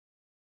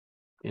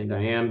And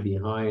I am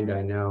behind,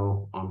 I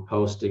know, on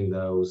posting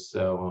those.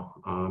 So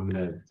I'm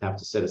going to have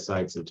to set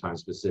aside some time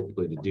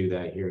specifically to do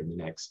that here in the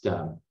next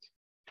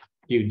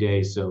few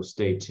days. So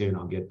stay tuned.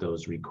 I'll get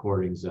those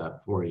recordings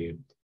up for you.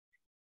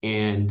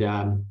 And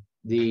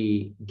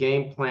the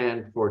game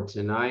plan for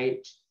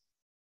tonight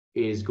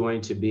is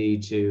going to be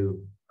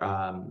to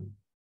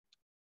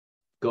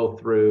go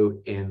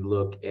through and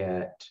look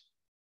at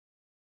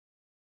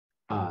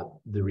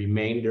the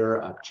remainder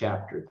of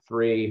chapter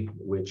 3,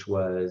 which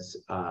was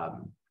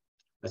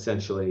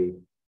essentially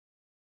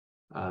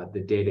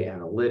the data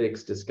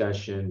analytics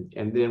discussion.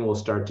 And then we'll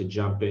start to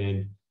jump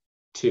in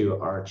to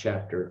our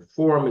chapter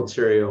 4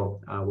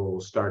 material, where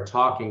we'll start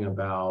talking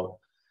about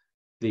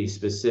the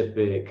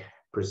specific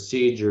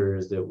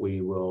procedures that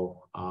we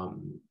will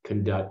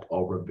conduct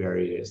over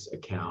various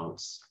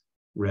accounts,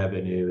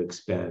 revenue,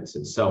 expense,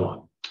 and so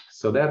on.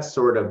 So that's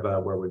sort of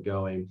where we're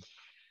going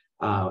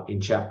in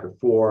chapter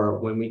 4.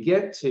 When we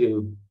get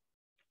to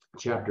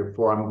chapter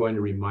 4, I'm going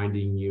to be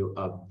reminding you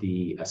of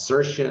the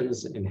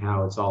assertions and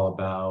how it's all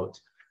about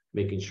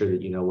making sure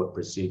that you know what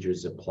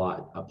procedures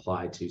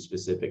apply to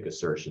specific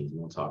assertions. And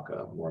we'll talk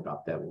more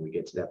about that when we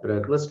get to that.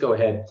 But let's go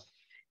ahead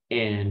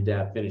and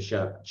finish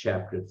up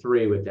chapter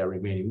 3 with that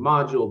remaining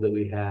module that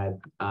we had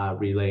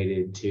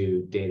related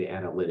to data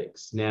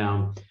analytics.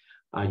 Now,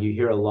 you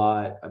hear a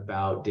lot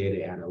about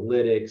data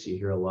analytics. You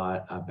hear a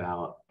lot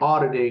about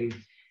auditing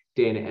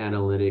data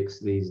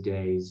analytics these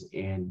days.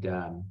 And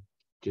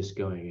just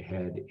going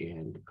ahead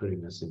and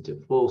putting this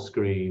into full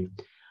screen,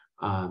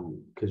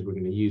 because we're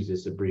going to use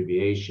this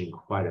abbreviation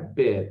quite a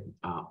bit.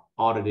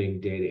 Auditing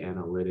data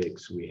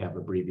analytics, we have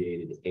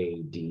abbreviated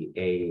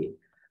ADA,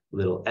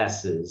 little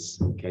s's.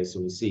 Okay,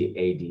 so we see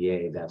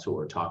ADA, that's what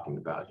we're talking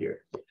about here.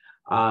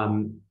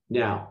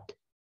 Now,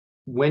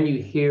 when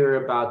you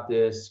hear about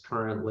this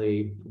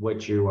currently,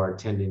 what you are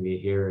tending to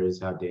hear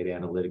is how data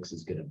analytics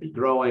is going to be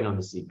growing on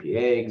the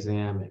CPA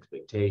exam.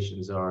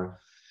 Expectations are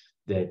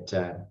that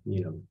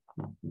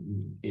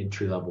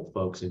entry-level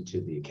folks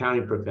into the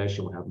accounting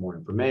profession will have more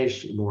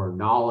information, more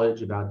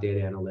knowledge about data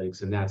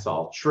analytics, and that's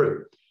all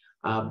true.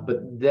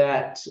 But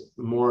that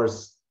more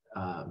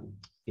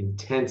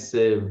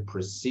intensive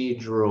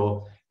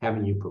procedural,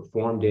 having you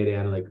perform data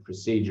analytic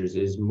procedures,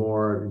 is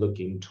more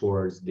looking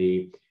towards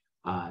the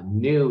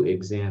new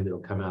exam that will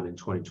come out in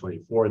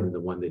 2024 than the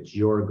one that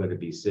you're going to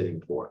be sitting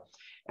for.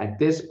 At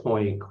this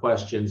point,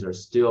 questions are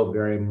still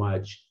very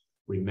much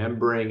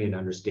remembering and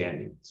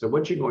understanding. So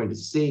what you're going to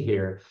see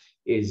here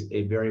is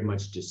a very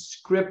much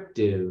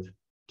descriptive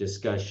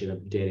discussion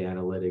of data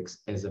analytics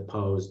as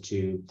opposed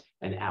to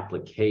an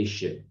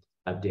application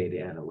of data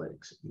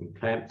analytics.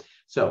 Okay,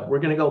 so we're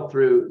going to go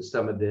through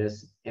some of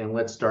this, and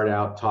let's start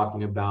out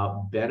talking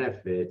about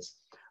benefits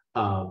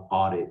of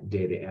audit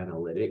data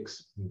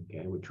analytics,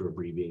 okay, which we're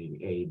abbreviating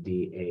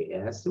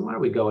ADAS. And why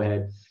don't we go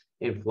ahead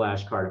and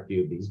flashcard a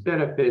few of these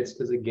benefits,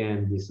 because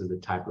again, this is the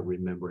type of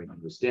remembering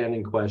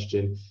understanding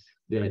question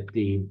that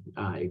the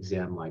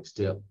exam likes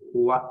to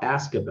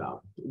ask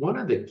about. One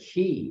of the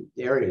key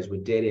areas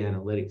with data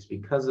analytics,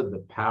 because of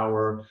the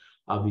power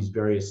of these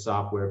various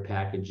software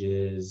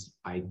packages,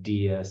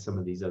 IDEA, some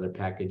of these other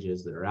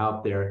packages that are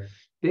out there,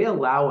 they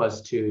allow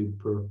us to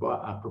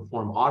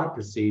perform audit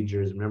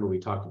procedures. Remember, we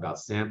talked about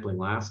sampling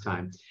last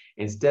time.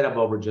 Instead of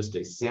over just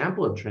a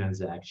sample of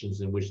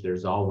transactions, in which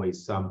there's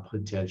always some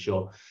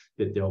potential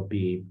that there'll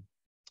be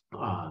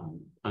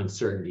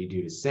uncertainty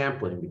due to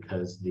sampling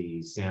because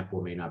the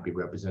sample may not be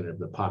representative of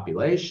the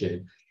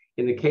population.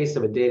 In the case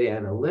of a data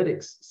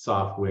analytics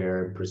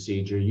software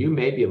procedure, you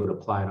may be able to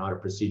apply an audit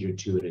procedure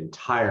to an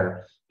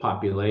entire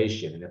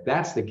population. And if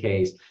that's the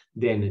case,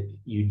 then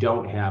you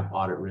don't have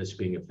audit risk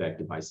being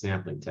affected by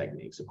sampling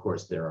techniques. Of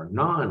course, there are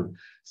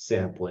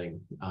non-sampling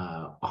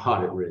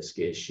audit risk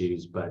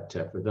issues, but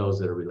for those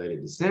that are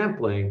related to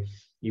sampling,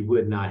 you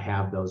would not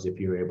have those if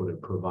you're able to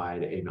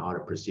provide an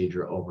audit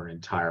procedure over an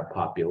entire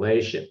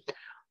population.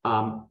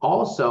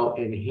 Also,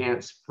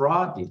 enhanced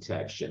fraud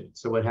detection.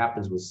 So what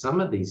happens with some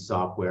of these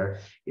software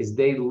is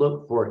they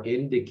look for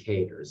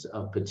indicators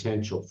of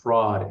potential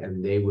fraud,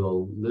 and they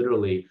will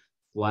literally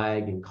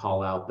flag and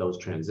call out those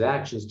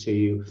transactions to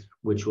you,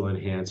 which will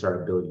enhance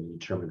our ability to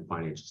determine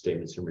financial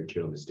statements are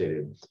materially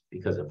misstated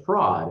because of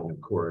fraud. And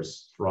of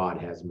course, fraud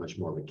has much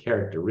more of a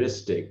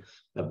characteristic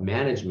of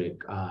management,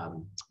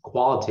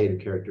 qualitative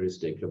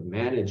characteristic of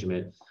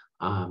management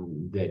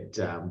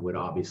that would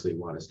obviously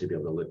want us to be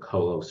able to look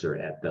closer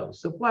at those.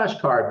 So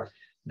flashcard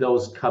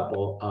those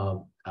couple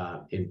of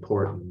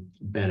important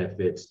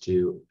benefits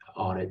to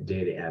audit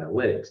data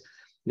analytics.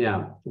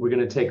 Now, we're going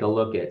to take a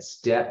look at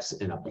steps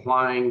in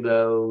applying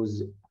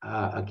those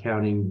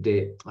auditing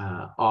data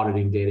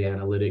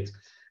analytics.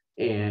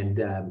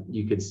 And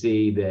you can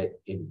see that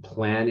in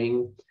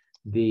planning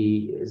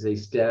is a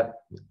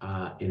step,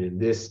 and in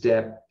this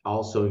step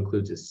also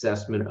includes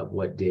assessment of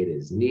what data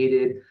is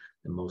needed,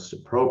 the most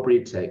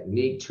appropriate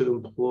technique to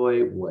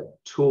employ,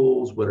 what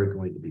tools, what are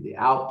going to be the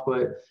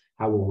output,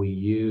 how will we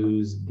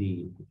use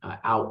the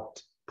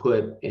output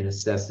put in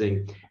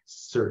assessing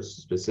certain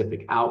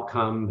specific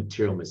outcome,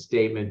 material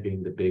misstatement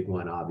being the big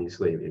one,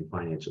 obviously, in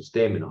financial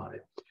statement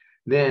audit.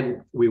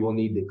 Then we will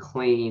need to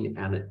clean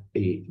and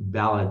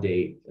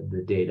validate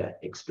the data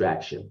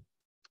extraction.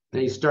 Now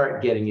you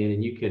start getting in,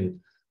 and you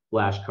can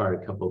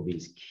flashcard a couple of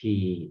these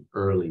key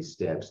early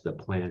steps, the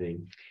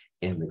planning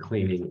and the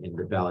cleaning and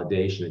the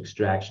validation,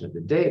 extraction of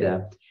the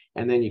data.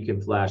 And then you can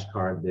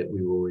flashcard that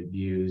we will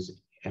review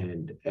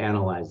and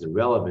analyze the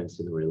relevance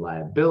and the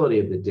reliability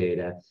of the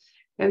data.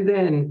 And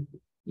then,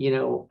 you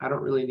know, I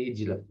don't really need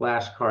you to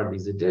flashcard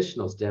these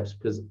additional steps,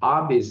 because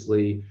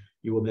obviously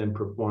you will then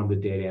perform the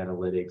data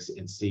analytics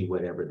and see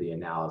whatever the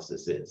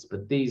analysis is.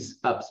 But these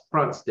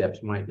upfront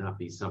steps might not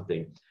be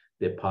something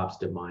that pops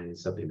to mind, and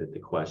something that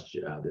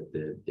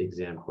the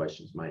exam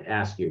questions might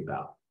ask you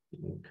about.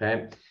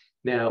 Okay.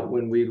 Now,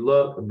 when we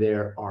look,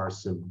 there are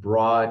some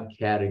broad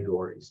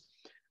categories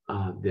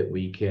that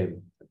we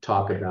can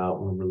talk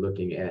about when we're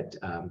looking at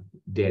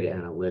data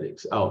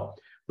analytics. Oh,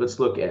 let's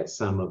look at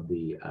some of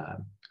the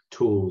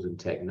tools and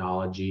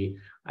technology.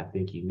 I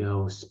think you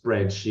know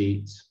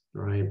spreadsheets,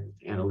 right?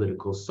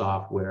 Analytical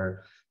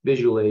software,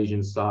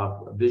 visualization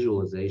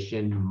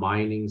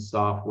mining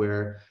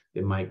software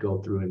that might go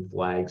through and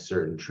flag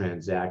certain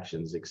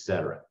transactions,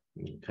 etc.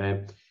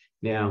 Okay.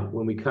 Now,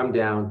 when we come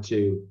down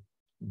to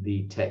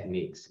the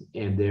techniques,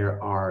 and there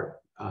are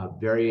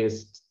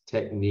various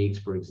techniques,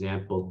 for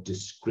example,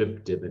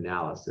 descriptive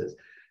analysis.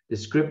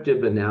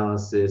 Descriptive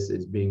analysis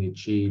is being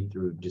achieved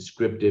through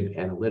descriptive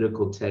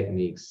analytical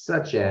techniques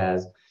such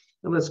as,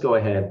 and let's go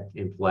ahead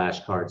and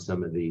flashcard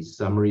some of these: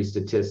 summary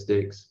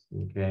statistics,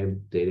 okay?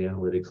 Data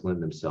analytics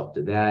lend themselves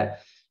to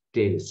that.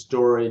 Data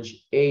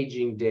storage,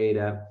 aging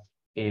data,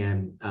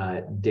 and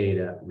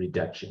data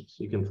reduction.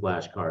 So you can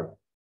flashcard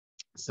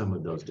some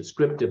of those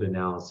descriptive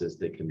analysis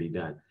that can be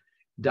done.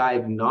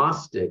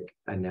 Diagnostic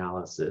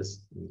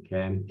analysis,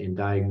 okay? And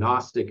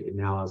diagnostic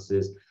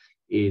analysis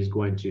is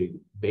going to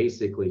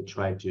basically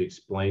try to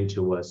explain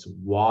to us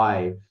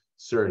why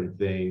certain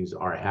things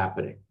are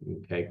happening,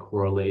 okay?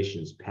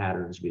 Correlations,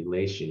 patterns,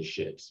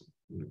 relationships,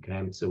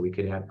 okay? So we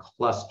could have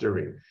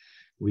clustering,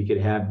 we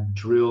could have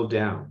drill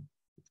down,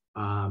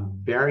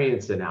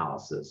 variance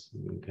analysis,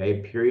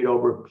 okay? Period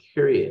over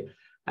period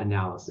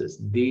analysis.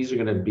 These are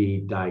going to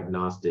be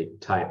diagnostic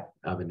type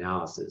of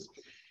analysis.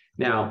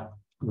 Now,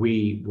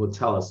 we will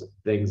tell us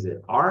things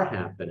that are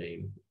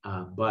happening,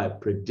 but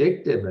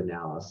predictive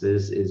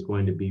analysis is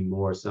going to be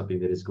more something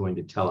that is going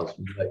to tell us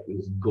what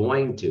is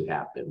going to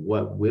happen,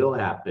 what will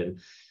happen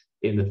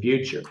in the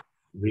future.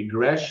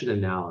 Regression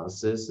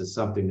analysis is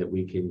something that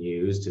we can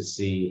use to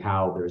see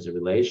how there's a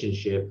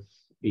relationship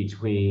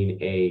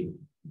between a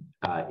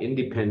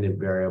independent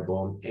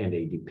variable and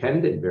a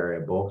dependent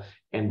variable.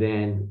 And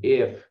then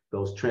if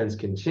those trends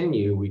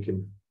continue, we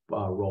can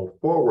roll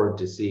forward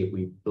to see if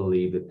we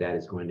believe that that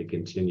is going to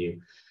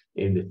continue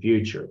in the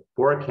future.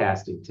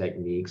 Forecasting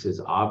techniques is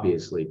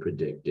obviously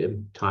predictive: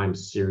 time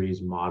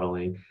series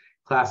modeling,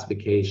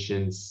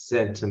 classification,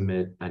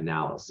 sentiment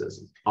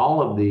analysis.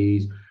 All of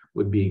these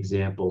would be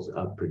examples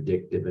of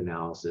predictive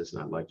analysis,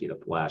 and I'd like you to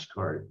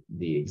flashcard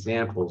the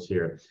examples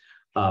here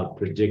of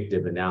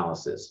predictive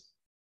analysis.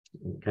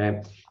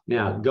 Okay,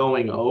 now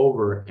going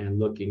over and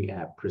looking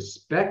at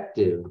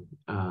prescriptive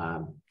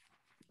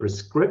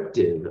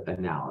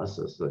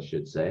analysis, I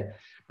should say.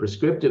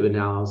 Prescriptive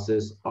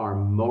analysis are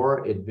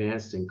more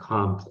advanced and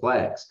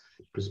complex.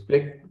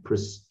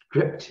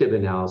 Prescriptive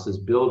analysis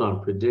build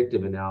on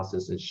predictive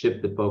analysis and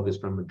shift the focus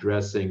from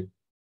addressing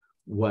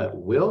what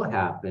will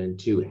happen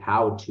to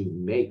how to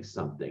make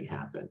something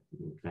happen.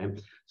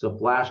 Okay, so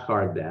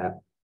flashcard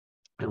that,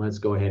 and let's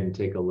go ahead and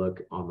take a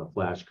look on the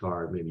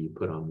flashcard. Maybe you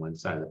put on one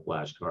side of the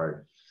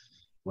flashcard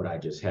what I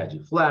just had you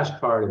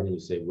flashcard, and then you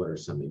say, what are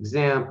some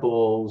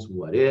examples?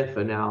 What if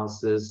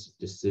analysis,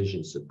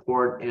 decision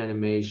support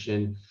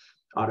animation,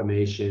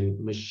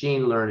 automation,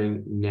 machine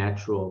learning,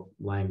 natural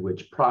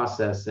language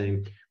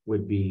processing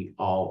would be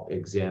all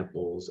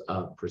examples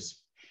of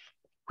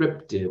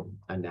prescriptive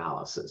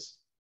analysis.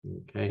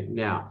 Okay,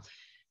 now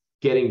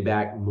getting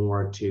back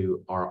more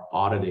to our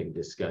auditing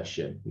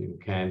discussion,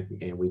 okay,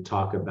 and we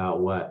talk about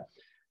what?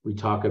 We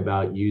talk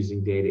about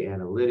using data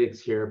analytics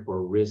here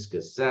for risk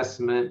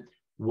assessment.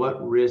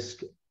 What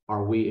risk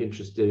are we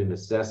interested in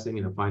assessing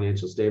in a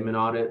financial statement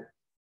audit?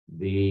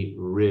 The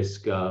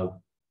risk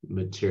of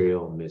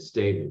material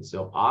misstatement.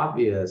 So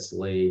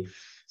obviously,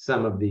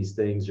 some of these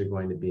things are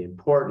going to be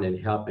important in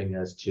helping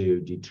us to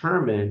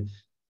determine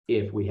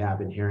if we have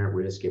inherent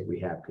risk, if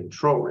we have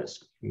control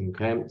risk.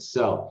 Okay,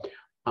 so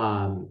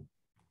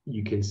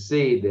you can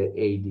see that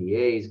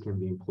ADAs can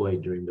be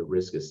employed during the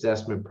risk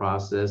assessment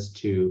process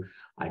to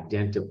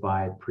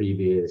identify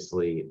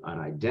previously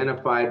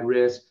unidentified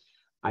risk,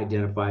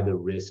 identify the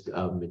risk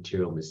of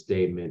material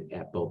misstatement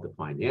at both the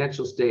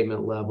financial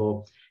statement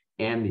level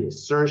and the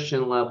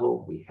assertion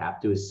level. We have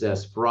to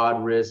assess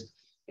fraud risk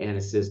and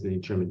assist in the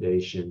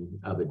determination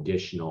of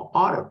additional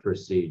audit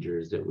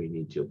procedures that we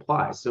need to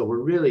apply. So we're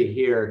really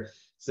here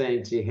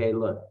saying to you, hey,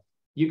 look,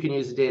 you can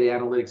use the data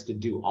analytics to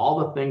do all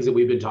the things that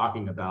we've been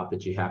talking about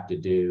that you have to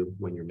do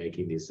when you're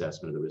making the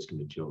assessment of the risk and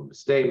material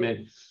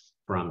statement,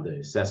 from the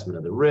assessment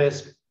of the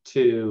risk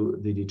to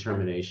the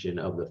determination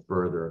of the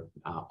further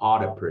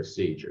audit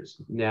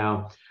procedures.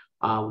 Now,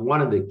 one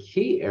of the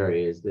key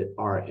areas that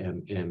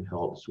RMM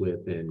helps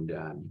with, and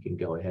you can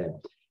go ahead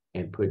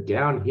and put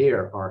down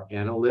here, are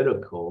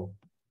analytical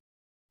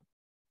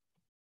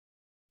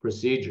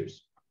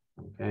procedures.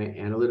 Okay,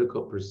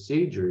 analytical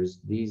procedures,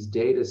 these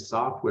data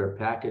software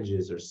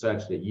packages are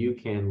such that you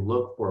can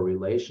look for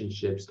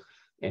relationships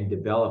and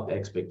develop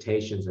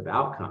expectations of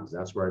outcomes.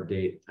 That's what our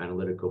data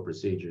analytical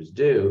procedures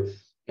do.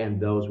 And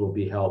those will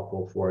be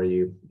helpful for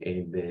you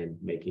in then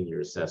making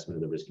your assessment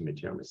of the risk and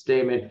material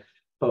statement,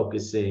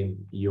 focusing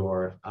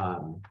your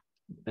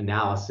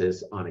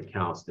analysis on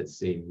accounts that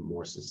seem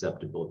more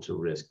susceptible to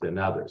risk than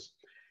others.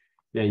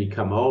 Now you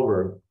come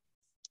over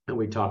and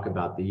we talk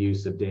about the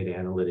use of data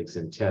analytics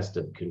and test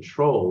of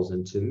controls.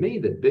 And to me,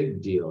 the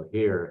big deal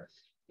here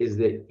is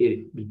that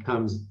it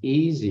becomes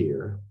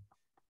easier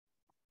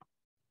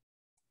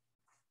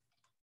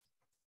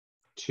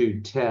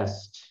to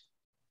test,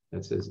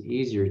 that says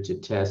easier to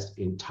test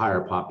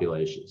entire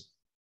populations.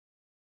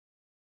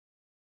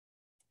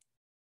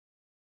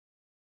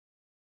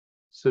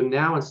 So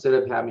now, instead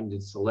of having to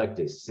select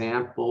a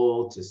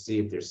sample to see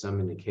if there's some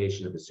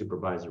indication of a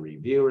supervisory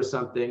review or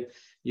something,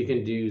 you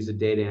can use a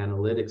data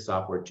analytics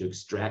software to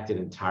extract an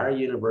entire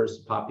universe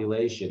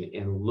population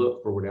and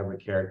look for whatever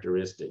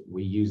characteristic.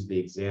 We use the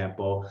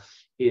example,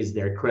 is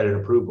there credit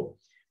approval?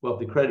 Well, if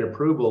the credit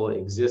approval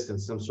exists in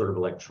some sort of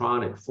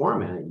electronic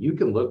format, you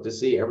can look to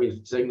see every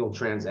single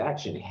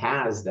transaction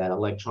has that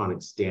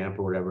electronic stamp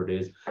or whatever it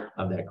is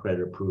of that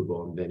credit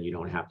approval, and then you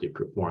don't have to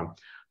perform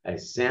a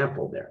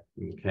sample there.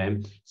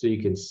 Okay, so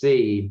you can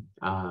see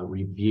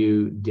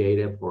review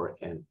data for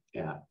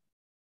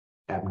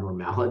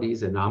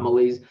abnormalities,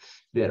 anomalies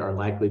that are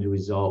likely to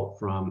result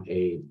from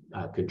a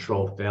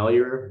control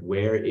failure.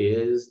 Where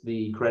is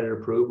the credit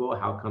approval?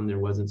 How come there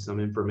wasn't some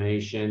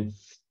information?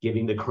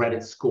 Giving the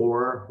credit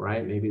score,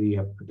 right? Maybe you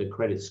have the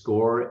credit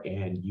score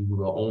and you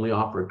will only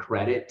offer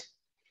credit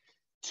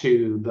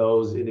to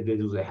those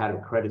individuals that had a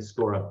credit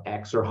score of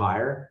X or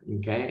higher,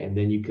 okay? And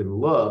then you can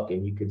look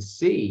and you can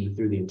see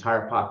through the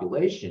entire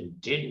population,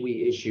 did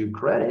we issue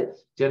credit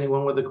to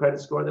anyone with a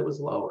credit score that was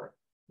lower?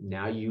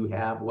 Now you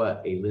have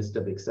what? A list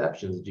of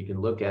exceptions that you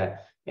can look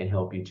at and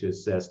help you to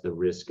assess the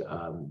risk,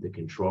 the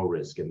control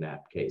risk in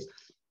that case.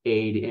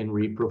 Aid in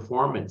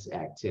reperformance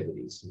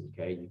activities,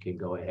 okay? You can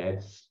go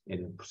ahead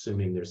and,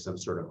 assuming there's some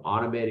sort of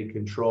automated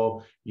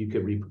control, you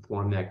could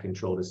reperform that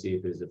control to see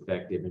if it is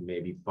effective and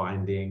maybe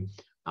finding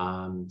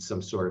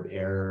some sort of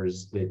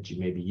errors that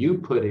maybe you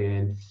put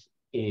in,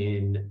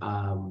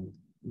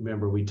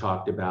 remember we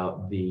talked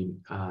about the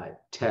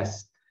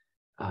test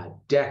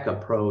deck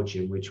approach,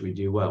 in which we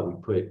do what? We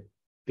put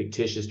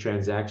fictitious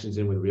transactions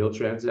in with real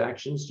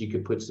transactions. You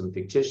could put some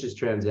fictitious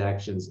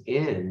transactions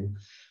in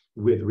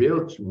with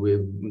real,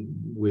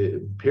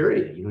 with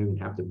period. You don't even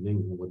have to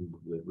mingle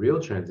with real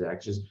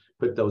transactions.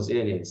 Put those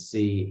in and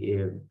see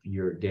if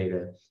your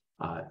data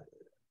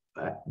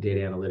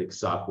analytics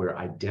software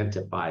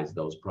identifies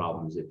those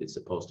problems, if it's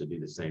supposed to do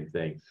the same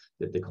thing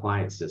that the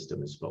client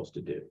system is supposed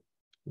to do.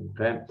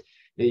 Okay,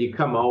 now you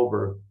come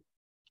over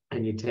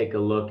and you take a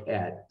look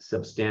at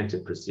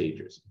substantive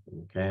procedures.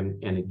 Okay,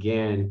 and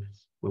again,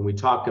 when we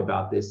talk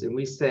about this, and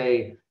we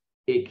say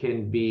it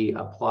can be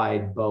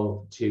applied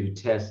both to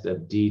test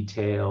of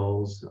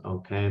details,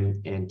 okay,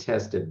 and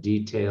test of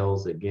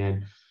details,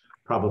 again,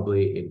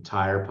 probably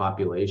entire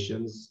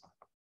populations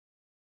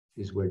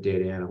is where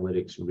data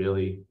analytics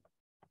really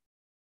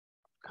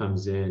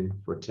comes in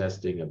for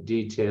testing of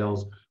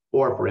details,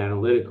 or for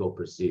analytical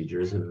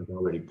procedures. And I've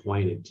already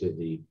pointed to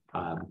the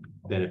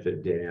benefit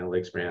of data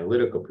analytics for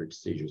analytical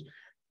procedures.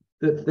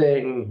 The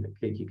thing, I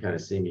think you kind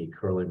of see me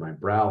curling my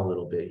brow a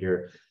little bit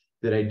here,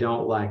 that I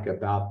don't like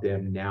about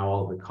them now,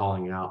 all of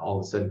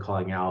a sudden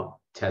calling out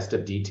test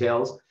of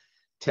details.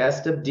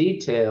 Test of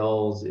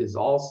details is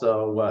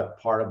also what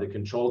part of the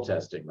control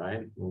testing,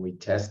 right? When we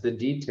test the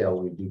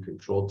details, we do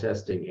control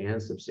testing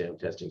and substantive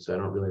testing. So I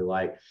don't really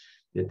like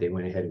that they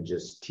went ahead and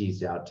just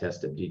teased out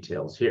test of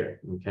details here,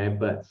 okay?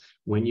 But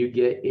when you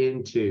get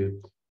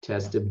into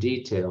test of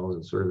details,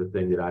 and sort of the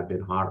thing that I've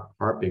been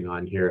harping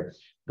on here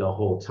the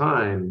whole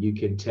time, you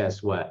can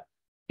test what?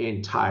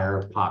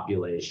 Entire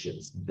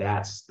populations.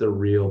 That's the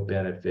real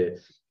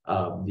benefit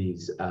of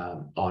these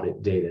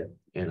audit data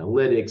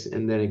analytics.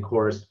 And then, of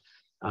course,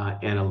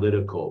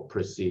 analytical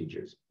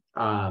procedures.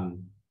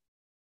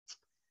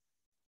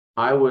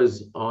 I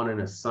was on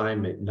an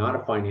assignment, not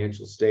a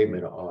financial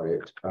statement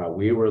audit.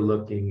 We were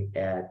looking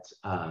at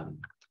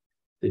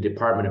the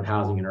Department of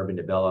Housing and Urban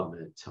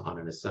Development on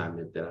an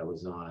assignment that I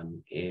was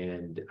on.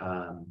 And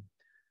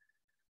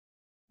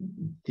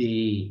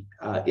the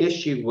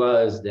issue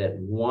was that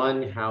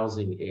one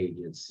housing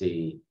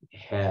agency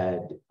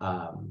had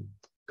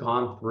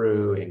gone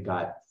through and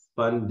got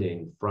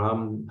funding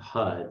from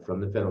HUD, from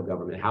the federal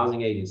government.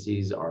 Housing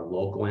agencies are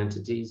local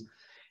entities,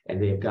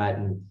 and they've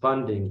gotten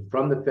funding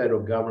from the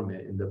federal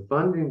government. And the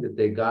funding that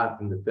they got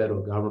from the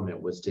federal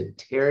government was to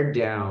tear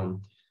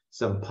down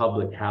some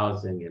public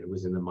housing, and it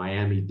was in the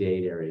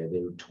Miami-Dade area.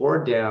 They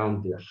tore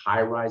down the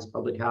high-rise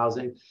public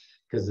housing,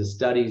 because the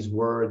studies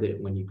were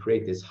that when you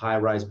create this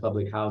high-rise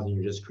public housing,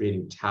 you're just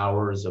creating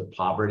towers of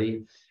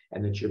poverty,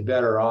 and that you're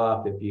better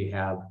off if you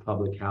have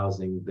public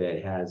housing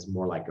that has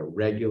more like a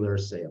regular,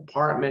 say,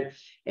 apartment,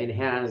 and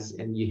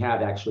you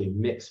have actually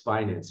mixed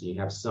financing. You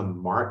have some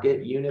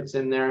market units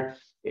in there,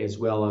 as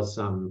well as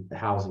some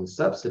housing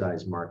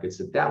subsidized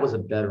markets. That was a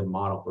better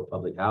model for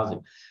public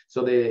housing.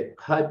 So the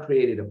HUD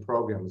created a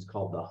program, it's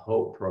called the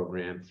HOPE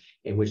program,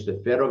 in which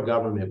the federal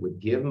government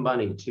would give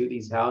money to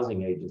these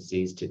housing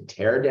agencies to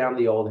tear down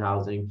the old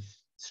housing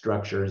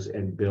structures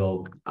and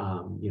build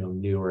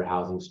newer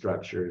housing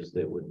structures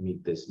that would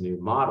meet this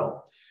new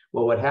model.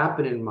 Well, what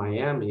happened in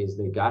Miami is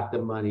they got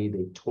the money,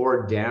 they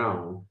tore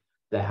down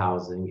the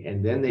housing,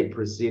 and then they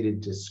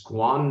proceeded to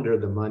squander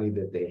the money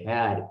that they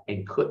had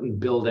and couldn't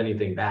build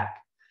anything back.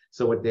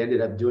 So what they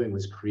ended up doing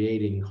was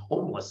creating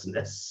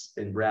homelessness,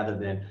 and rather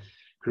than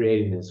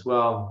creating this.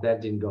 Well,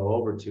 that didn't go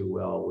over too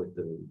well with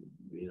the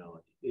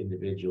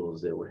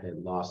individuals that had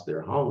lost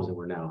their homes and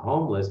were now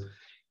homeless.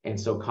 And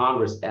so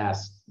Congress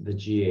asked the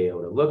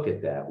GAO to look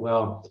at that.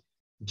 Well,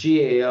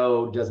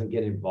 GAO doesn't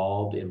get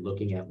involved in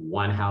looking at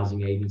one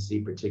housing agency,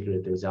 particularly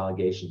if there's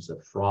allegations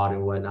of fraud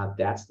and whatnot.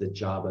 That's the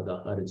job of the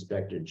HUD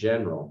Inspector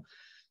General.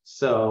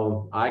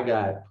 So I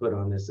got put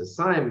on this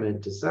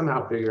assignment to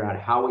somehow figure out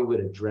how we would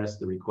address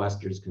the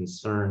requesters'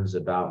 concerns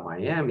about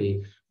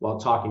Miami while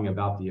talking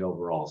about the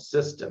overall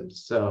system.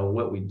 So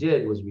what we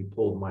did was we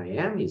pulled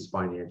Miami's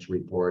financial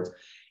reports,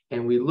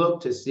 and we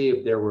looked to see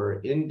if there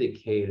were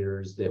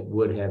indicators that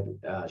would have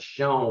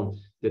shown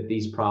that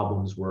these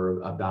problems were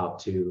about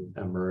to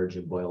emerge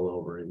and boil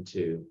over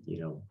into,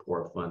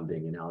 poor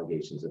funding and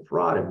allegations of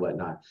fraud and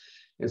whatnot.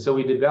 And so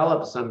we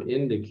developed some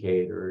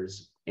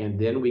indicators, and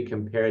then we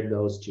compared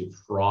those to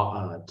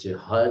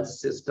HUD's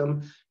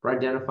system for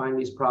identifying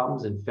these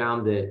problems, and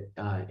found that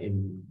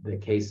in the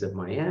case of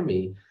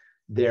Miami,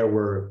 there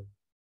were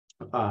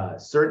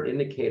certain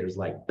indicators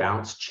like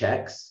bounce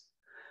checks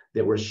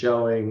that were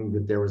showing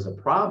that there was a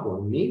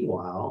problem.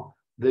 Meanwhile,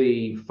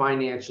 the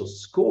financial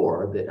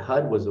score that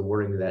HUD was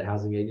awarding to that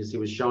housing agency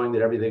was showing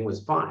that everything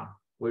was fine.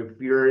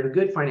 If you're in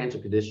good financial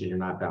condition, you're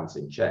not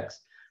bouncing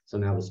checks. So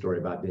now the story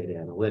about data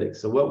analytics.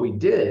 So what we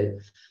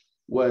did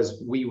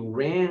was we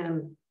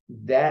ran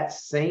that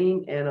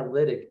same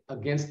analytic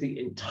against the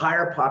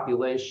entire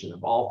population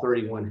of all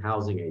 31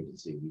 housing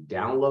agencies. We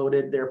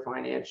downloaded their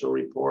financial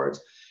reports.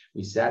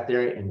 We sat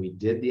there and we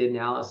did the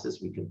analysis.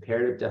 We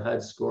compared it to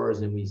HUD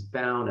scores, and we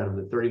found out of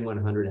the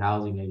 3,100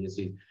 housing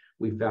agencies,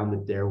 we found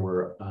that there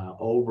were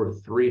over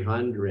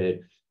 300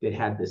 that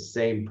had the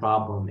same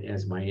problem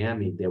as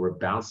Miami. They were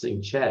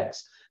bouncing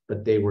checks,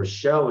 but they were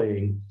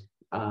showing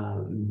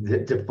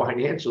that the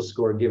financial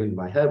score given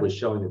by HUD was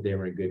showing that they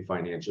were in good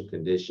financial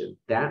condition.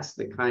 That's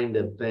the kind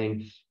of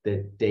thing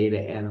that data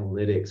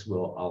analytics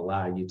will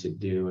allow you to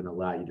do, and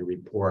allow you to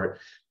report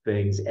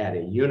things at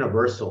a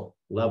universal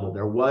level.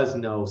 There was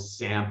no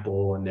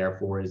sample, and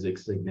therefore is it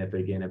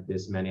significant if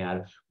this many out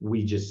of,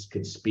 we just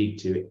could speak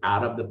to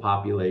out of the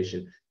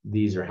population,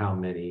 these are how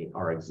many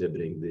are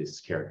exhibiting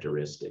this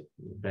characteristic.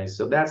 Okay,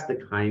 so that's the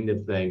kind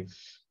of thing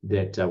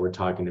that we're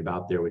talking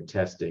about there with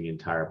testing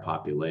entire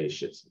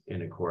populations.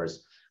 And of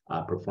course,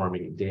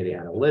 performing data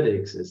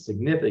analytics is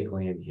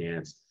significantly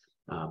enhanced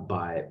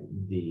by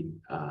the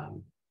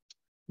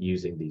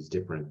using these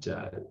different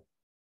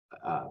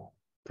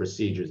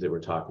procedures that we're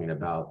talking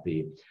about,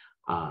 the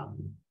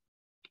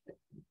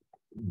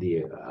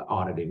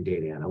auditing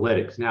data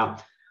analytics. Now,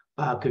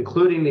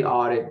 concluding the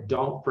audit,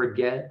 don't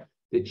forget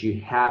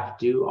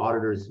that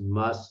auditors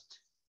must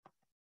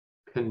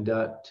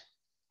conduct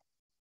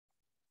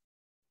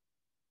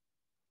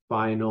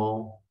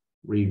final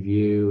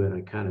review. And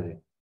I kind of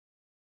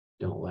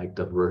don't like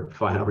the word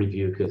final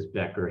review, because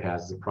Becker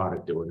has the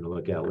product that we're going to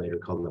look at later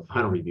called the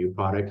final review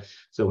product.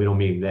 So we don't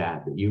mean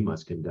that you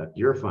must conduct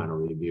your final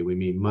review. We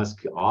mean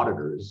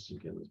auditors,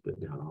 again, let's put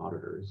down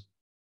auditors,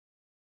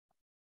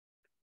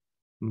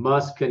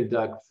 must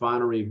conduct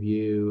final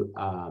review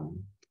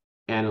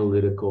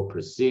analytical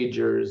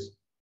procedures.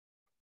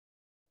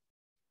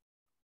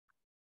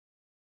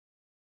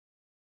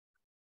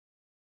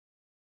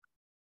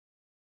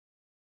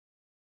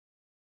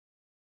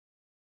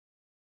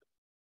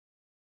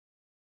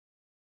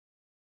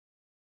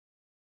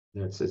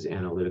 That says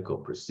analytical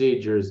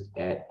procedures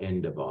at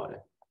end of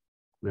audit.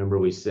 Remember,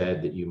 we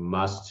said that you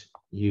must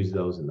use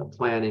those in the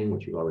planning,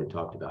 which we've already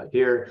talked about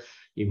here.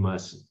 You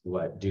must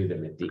do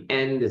them at the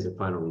end as a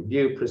final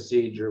review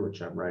procedure,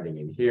 which I'm writing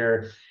in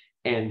here.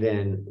 And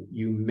then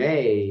you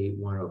may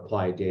want to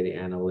apply data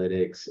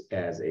analytics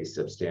as a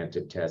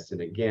substantive test.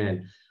 And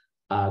again,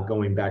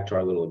 going back to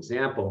our little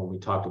example, when we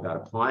talked about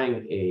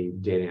applying a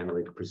data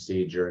analytic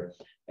procedure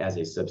as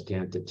a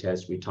substantive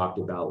test, we talked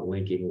about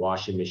linking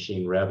washing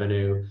machine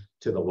revenue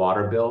to the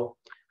water bill.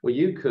 Well,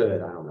 you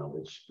could, I don't know,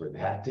 which for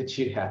that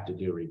you'd have to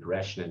do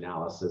regression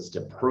analysis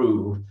to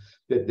prove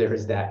that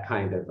there's that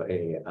kind of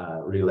a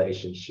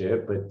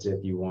relationship. But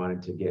if you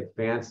wanted to get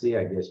fancy,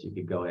 I guess you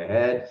could go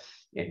ahead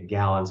and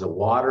gallons of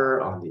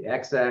water on the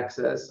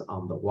x-axis,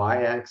 on the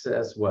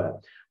y-axis,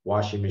 what?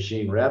 Washing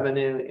machine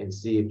revenue, and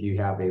see if you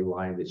have a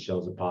line that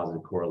shows a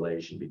positive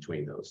correlation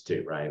between those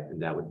two, right?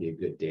 And that would be a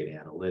good data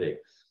analytic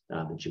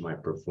that you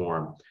might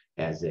perform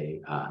as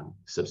a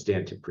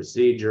substantive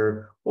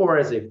procedure or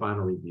as a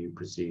final review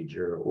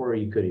procedure, or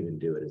you could even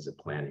do it as a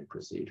planning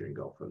procedure and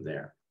go from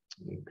there.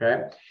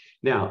 Okay.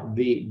 Now,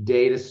 the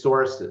data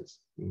sources.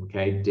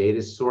 Okay,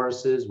 data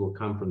sources will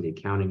come from the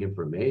accounting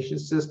information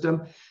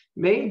system,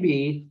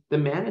 maybe the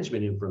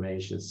management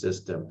information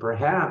system.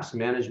 Perhaps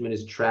management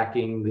is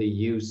tracking the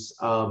use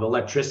of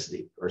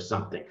electricity or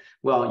something.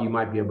 Well, you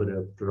might be able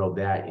to throw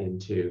that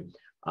into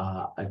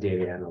a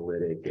data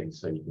analytic, and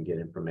so you can get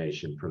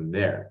information from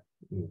there.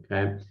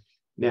 Okay.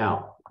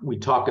 Now, we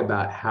talk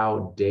about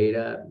how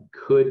data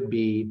could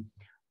be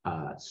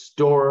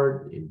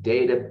stored in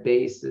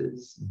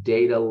databases,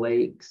 data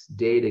lakes,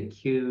 data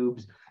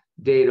cubes,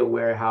 data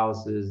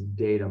warehouses,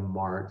 data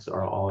marts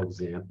are all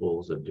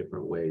examples of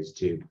different ways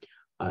to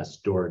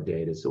store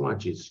data. So why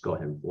don't you just go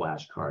ahead and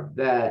flashcard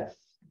that.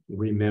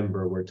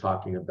 Remember, we're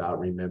talking about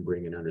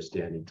remembering and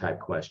understanding type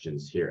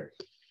questions here.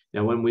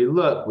 Now, when we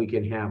look, we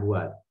can have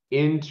what?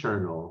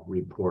 Internal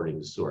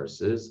reporting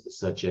sources,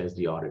 such as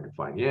the audited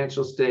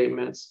financial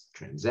statements,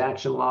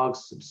 transaction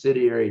logs,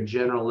 subsidiary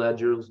general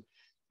ledgers,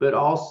 but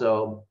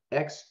also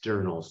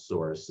external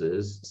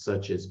sources,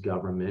 such as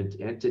government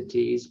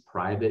entities,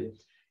 private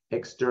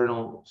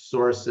external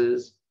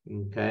sources,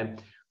 okay,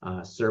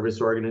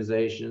 service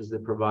organizations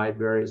that provide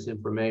various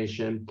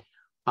information.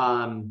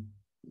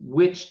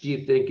 Which do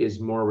you think is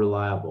more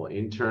reliable,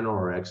 internal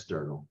or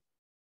external?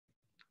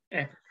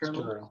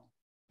 External.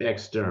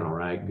 External,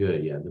 right?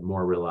 Good. Yeah, the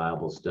more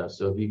reliable stuff.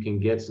 So if you can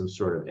get some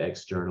sort of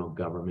external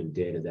government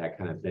data, that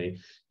kind of thing,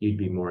 you'd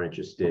be more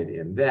interested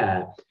in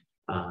that.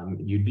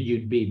 You'd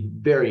be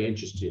very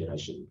interested, I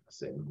shouldn't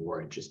say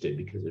more interested,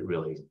 because it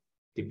really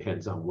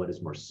depends on what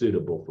is more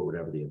suitable for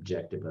whatever the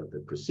objective of the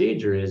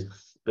procedure is.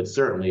 But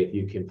certainly if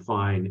you can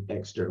find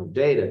external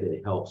data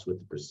that helps with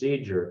the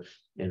procedure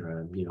in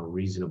a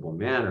reasonable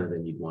manner,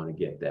 then you'd want to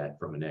get that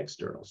from an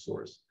external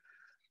source.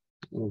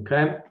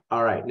 Okay.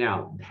 All right.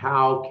 Now,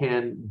 how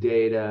can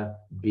data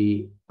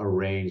be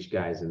arranged,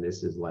 guys? And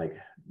this is like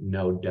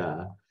no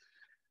duh.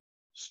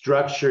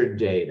 Structured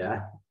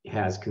data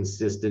has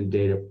consistent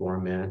data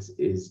formats,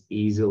 is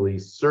easily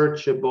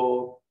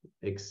searchable,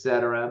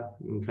 etc.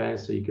 Okay,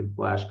 so you can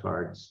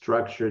flashcard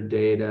structured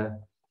data.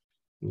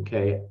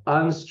 Okay,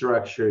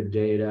 unstructured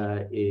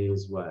data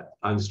is what?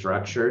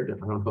 Unstructured. I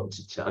don't know what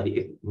to tell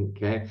you.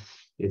 Okay,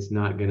 it's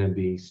not going to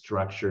be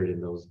structured in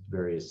those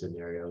various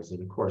scenarios.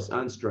 And of course,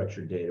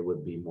 unstructured data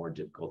would be more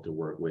difficult to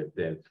work with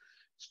than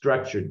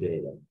structured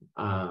data.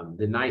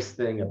 The nice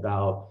thing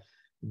about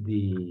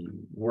the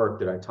work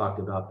that I talked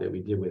about that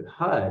we did with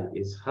HUD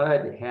is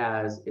HUD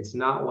has, it's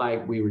not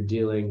like we were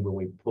dealing when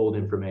we pulled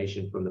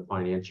information from the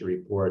financial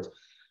reports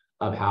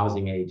of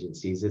housing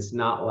agencies. It's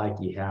not like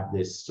you have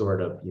this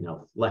sort of,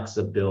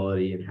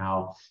 flexibility in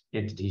how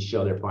entities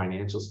show their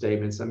financial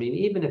statements. I mean,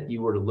 even if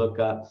you were to look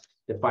up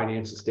the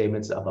financial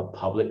statements of a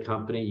public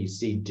company, you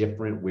see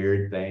different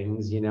weird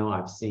things.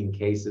 I've seen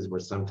cases where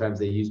sometimes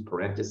they use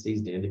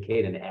parentheses to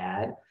indicate an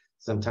add.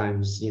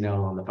 Sometimes,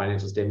 on the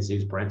financial statements,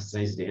 use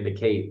parentheses to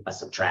indicate a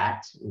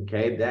subtract.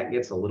 Okay, that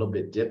gets a little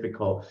bit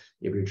difficult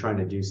if you're trying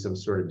to do some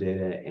sort of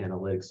data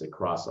analytics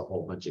across a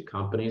whole bunch of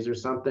companies or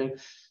something.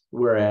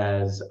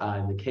 Whereas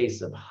in the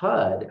case of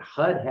HUD,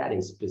 HUD had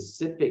a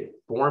specific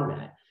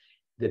format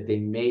that they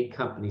made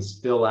companies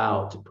fill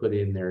out to put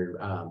in their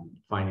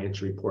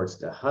financial reports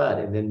to HUD,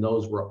 and then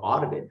those were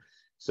audited.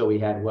 So we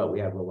had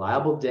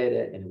reliable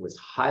data, and it was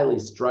highly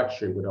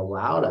structured, which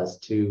allowed us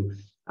to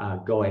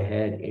go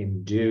ahead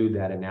and do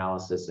that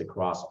analysis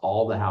across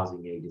all the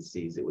housing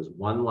agencies. It was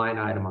one line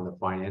item on the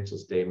financial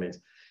statements.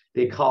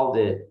 They called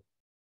it,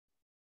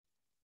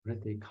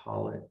 what did they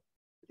call it?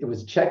 It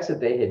was checks that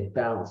they had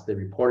bounced. They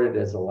reported it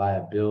as a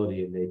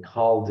liability, and they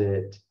called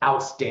it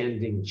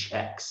outstanding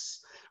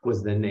checks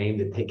was the name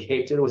that they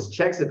gave to it. It was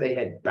checks that they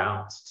had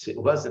bounced. It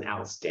wasn't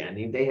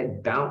outstanding. They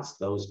had bounced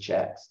those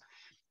checks.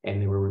 And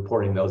they were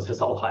reporting those as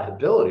a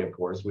liability, of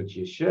course, which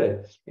you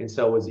should. And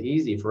so it was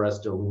easy for us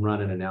to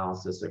run an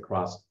analysis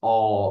across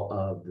all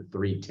of the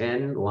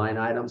 310 line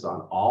items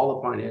on all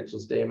the financial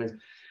statements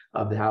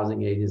of the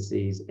housing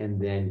agencies,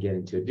 and then get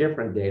into a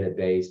different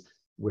database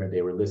where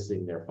they were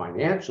listing their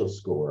financial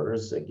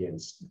scores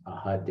against a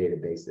HUD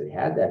database that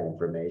had that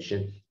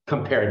information,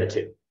 compare the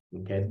two.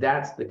 Okay,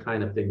 that's the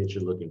kind of thing that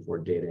you're looking for,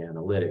 data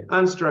analytic.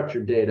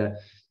 Unstructured data,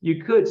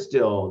 you could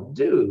still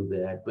do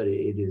that, but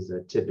it is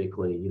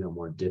typically,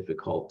 more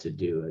difficult to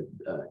do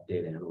a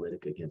data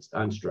analytic against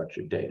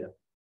unstructured data.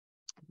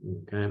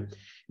 Okay,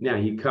 now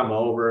you come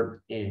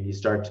over and you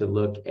start to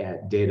look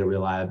at data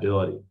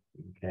reliability.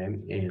 Okay,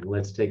 and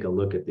let's take a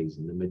look at these.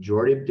 And the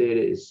majority of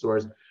data is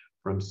sourced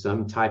from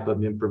some type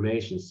of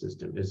information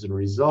system. As a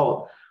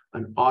result,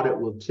 An audit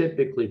will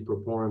typically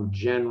perform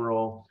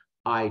general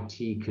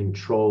IT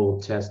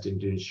control testing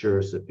to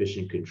ensure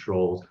sufficient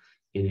controls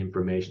in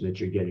information that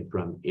you're getting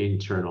from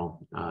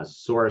internal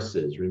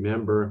sources.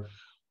 Remember,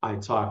 I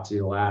talked to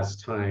you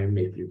last time,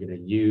 if you're going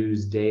to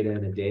use data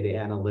and a data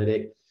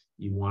analytic,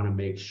 you want to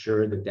make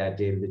sure that that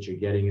data that you're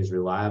getting is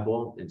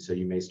reliable. And so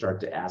you may start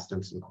to ask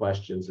them some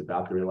questions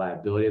about the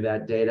reliability of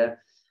that data.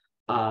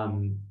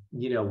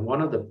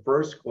 One of the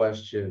first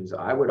questions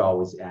I would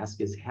always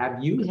ask is,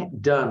 have you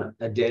done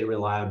a data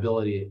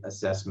reliability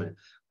assessment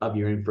of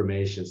your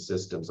information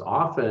systems?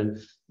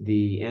 Often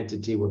the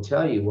entity will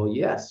tell you, well,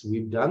 yes,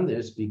 we've done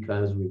this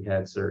because we've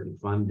had certain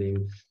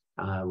funding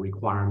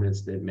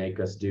requirements that make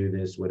us do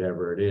this,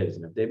 whatever it is.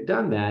 And if they've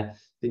done that,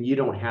 then you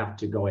don't have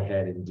to go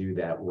ahead and do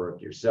that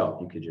work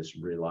yourself. You could just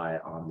rely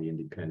on the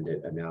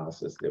independent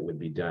analysis that would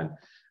be done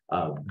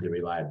of the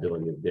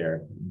reliability of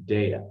their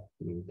data,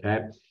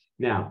 okay?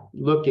 Now,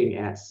 looking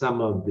at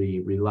some of the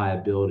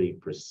reliability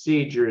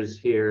procedures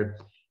here,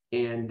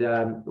 and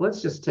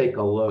let's just take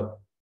a look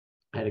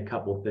at a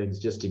couple things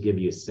just to give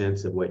you a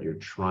sense of what you're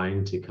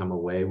trying to come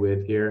away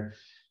with here.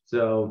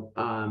 So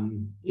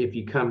if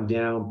you come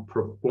down,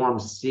 perform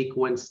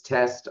sequence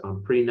test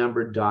on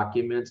pre-numbered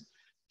documents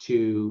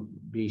to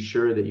be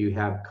sure that you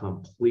have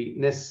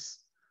completeness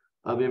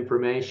of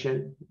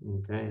information.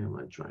 Okay, I'm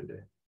not trying to,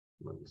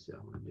 let me see, I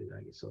want to do that.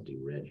 I guess I'll do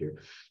red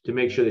here to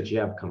make sure that you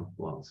have,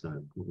 well, it's not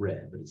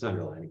red, but it's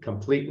underlined,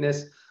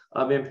 completeness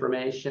of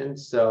information.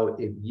 So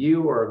if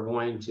you are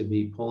going to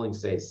be pulling,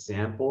 say, a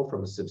sample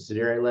from a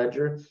subsidiary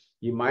ledger,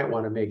 you might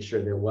want to make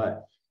sure that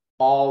what?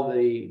 All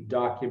the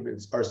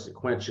documents are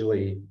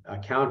sequentially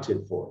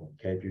accounted for.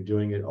 Okay, if you're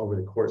doing it over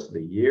the course of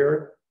the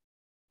year,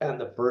 and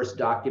the first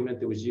document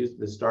that was used at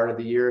the start of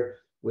the year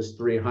was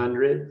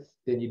 300,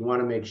 then you'd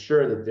want to make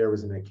sure that there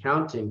was an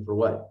accounting for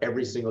what?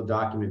 Every single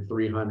document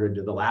 300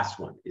 to the last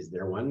one. Is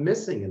there one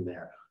missing in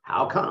there?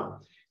 How come?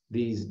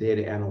 These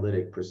data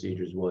analytic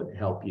procedures would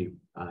help you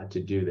to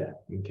do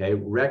that. Okay,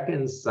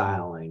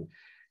 reconciling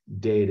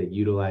data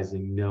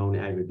utilizing known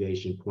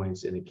aggregation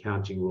points and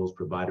accounting rules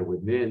provided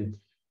within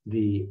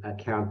the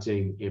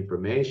accounting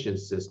information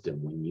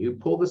system. When you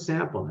pull the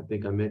sample, and I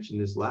think I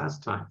mentioned this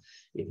last time,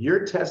 if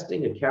you're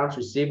testing accounts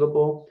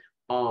receivable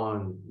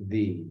on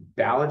the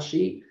balance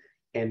sheet,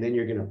 and then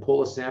you're going to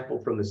pull a sample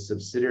from the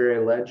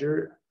subsidiary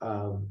ledger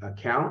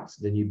accounts,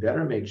 then you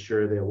better make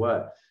sure that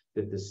what?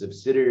 That the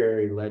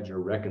subsidiary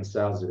ledger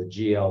reconciles to the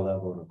GL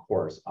level, and of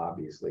course,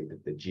 obviously,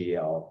 that the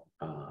GL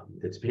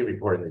that's being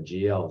reported in the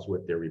GL is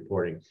what they're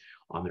reporting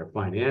on their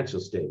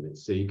financial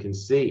statements. So you can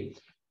see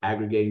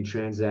aggregating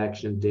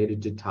transaction data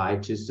to tie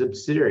to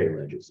subsidiary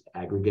ledgers,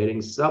 aggregating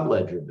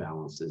subledger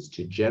balances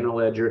to general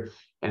ledger,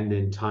 and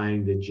then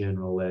tying the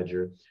general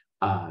ledger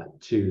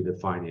to the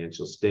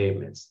financial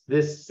statements.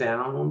 This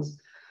sounds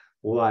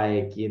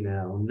like,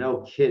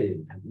 no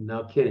kidding,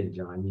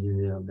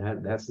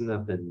 John, that's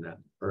nothing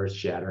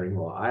earth-shattering.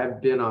 Well,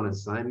 I've been on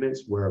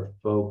assignments where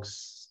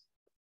folks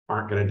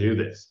aren't going to do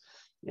this.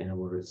 And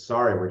we're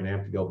sorry, we're going to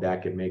have to go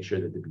back and make sure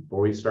that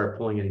before we start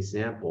pulling any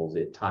samples,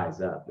 it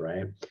ties up,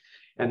 right?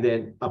 And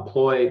then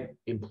employ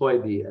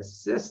the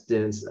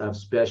assistance of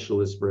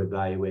specialists for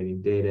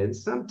evaluating data. And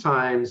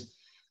sometimes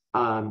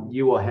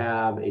you will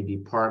have a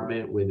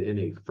department within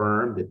a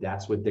firm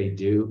that's what they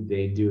do.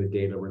 They do a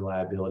data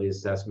reliability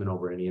assessment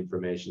over any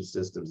information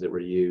systems that were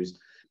used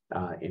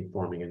in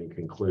forming any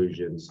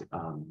conclusions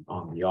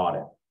on the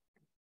audit.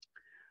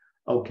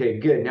 Okay,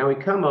 good. Now we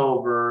come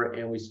over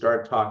and we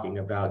start talking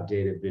about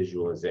data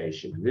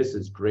visualization. This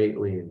is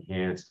greatly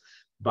enhanced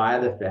by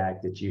the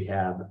fact that you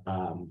have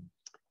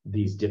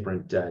these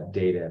different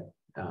data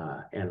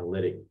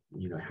analytic,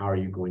 how are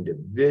you going to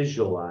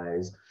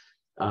visualize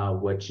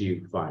what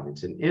you find?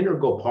 It's an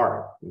integral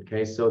part,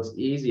 okay? So it's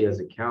easy as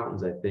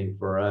accountants, I think,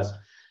 for us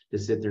to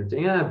sit there and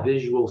think,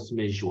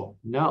 visual.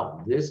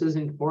 No, this is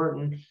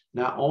important,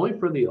 not only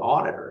for the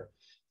auditor,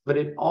 but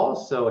it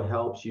also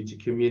helps you to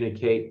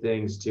communicate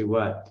things to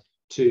what?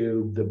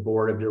 To the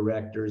board of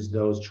directors,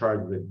 those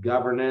charged with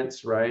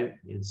governance, right?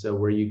 And so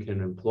where you can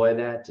employ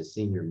that to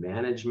senior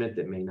management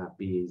that may not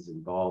be as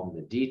involved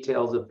in the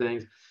details of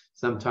things.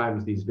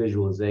 Sometimes these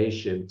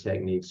visualization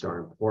techniques are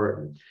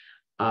important.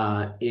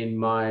 In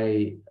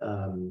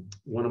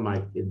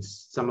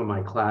some of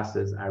my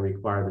classes, I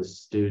require the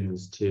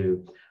students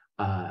to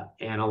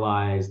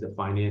analyze the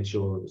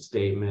financial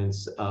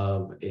statements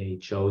of a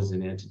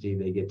chosen entity.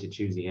 They get to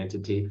choose the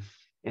entity.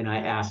 And I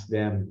ask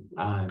them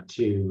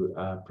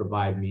to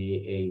provide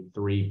me a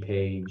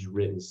 3-page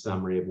written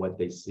summary of what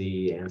they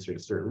see, answering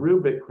certain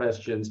rubric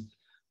questions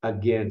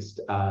against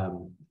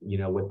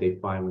what they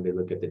find when they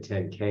look at the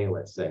 10K,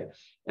 let's say.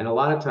 And a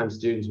lot of times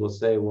students will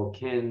say, well,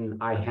 can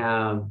I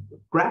have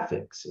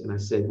graphics? And I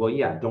said, well,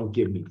 yeah, don't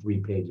give me 3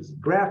 pages of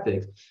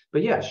graphics,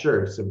 but yeah,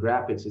 sure, some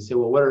graphics. They say,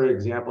 well, what are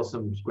examples,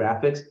 some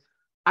graphics?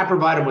 I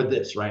provide them with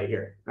this right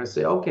here. I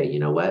say, okay, you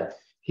know what?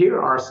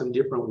 Here are some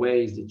different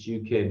ways that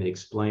you can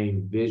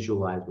explain,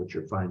 visualize what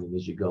you're finding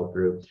as you go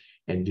through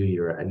and do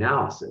your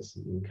analysis,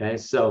 okay?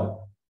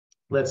 So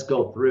let's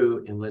go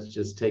through and let's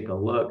just take a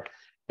look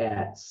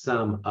at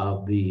some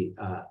of the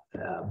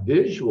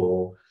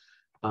visual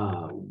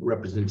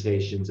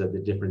representations of the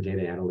different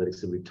data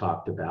analytics that we've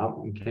talked about.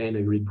 Okay, and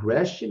a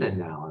regression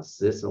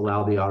analysis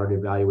allow the auditor to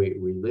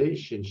evaluate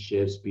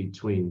relationships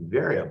between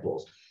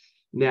variables.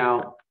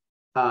 Now,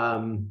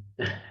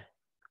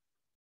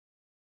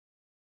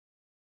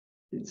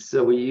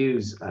 so we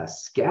use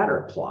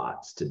scatter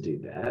plots to do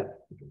that.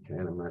 Okay,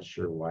 and I'm not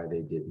sure why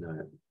they did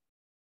not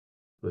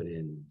put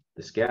in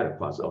the scatter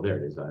plots. Oh, there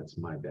it is. That's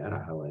my bad. I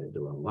highlighted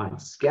the wrong line.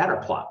 Scatter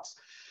plots,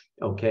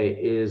 okay,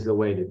 is the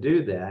way to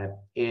do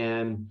that.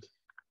 And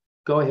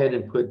go ahead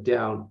and put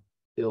down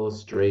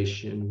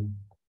illustration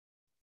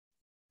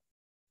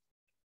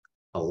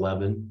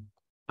 11.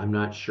 I'm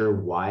not sure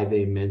why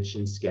they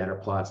mentioned scatter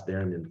plots there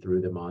and then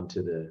threw them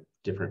onto the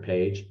different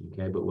page.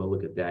 Okay, but we'll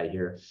look at that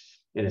here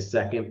in a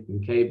second.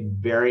 Okay,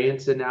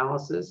 variance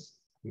analysis.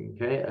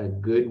 Okay, a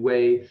good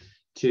way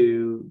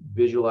to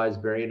visualize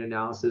variance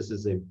analysis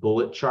is a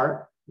bullet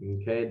chart.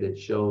 Okay, that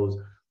shows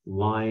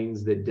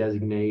lines that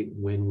designate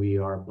when we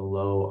are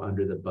below,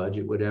 under the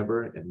budget,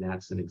 whatever. And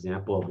that's an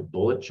example of a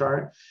bullet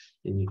chart.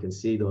 And you can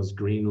see those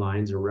green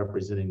lines are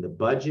representing the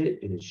budget,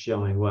 and it's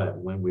showing what?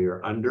 When we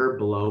are under,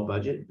 below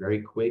budget.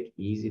 Very quick,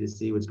 easy to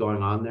see what's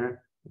going on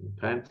there.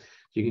 Okay, so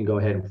you can go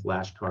ahead and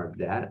flashcard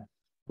that.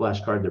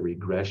 Flashcard the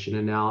regression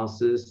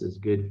analysis is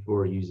good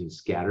for using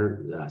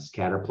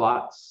scatter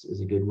plots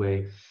is a good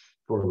way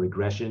for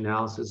regression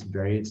analysis,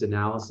 variance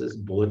analysis,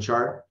 bullet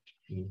chart.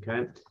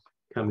 Okay,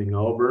 coming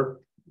over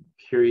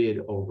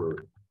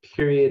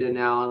period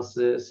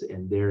analysis,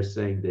 and they're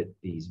saying that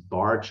these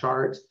bar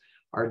charts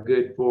are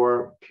good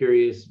for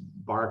periods,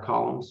 bar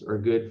columns are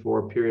good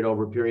for period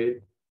over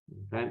period.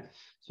 Okay,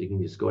 so you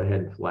can just go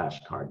ahead and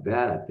flashcard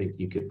that. I think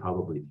you could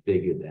probably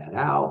figure that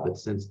out, but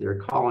since they're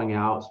calling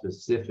out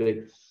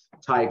specific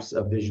types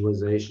of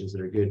visualizations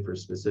that are good for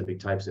specific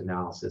types of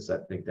analysis, I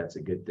think that's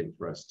a good thing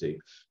for us to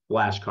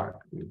flashcard.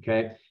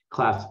 Okay,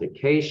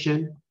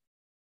 classification,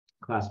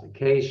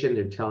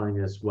 they're telling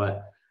us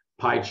what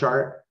pie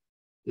chart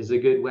is a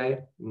good way,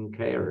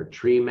 okay, or a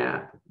tree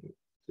map.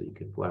 So you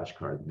can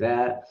flashcard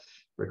that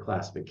for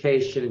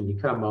classification, and you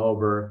come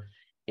over.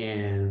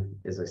 And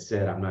as I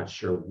said, I'm not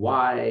sure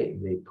why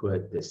they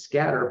put the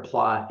scatter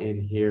plot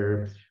in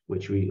here,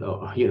 which we,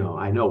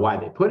 I know why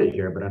they put it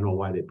here, but I don't know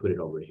why they put it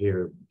over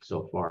here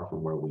so far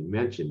from where we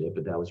mentioned it,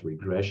 but that was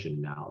regression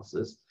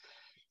analysis.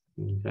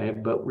 Okay,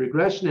 but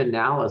regression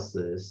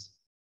analysis,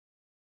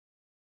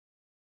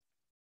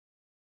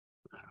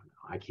 I don't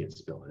know, I can't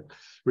spell it.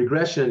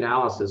 Regression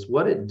analysis,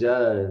 what it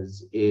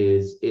does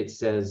is it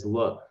says,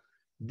 look,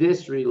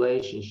 this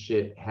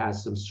relationship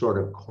has some sort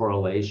of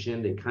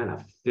correlation. They kind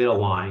of fit a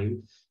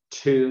line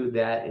to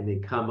that, and they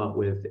come up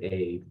with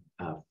a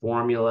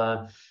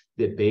formula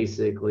that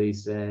basically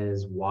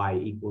says y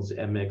equals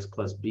mx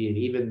plus b. And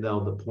even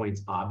though the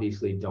points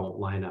obviously don't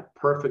line up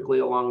perfectly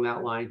along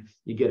that line,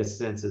 you get a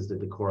sense as to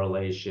the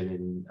correlation.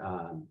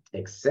 And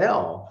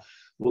Excel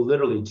will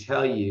literally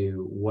tell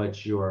you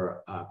what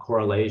your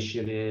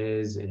correlation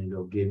is, and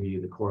it'll give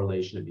you the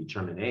correlation of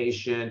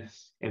determination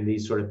and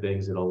these sort of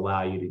things that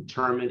allow you to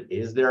determine,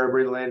 is there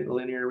a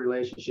linear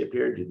relationship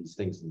here? Do these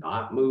things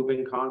not move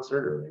in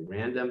concert, or are they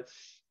random?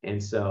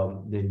 And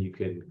so then you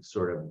can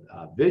sort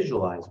of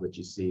visualize what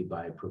you see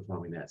by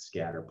performing that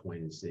scatter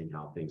point and seeing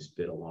how things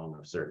fit along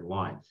a certain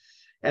line.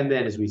 And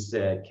then, as we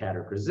said,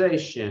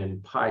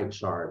 categorization, pie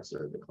charts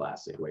are the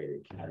classic way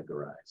to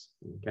categorize,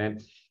 okay?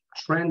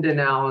 Trend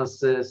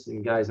analysis,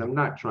 and guys, I'm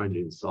not trying to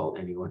insult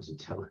anyone's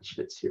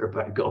intelligence here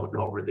by going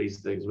over these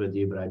things with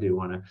you, but I do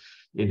want to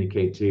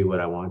indicate to you what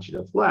I want you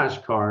to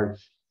flashcard.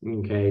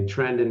 Okay,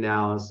 trend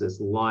analysis,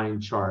 line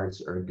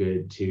charts are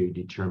good to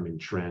determine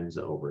trends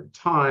over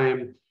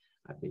time.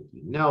 I think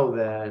you know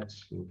that,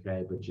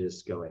 okay, but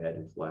just go ahead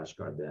and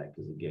flashcard that,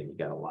 because again, you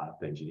got a lot of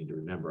things you need to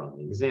remember on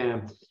the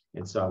exam.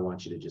 And so I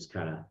want you to just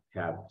kind of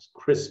have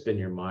crisp in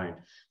your mind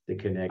the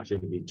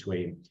connection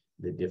between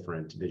the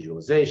different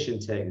visualization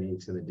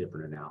techniques and the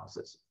different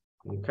analysis.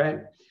 Okay.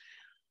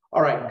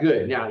 All right,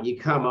 good. Now you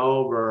come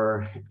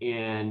over,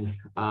 and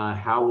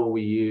how will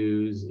we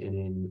use, and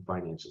in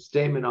financial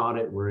statement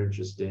audit, we're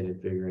interested in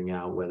figuring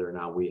out whether or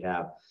not we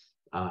have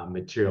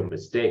material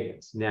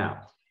misstatements.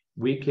 Now,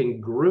 we can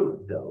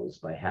group those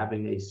by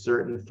having a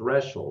certain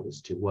threshold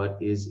as to what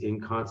is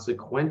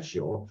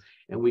inconsequential,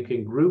 and we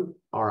can group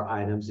our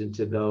items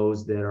into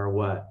those that are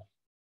what?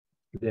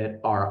 That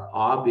are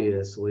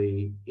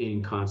obviously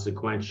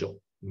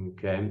inconsequential,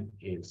 okay?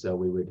 And so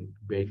we would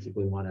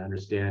basically want to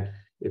understand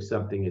if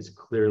something is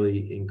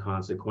clearly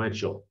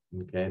inconsequential,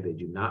 okay? They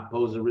do not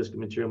pose a risk of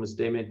material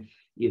misstatement,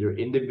 either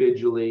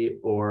individually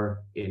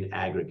or in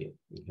aggregate,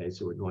 okay?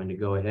 So we're going to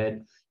go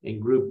ahead and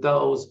group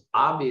those.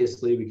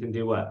 Obviously, we can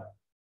do what?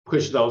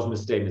 Push those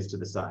misstatements to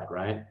the side,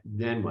 right?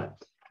 Then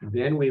what?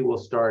 Then we will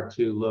start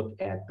to look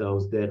at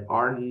those that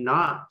are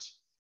not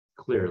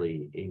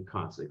clearly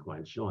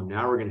inconsequential. And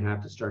now we're going to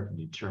have to start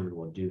to determine,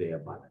 well, do they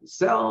by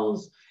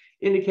themselves?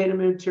 indicate a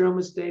material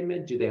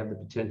misstatement? Do they have the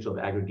potential of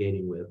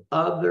aggregating with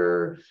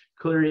other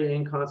clearly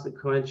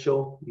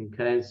inconsequential?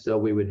 Okay, so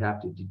we would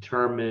have to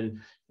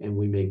determine, and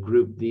we may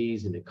group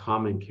these into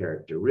common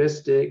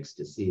characteristics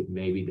to see if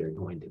maybe they're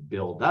going to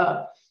build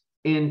up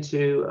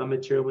into a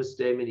material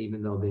misstatement,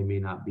 even though they may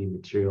not be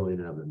material in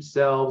and of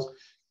themselves.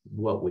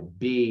 What would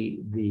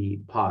be the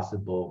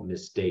possible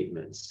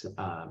misstatements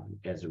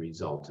as a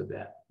result of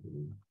that?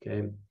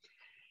 Okay.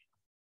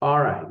 All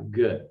right,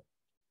 good.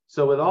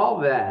 So with all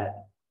that,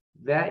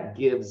 that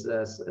gives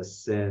us a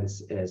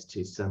sense as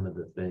to some of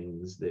the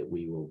things that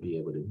we will be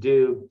able to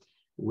do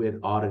with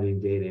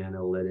auditing data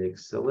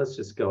analytics. So let's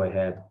just go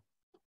ahead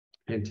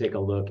and take a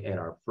look at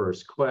our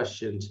first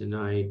question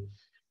tonight.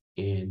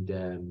 And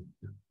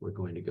we're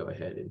going to go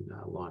ahead and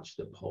launch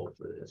the poll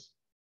for this.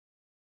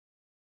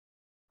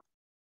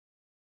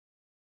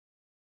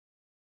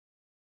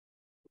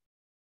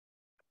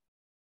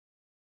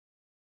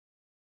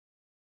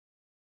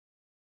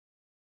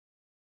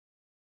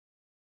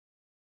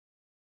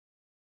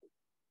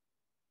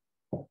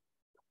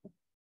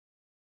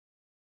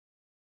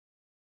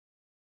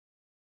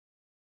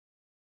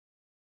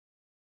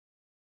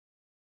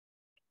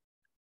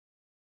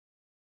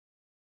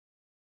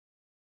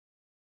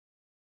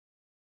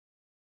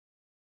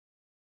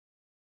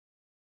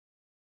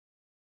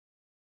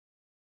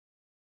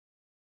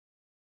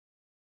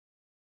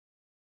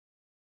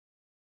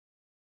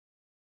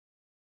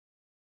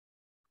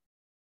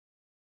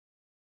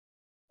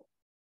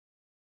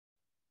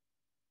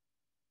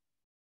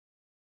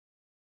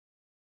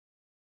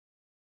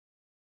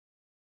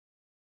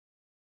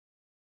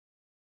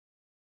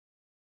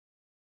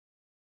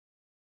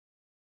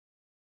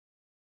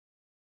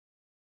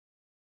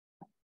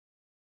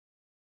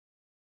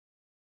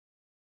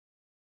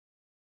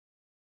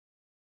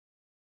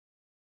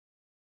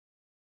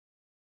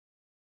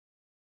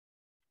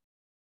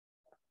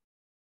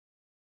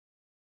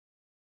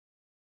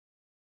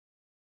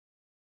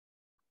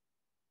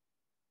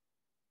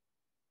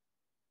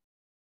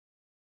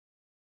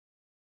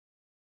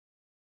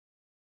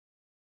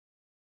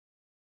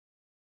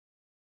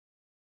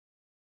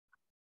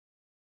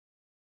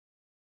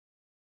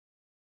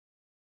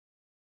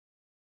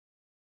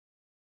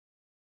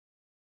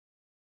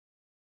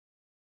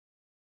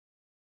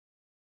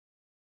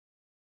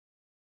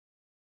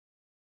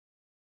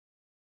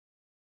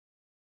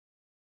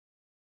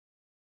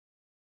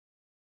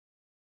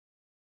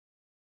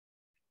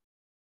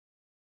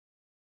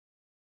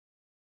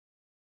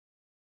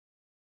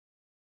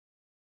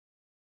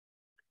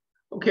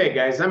 Okay,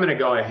 guys, I'm going to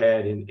go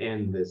ahead and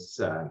end this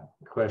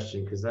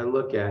question because I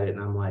look at it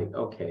and I'm like,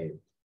 okay,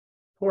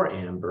 poor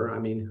Amber. I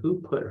mean, who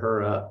put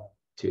her up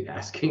to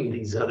asking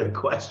these other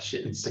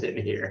questions in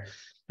here?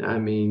 I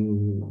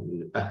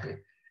mean,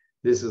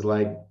 this is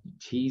like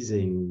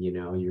teasing, you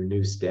know, your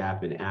new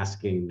staff and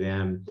asking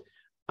them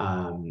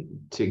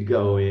to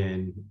go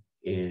in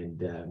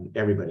and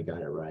everybody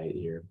got it right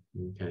here.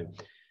 Okay.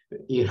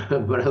 You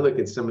know, but I look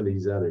at some of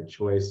these other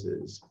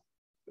choices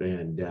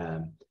and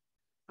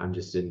I'm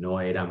just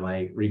annoyed. I'm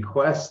like,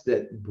 request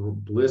that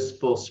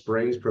Blissful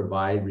Springs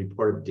provide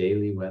report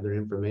daily weather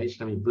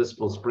information. I mean,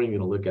 Blissful Spring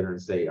gonna look at her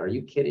and say, are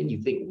you kidding?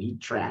 You think we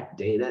track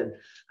data?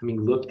 I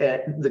mean, look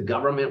at the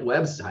government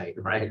website,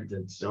 right?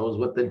 That shows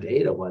what the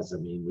data was. I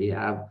mean, we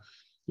have,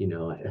 you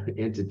know,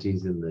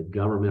 entities in the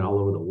government all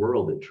over the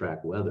world that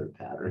track weather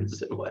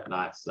patterns and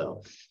whatnot.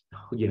 So,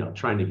 you know,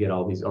 trying to get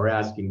all these, or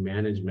asking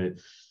management,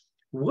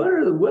 what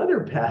are the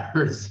weather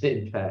patterns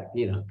impact?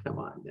 You know, come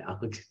on now,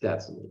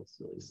 that's a little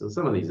silly. So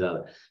some of these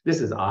other,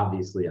 this is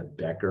obviously a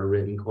Becker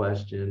written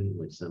question,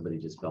 which somebody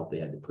just felt they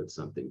had to put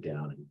something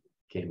down and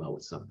came up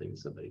with something.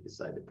 Somebody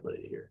decided to put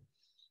it here.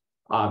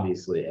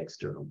 Obviously,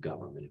 external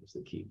government was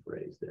the key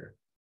phrase there.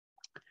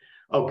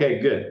 Okay,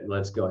 good.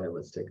 Let's go ahead.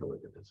 Let's take a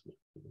look at this one.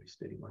 I'm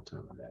wasting any more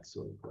time on that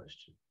silly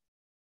question.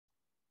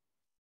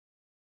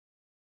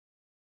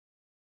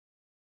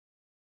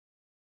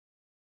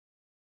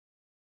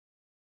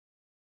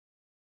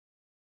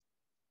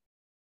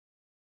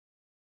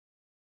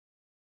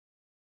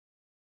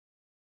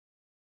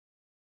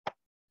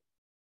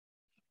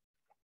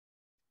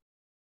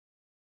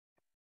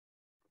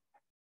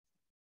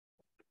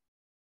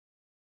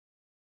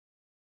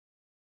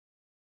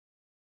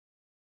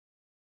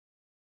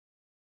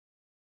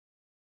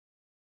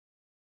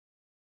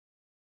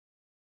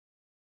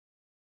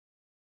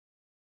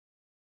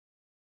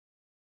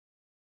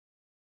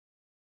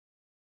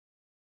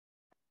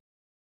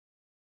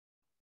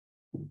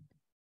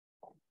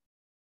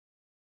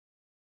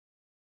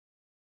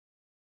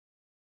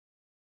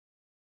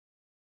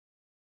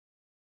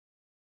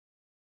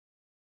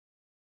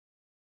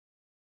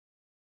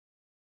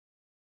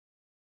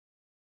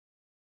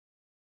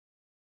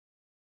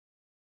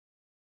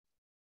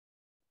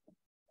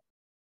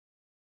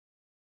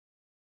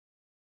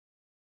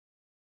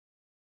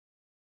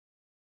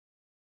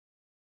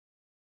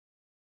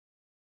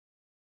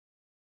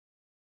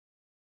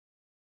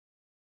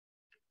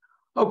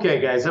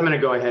 Okay, guys, I'm going to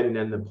go ahead and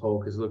end the poll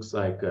because it looks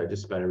like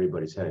just about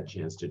everybody's had a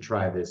chance to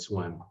try this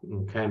one.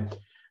 Okay.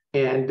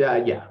 And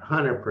yeah,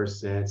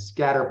 100%.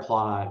 Scatter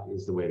plot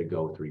is the way to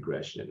go with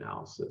regression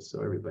analysis.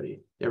 So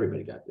everybody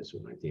got this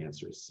one, right? The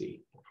answer is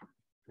C.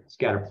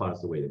 Scatter plot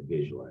is the way to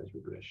visualize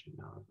regression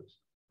analysis.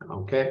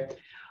 Okay.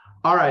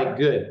 All right,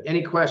 good.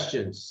 Any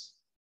questions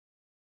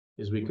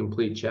as we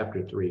complete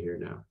chapter 3 here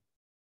now?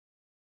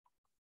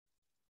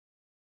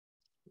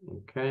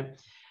 Okay.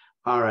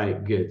 All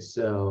right, good.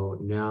 So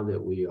now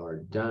that we are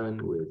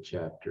done with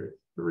chapter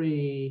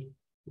 3,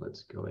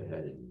 let's go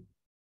ahead and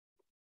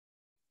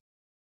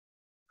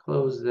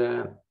close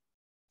that.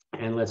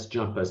 And let's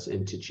jump us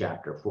into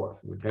chapter 4.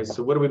 Okay,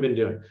 so what have we been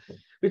doing?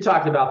 We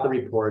talked about the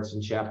reports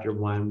in chapter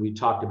 1. We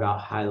talked about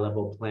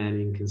high-level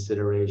planning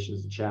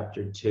considerations in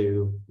chapter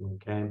 2.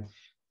 Okay,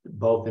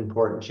 both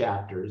important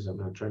chapters. I'm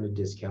not trying to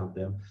discount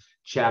them.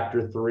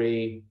 Chapter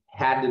 3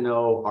 had to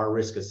know our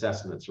risk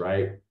assessments,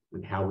 right?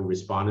 And how we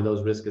respond to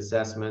those risk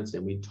assessments.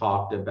 And we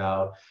talked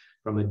about,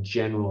 from a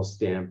general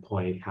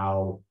standpoint,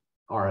 how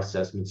our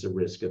assessments of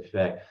risk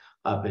affect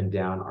up and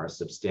down our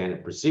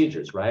substantive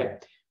procedures,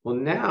 right? Well,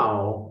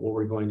 now what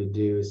we're going to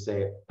do is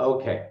say,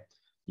 okay,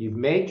 you've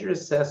made your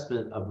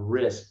assessment of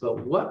risk, but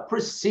what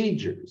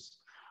procedures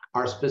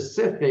are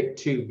specific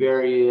to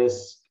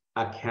various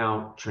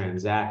account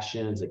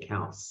transactions,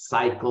 account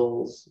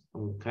cycles,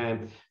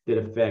 okay, that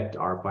affect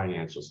our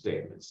financial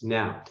statements?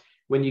 Now,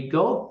 when you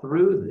go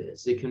through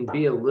this, it can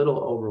be a little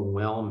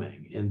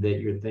overwhelming in that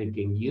you're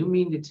thinking, you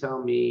mean to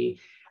tell me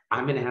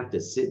I'm going to have to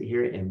sit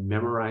here and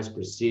memorize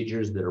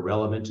procedures that are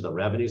relevant to the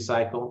revenue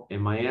cycle? And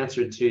my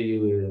answer to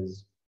you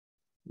is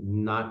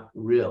not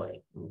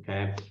really.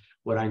 Okay.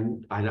 What I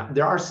know,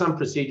 there are some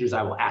procedures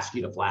I will ask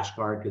you to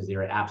flashcard because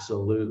they're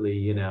absolutely,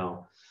 you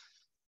know,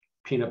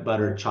 peanut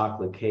butter,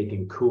 chocolate cake,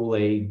 and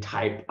Kool-Aid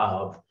type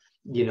of,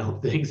 you know,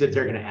 things that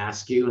they're going to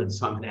ask you. And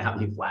so I'm going to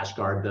have you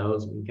flashcard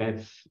those.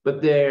 Okay.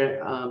 But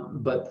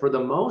for the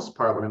most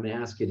part, what I'm going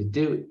to ask you to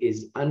do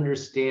is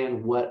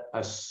understand what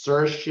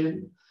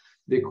assertion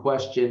the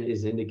question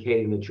is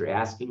indicating that you're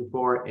asking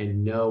for,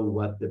 and know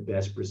what the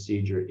best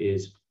procedure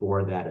is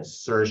for that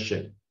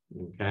assertion.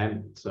 Okay,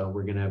 so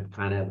we're going to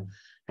kind of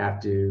have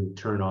to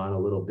turn on a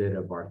little bit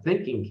of our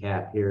thinking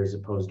cap here as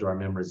opposed to our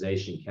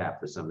memorization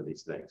cap for some of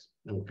these things.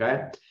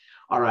 Okay,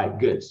 all right,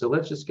 good. So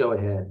let's just go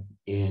ahead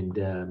and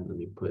let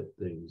me put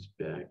things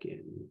back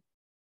in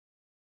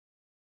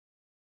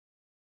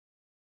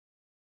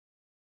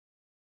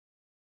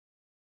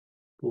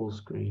full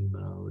screen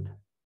mode.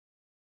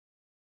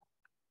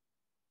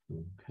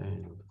 Okay,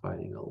 I'm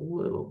fighting a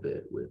little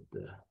bit with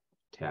the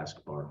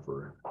taskbar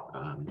for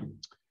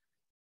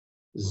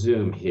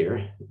Zoom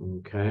here.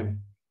 Okay.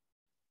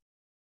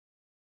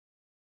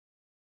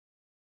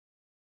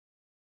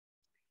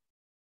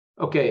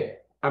 Okay,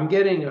 I'm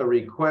getting a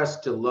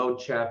request to load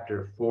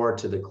chapter 4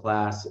 to the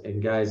class.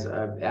 And guys,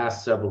 I've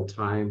asked several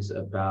times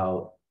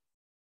about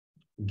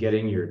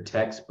getting your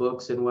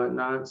textbooks and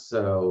whatnot.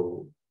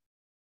 So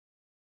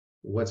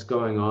what's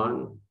going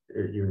on?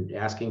 You're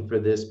asking for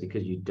this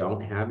because you don't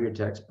have your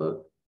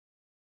textbook?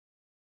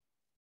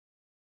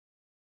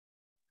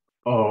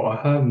 Oh, I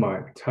have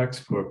my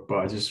textbook, but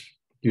I just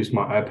use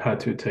my iPad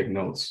to take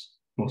notes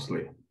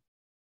mostly.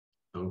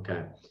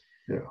 Okay.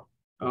 Yeah.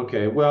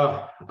 Okay.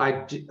 Well,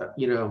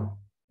 you know,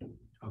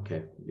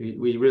 okay.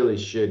 We really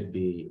should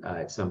be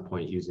at some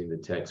point using the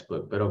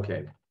textbook, but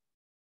okay.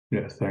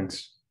 Yeah,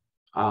 thanks.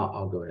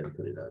 I'll go ahead and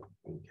put it up.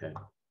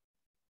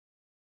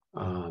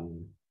 Okay.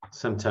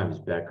 Sometimes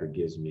Becker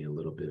gives me a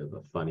little bit of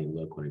a funny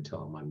look when I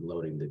tell him I'm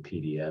loading the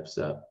PDFs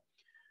up,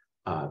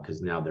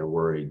 because now they're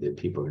worried that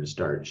people are going to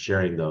start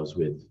sharing those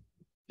with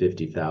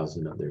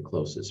 50,000 of their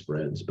closest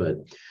friends. But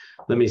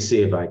let me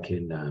see if I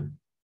can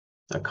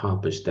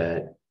accomplish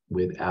that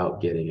without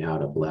getting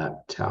out of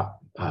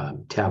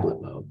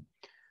tablet mode.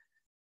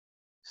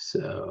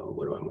 So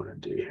what do I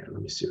want to do here?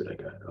 Let me see what I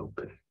got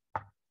open. I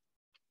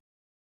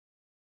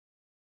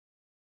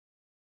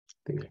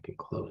think I can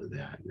close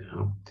that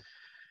now.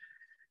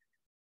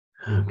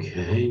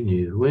 Okay,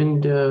 new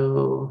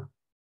window.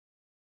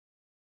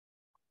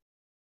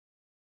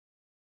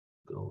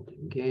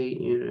 Golden Gate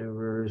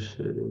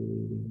University.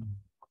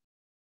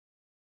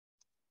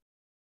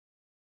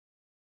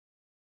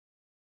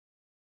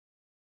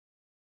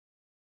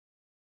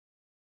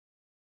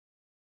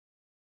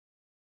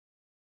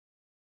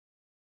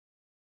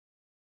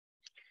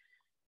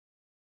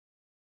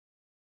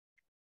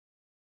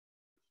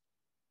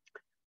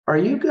 Are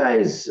you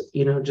guys,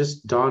 you know,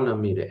 just dawned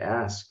on me to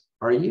ask,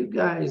 are you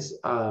guys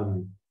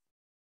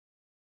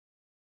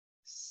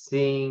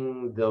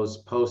seeing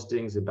those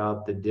postings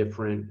about the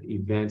different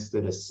events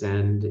that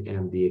Ascend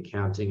and the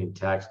Accounting and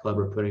Tax Club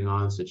are putting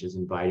on, such as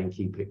inviting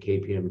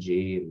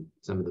KPMG and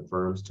some of the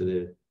firms to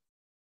the,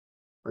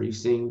 are you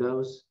seeing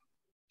those?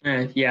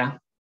 Yeah.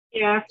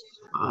 Yeah.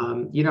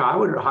 You know, I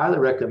would highly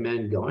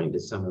recommend going to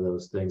some of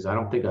those things. I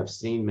don't think I've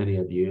seen many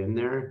of you in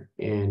there.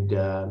 And,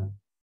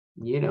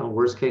 you know,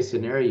 worst case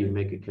scenario, you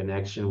make a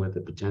connection with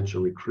a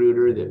potential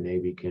recruiter that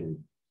maybe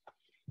can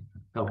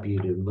help you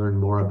to learn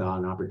more about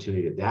an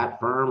opportunity at that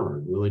firm, or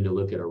willing to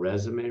look at a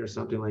resume or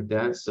something like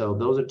that. So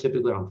those are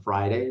typically on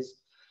Fridays.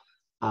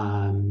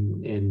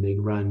 And they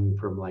run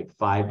from like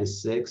 5 to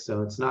 6.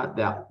 So it's not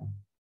that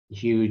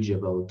huge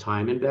of a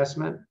time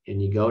investment,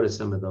 and you go to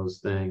some of those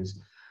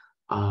things.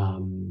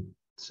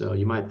 So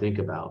you might think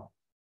about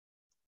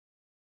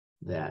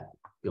that,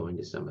 going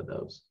to some of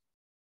those.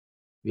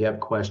 If you have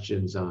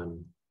questions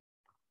on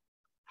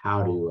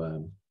how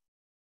to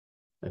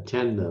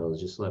attend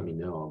those, just let me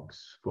know. I'll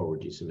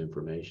forward you some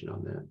information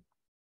on that.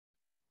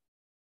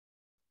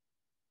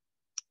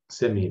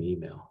 Send me an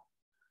email.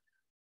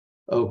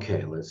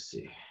 Okay, let's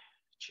see.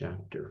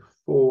 Chapter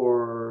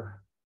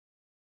 4.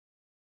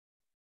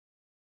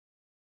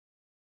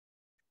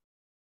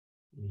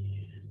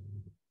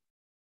 And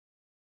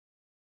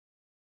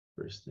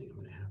first thing I'm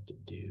going to have to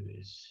do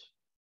is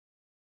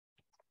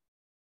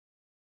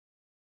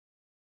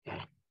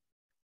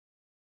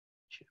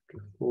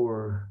chapter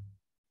 4.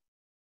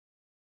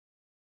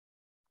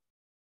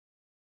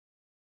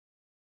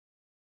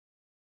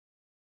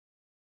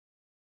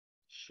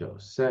 Show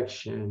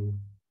section.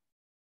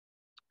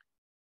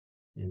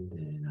 And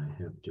then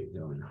I have to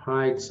go and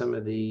hide some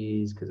of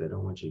these because I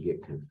don't want you to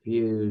get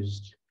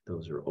confused.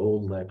 Those are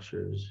old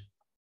lectures.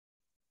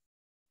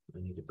 I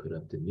need to put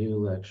up the new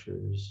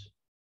lectures.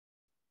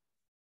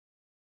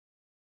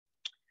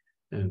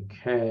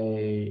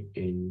 Okay,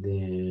 and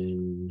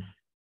then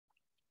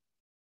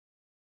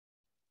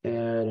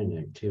add an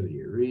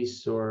activity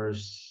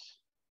resource.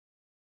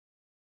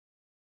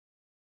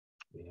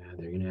 Yeah,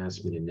 they're going to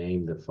ask me to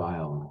name the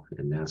file,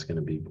 and that's going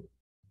to be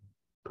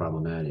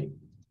problematic.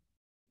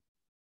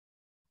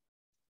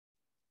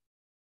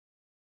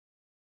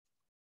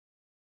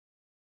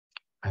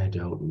 I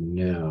don't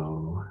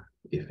know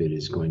if it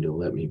is going to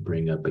let me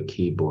bring up a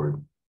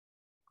keyboard.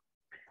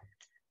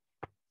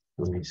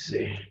 Let me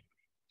see.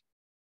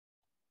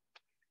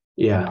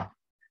 Yeah,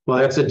 well,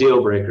 that's a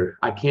deal breaker.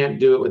 I can't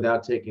do it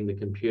without taking the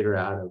computer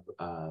out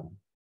of.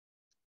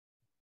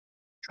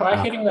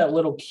 Try hitting that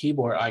little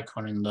keyboard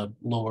icon in the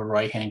lower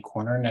right-hand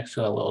corner next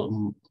to that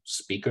little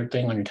speaker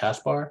thing on your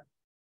taskbar.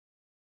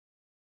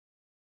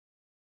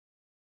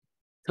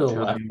 To the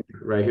left.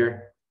 Right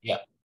here? Yeah.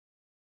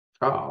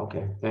 Oh,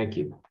 okay. Thank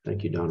you.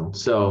 Thank you, Donald.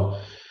 So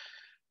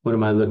what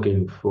am I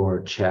looking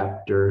for?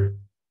 Chapter.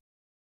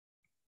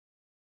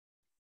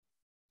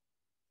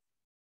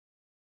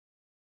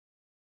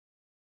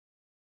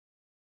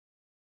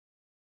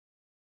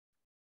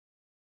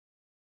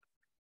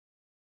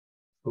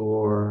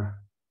 Or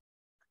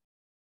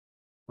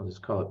I'll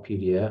just call it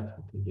PDF.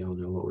 I think y'all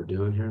know what we're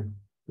doing here.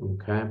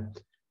 Okay.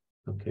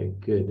 Okay,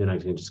 good. Then I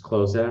can just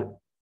close that.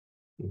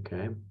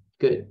 Okay,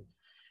 good.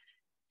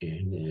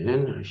 And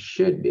then I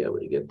should be able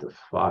to get the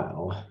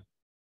file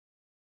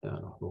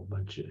without a whole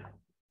bunch of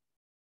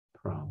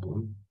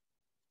problem.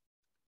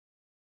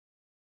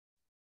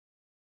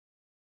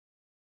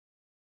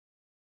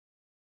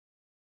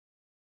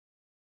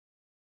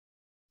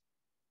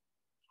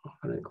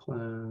 Audit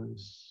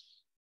class.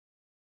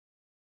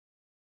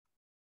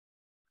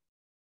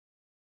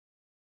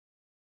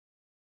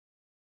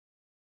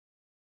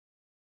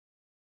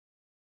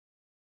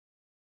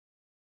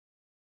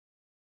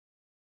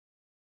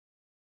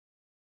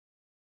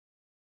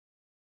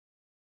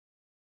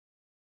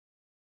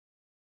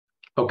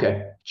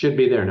 Okay, should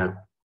be there now.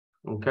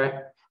 Okay.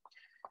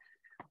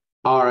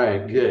 All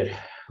right, good.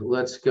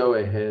 Let's go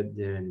ahead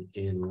then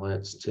and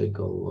let's take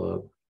a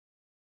look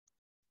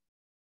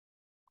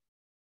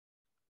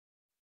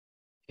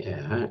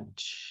at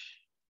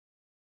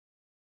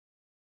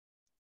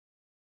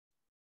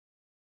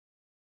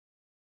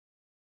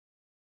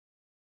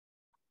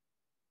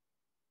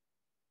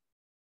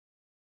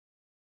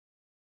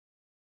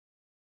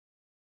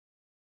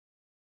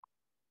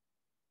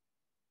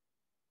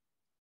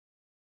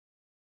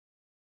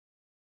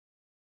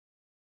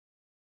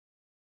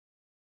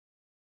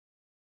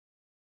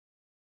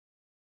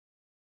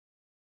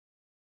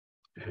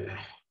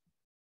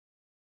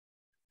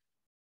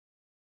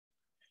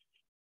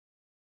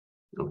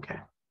okay.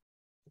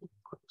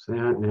 Close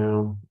that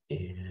now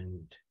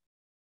and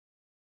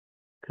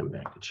come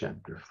back to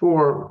chapter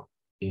 4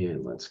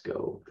 and let's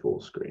go full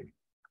screen.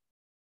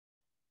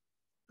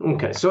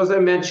 Okay, so as I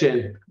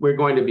mentioned, we're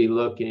going to be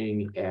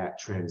looking at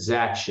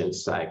transaction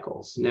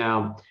cycles.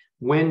 Now,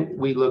 when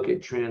we look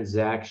at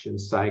transaction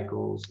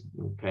cycles,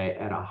 okay,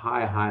 at a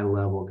high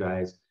level,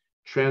 guys,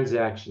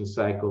 transaction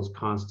cycles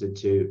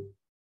constitute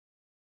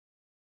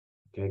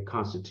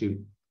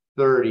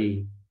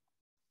 30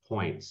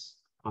 points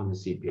on the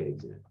CPA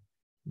exam.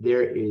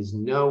 There is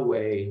no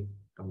way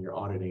on your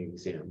auditing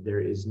exam, there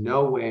is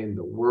no way in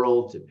the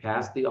world to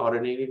pass the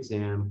auditing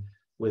exam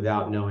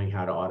without knowing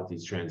how to audit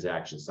these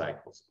transaction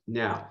cycles.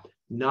 Now,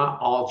 not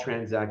all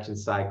transaction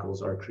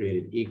cycles are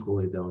created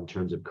equally though in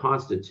terms of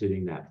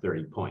constituting that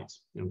 30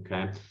 points,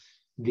 okay?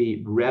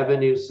 The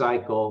revenue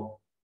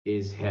cycle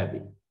is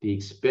heavy. The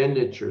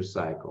expenditure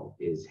cycle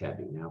is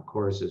heavy. Now, of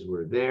course, as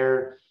we're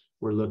there,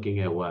 we're looking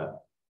at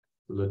what?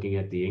 We're looking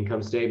at the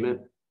income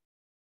statement,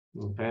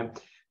 okay?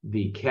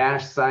 The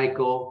cash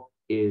cycle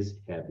is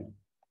heavy.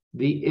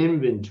 The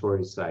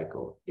inventory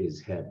cycle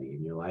is heavy.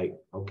 And you're like,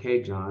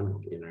 okay,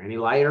 John, are there any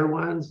lighter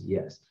ones?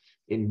 Yes.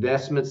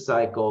 Investment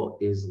cycle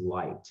is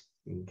light.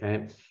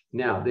 Okay.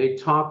 Now they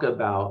talk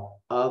about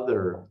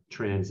other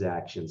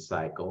transaction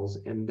cycles,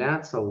 and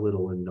that's a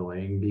little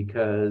annoying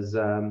because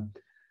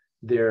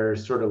they're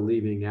sort of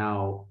leaving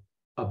out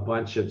a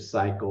bunch of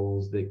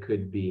cycles that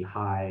could be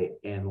high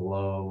and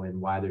low, and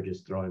why they're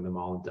just throwing them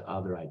all into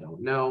other, I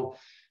don't know,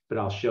 but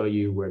I'll show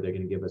you where they're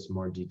going to give us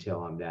more detail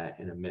on that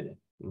in a minute.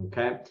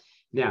 Okay.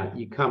 Now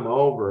you come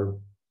over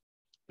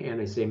and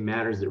they say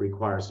matters that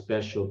require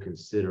special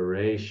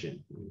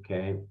consideration.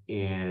 Okay.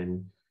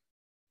 And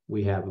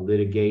we have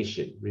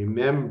litigation.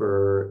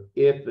 Remember,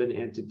 if an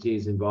entity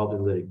is involved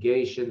in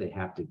litigation, they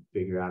have to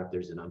figure out if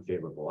there's an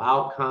unfavorable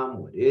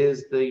outcome. What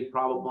is the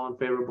probable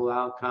unfavorable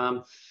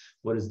outcome?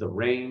 What is the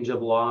range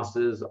of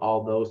losses?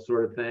 All those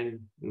sort of things.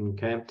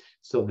 Okay.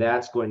 So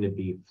that's going to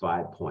be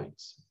 5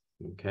 points.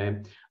 Okay.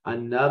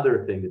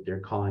 Another thing that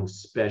they're calling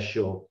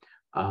special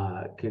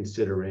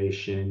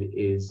consideration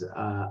is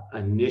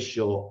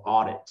initial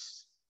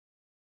audits.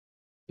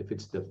 If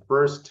it's the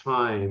first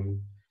time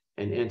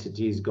an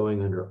entity is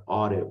going under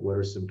audit, what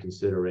are some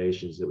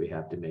considerations that we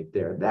have to make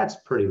there? That's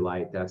pretty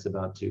light. That's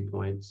about 2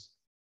 points.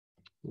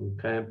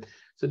 Okay,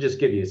 so just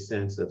give you a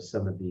sense of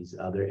some of these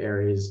other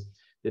areas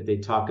that they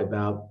talk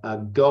about.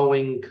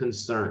 Going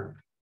concern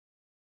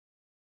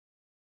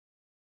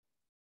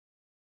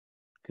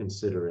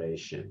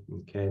consideration.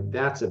 Okay,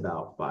 that's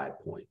about 5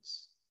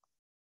 points.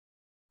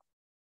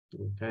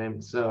 Okay,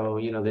 so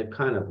they've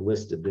kind of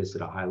listed this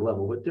at a high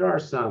level, but there are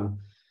some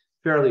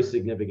fairly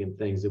significant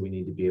things that we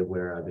need to be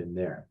aware of in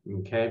there.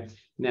 Okay,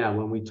 now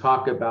when we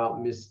talk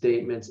about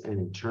misstatements and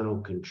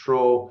internal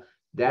control,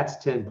 that's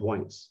 10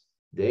 points.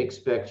 They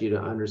expect you to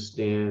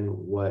understand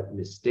what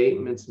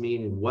misstatements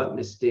mean and what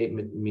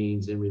misstatement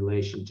means in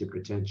relation to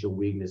potential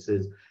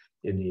weaknesses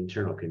in the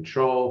internal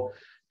control.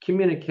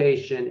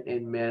 Communication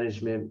and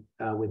management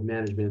with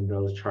management and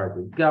those charged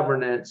with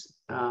governance,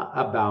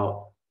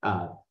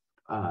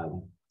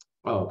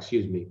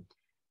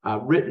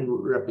 written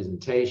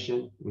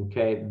representation.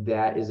 Okay,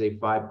 that is a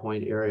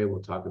 5-point area.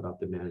 We'll talk about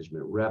the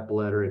management rep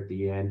letter at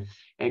the end,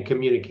 and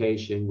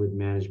communication with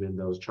management and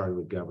those charged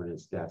with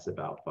governance. That's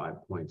about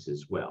 5 points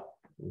as well.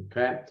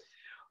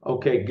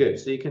 Okay, good.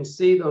 So you can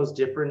see those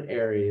different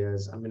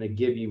areas. I'm going to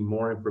give you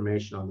more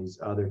information on these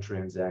other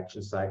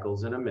transaction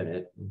cycles in a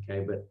minute.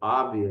 Okay, but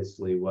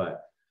obviously,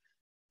 what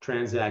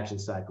transaction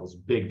cycles,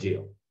 big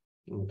deal.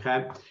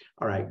 Okay,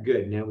 all right,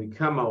 good. Now we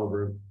come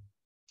over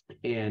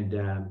and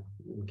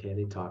okay,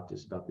 they talked to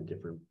us about the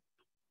different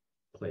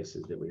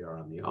places that we are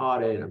on the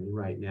audit. I mean,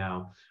 right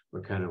now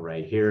we're kind of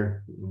right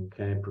here.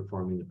 Okay,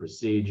 performing the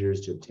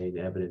procedures to obtain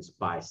evidence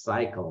by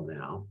cycle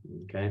now.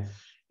 Okay,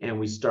 and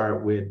we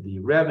start with the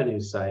revenue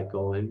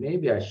cycle, and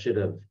maybe I should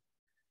have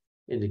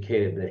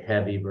indicated the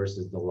heavy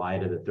versus the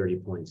light of the 30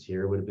 points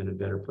here would have been a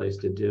better place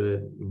to do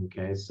it.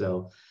 Okay,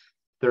 so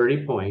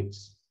 30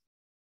 points.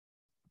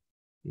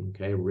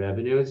 Okay,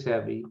 revenue is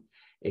heavy.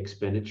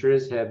 Expenditure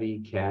is heavy,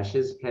 cash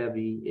is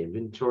heavy,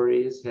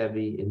 inventory is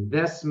heavy,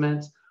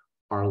 investments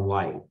are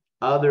light.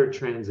 Other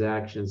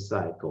transaction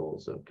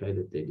cycles, okay,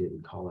 that they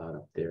didn't call out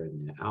up there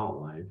in the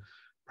outline.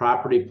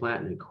 Property,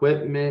 plant, and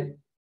equipment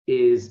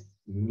is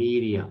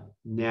medium.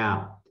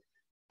 Now,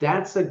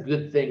 that's a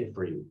good thing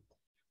for you.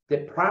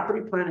 That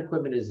property, plant,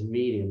 equipment is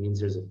medium means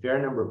there's a fair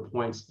number of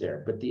points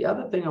there. But the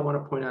other thing I want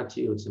to point out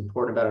to you, it's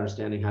important about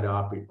understanding how to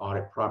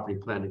audit property,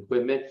 plant, and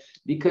equipment,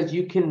 because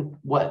you can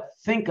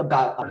think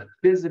about a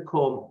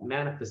physical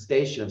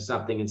manifestation of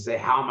something and say,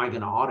 how am I going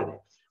to audit it?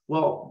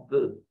 Well,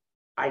 the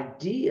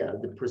idea,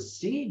 the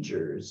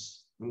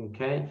procedures,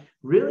 okay,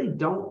 really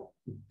don't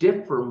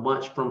differ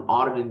much from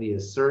auditing the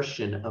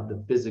assertion of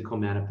the physical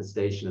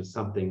manifestation of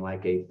something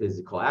like a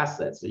physical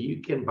asset. So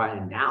you can, by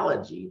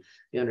analogy,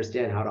 you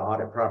understand how to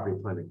audit property,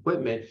 plant, and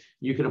equipment.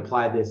 You can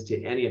apply this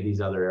to any of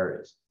these other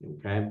areas.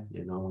 Okay,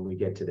 when we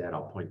get to that,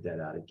 I'll point that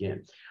out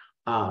again.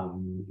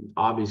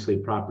 Obviously,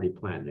 property,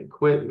 plant, and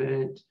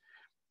equipment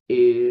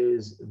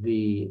is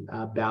the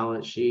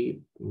balance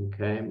sheet.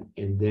 Okay,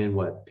 and then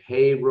what?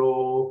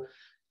 Payroll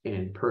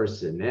and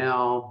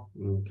personnel.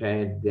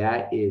 Okay,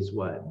 that is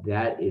what?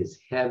 That is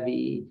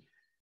heavy.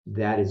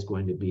 That is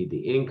going to be the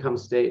income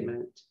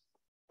statement.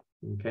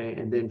 Okay,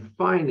 and then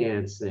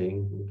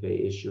financing, okay,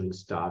 issuing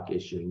stock,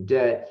 issuing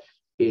debt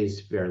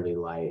is fairly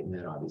light, and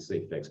that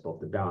obviously affects both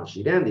the balance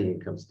sheet and the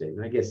income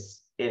statement. I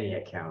guess any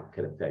account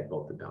could affect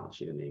both the balance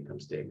sheet and the income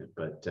statement,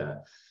 but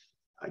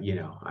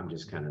I'm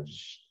just kind of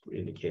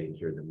indicating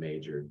here the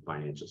major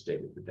financial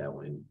statement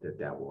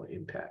that will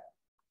impact.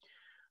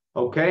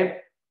 Okay,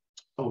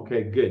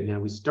 good. Now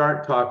we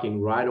start talking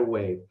right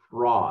away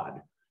fraud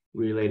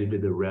related to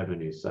the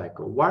revenue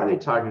cycle. Why are they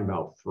talking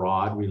about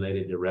fraud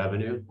related to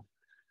revenue?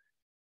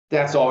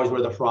 That's always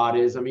where the fraud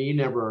is. I mean, you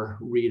never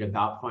read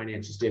about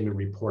financial statement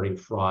reporting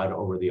fraud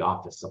over the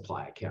office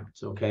supply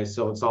accounts. Okay,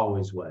 so it's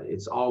always what?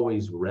 It's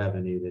always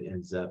revenue that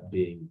ends up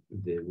being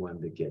the one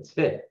that gets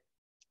hit.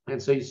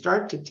 And so you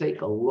start to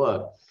take a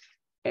look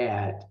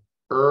at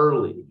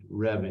early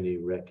revenue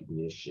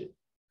recognition.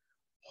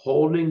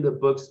 holding the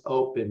books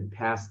open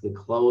past the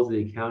close of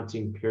the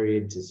accounting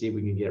period to see if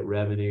we can get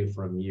revenue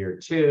from year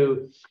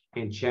 2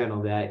 and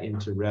channel that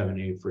into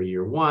revenue for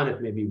year 1 if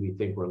maybe we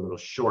think we're a little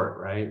short,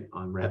 right,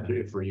 on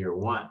revenue for year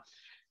 1.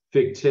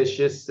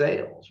 Fictitious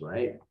sales,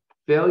 right?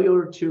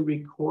 Failure to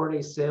record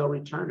a sale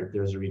return. If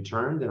there's a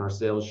return, then our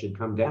sales should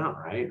come down,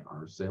 right?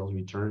 Our sales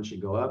return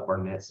should go up, our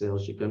net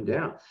sales should come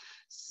down.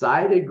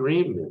 Side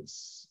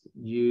agreements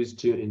used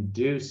to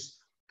induce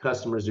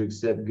customers to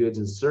accept goods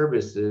and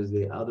services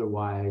they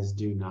otherwise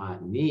do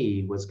not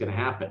need. What's going to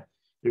happen?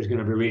 There's going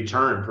to be a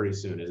return pretty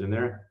soon, isn't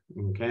there?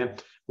 Okay.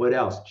 What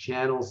else?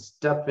 Channel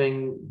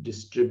stuffing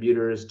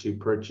distributors to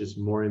purchase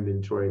more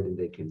inventory than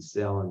they can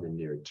sell in the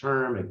near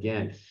term.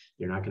 Again,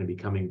 you're not going to be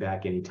coming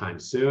back anytime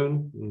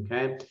soon.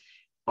 Okay.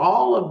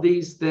 All of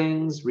these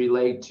things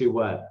relate to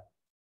what?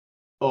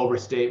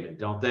 Overstatement,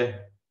 don't they?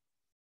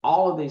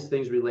 All of these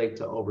things relate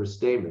to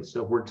overstatement.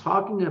 So if we're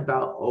talking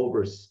about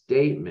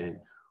overstatement,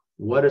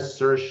 what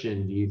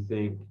assertion do you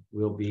think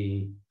will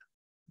be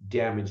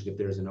damaged if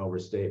there's an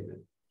overstatement?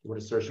 What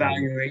assertion?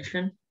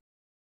 Valuation.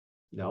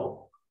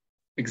 No.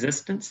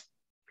 Existence.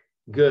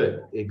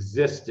 Good.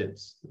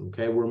 Existence.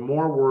 Okay. We're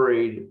more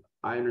worried.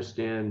 I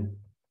understand,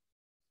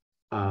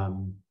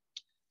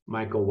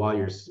 Michael, why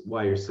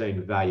you're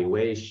saying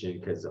valuation,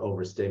 because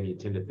overstatement, you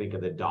tend to think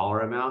of the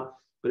dollar amount,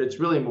 but it's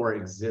really more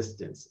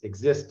existence.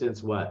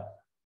 Existence, what?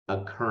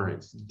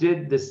 Occurrence.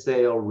 Did the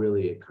sale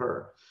really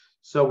occur?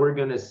 So we're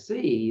going to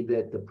see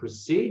that the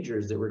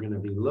procedures that we're going to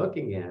be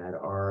looking at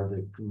are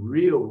the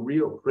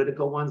real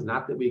critical ones,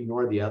 not that we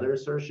ignore the other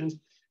assertions,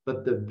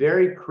 but the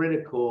very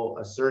critical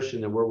assertion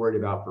that we're worried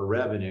about for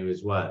revenue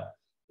is what?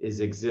 Is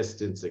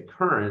existence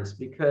occurrence,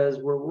 because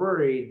we're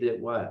worried that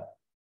what?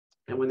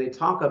 And when they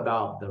talk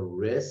about the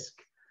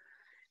risk,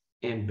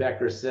 and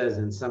Becker says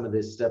in some of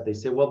this stuff, they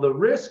say, well, the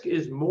risk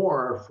is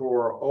more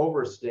for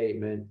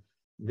overstatement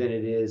than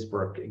it is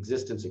for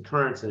existence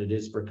occurrence and it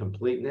is for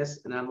completeness.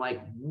 And I'm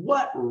like,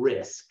 what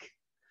risk?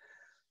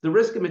 The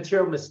risk of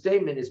material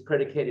misstatement is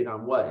predicated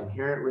on what?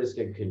 Inherent risk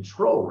and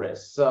control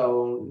risk.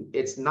 So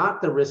it's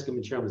not the risk of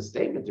material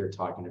misstatement they're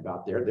talking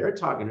about there. They're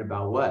talking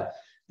about what?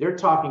 They're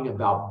talking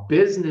about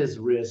business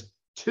risk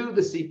to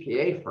the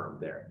CPA firm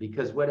there,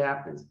 because what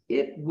happens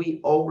if we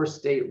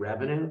overstate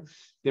revenue,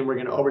 then we're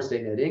going to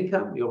overstate net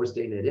income. We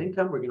overstate net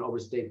income, we're going to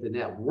overstate the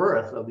net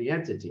worth of the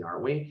entity,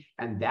 aren't we?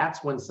 And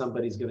that's when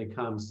somebody's going to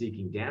come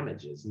seeking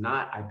damages.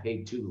 Not I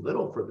paid too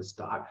little for the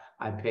stock,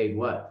 I paid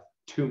what?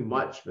 Too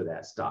much for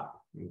that stock.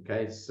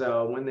 Okay,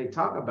 so when they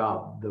talk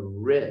about the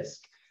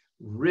risk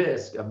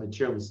of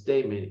material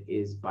misstatement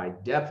is by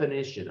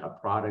definition a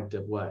product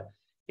of what?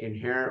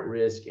 Inherent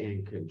risk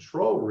and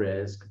control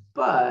risk.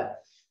 But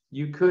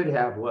you could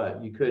have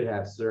what? You could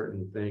have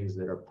certain things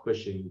that are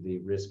pushing the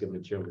risk of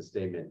material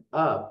misstatement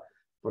up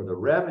for the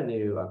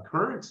revenue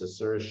occurrence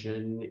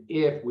assertion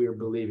if we're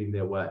believing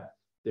that what?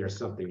 There's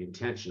something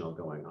intentional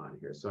going on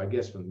here. So I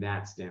guess from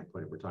that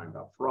standpoint, if we're talking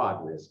about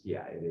fraud risk,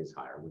 yeah, it is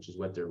higher, which is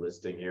what they're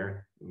listing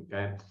here.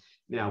 Okay.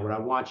 Now, what I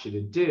want you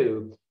to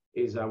do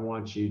is I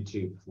want you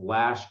to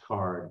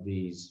flashcard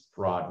these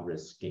fraud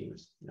risk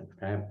schemes.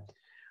 Okay.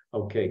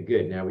 Okay,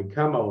 good. Now we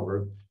come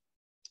over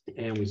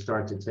and we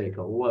start to take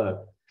a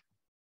look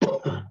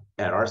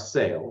at our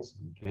sales,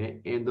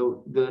 okay? And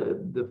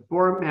the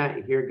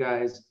format here,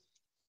 guys,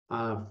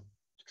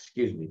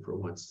 excuse me for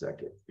 1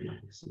 second. I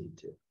just need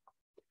to.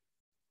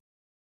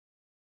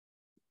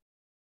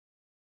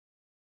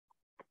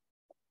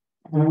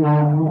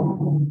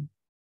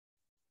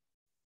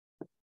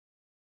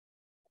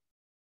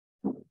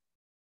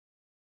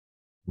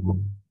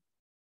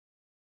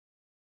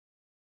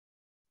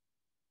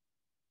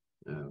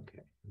 Okay,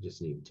 I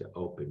just need to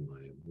open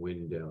my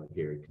window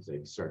here because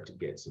I start to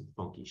get some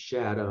funky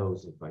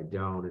shadows if I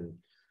don't. And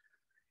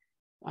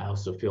I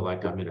also feel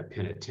like I'm in a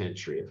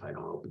penitentiary if I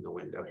don't open the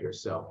window here.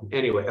 So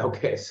anyway,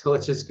 okay, so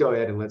let's just go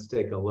ahead and let's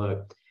take a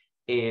look.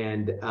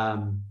 And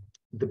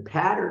the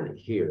pattern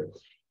here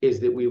is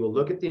that we will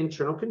look at the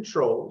internal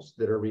controls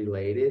that are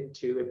related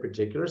to a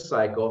particular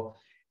cycle,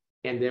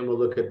 and then we'll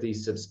look at the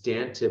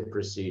substantive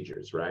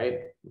procedures,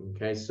 right?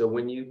 Okay, so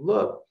when you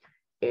look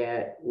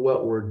at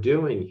what we're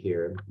doing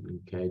here,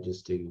 okay,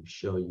 just to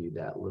show you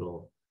that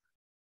little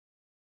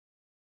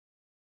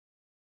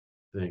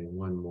thing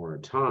one more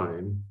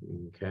time,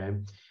 okay,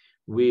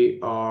 we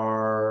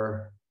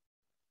are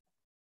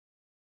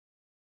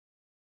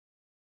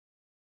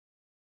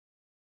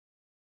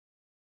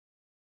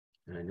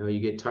and I know you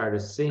get tired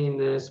of seeing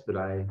this, but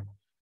I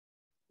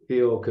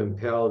feel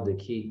compelled to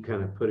keep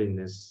kind of putting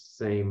this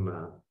same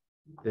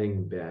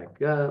thing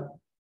back up.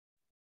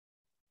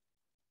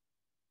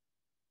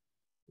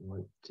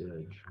 What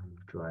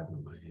drive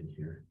am I in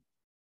here?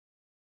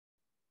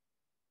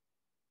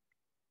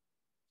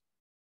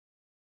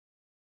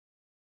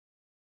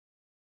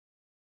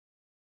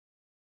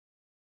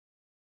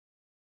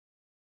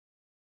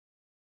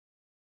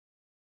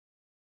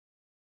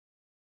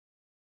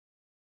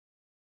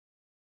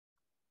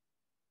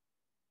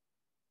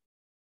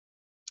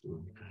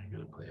 I'm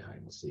gonna play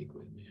hide and seek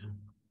with me. Huh?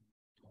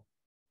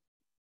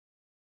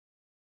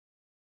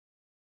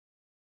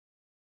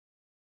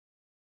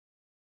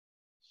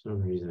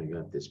 some reason I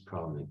got this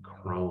problem that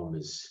Chrome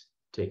is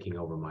taking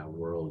over my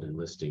world and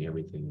listing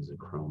everything as a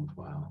Chrome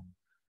file.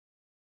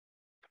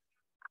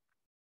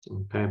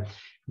 Okay,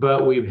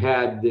 but we've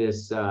had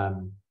this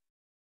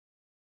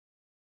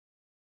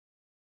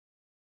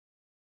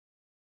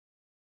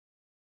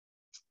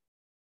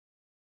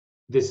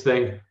this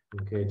thing.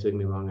 Okay, it took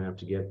me long enough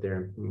to get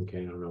there.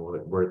 Okay, I don't know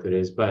what worth it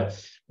is,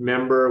 but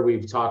remember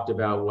we've talked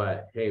about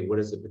what? Hey, what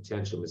is the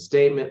potential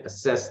misstatement?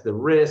 Assess the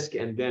risk,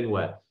 and then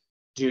what?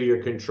 Do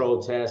your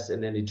control test,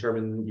 and then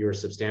determine your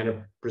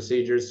substantive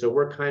procedures. So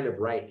we're kind of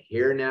right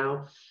here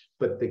now.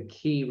 But the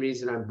key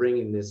reason I'm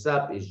bringing this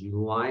up is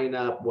you line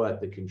up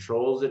what the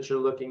controls that you're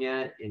looking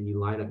at, and you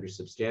line up your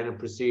substantive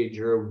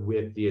procedure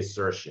with the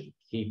assertion.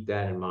 Keep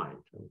that in mind.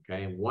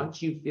 Okay, and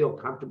once you feel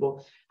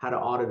comfortable how to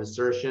audit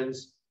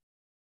assertions,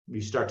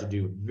 you start to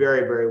do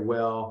very, very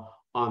well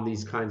on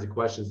these kinds of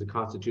questions that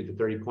constitute the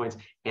 30 points,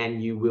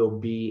 and you will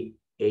be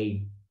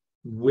a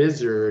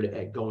wizard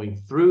at going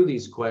through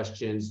these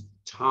questions.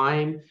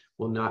 Time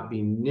will not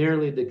be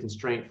nearly the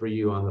constraint for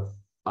you on the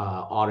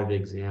audit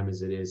exam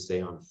as it is,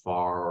 say, on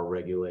FAR or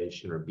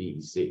regulation or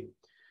BEC.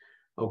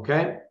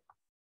 Okay.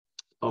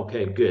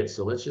 Okay, good.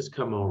 So let's just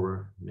come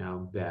over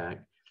now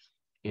back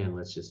and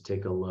let's just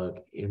take a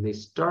look. And they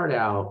start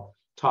out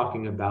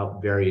talking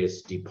about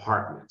various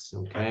departments,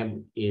 okay,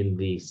 in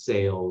the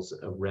sales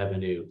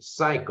revenue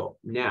cycle.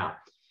 Now,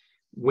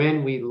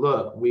 when we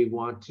look, we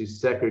want to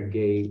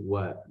segregate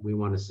what? We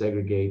want to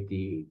segregate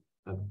the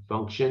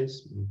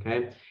functions,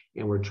 okay?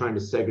 And we're trying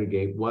to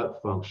segregate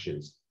what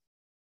functions?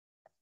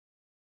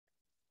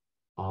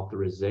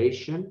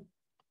 Authorization,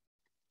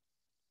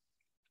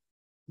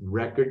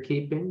 record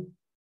keeping,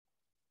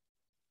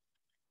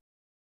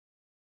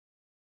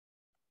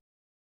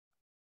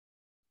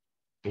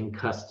 and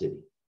custody.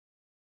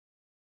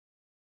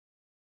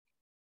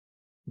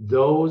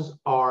 Those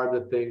are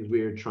the things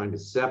we are trying to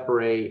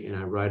separate, and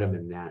I write them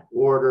in that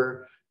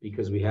order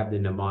because we have the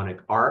mnemonic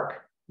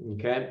arc,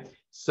 okay?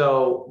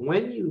 So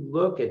when you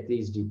look at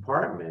these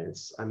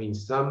departments, I mean,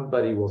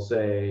 somebody will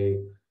say,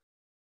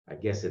 I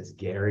guess it's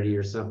Garrity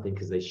or something,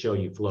 because they show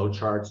you flow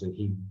charts, and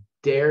he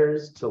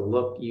dares to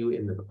look you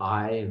in the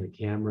eye and the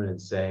camera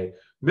and say,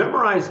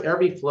 memorize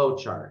every flow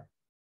chart.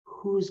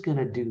 Who's going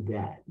to do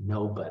that?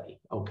 Nobody.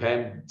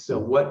 Okay. So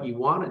what you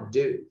want to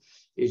do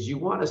is you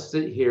want to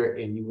sit here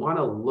and you want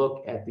to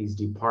look at these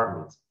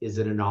departments. Is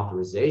it an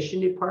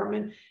authorization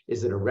department?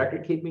 Is it a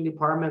record keeping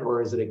department?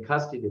 Or is it a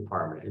custody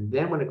department? And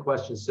then when a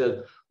question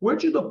says,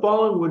 which of the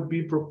following would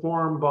be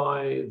performed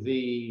by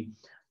the,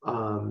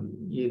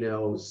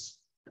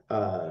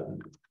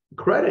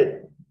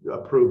 credit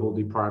approval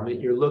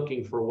department, you're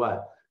looking for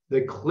what?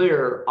 The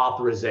clear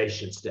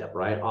authorization step,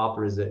 right?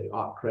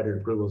 Credit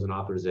approval is an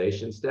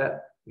authorization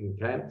step,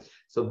 okay?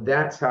 So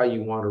that's how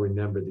you want to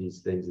remember these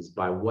things, is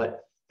by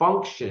what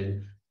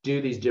function do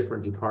these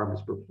different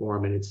departments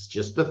perform? And it's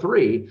just the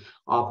three: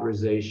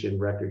 authorization,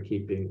 record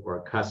keeping,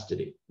 or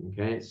custody,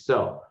 okay?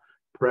 So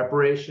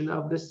preparation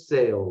of the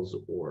sales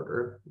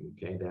order,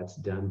 okay? That's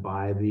done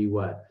by the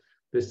what?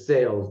 The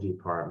sales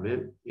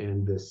department,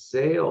 and the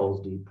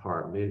sales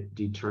department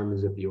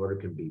determines if the order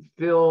can be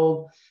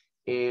filled.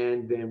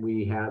 And then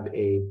we have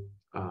a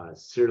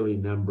serially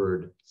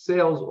numbered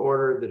sales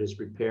order that is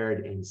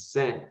prepared and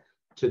sent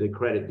to the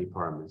credit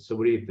department. So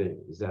what do you think?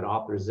 Is that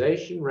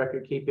authorization,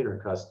 record keeping, or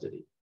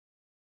custody?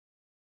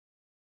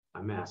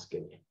 I'm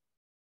asking you.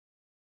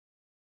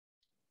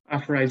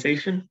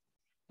 Authorization?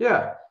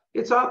 Yeah,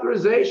 it's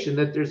authorization,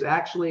 that there's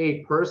actually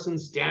a person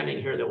standing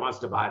here that wants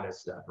to buy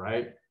this stuff,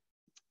 right?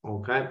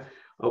 Okay,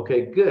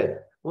 okay, good.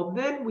 Well,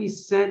 then we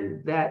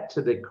send that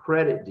to the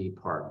credit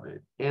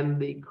department, and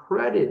the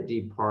credit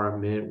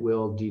department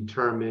will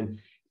determine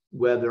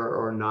whether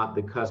or not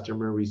the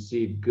customer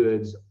received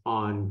goods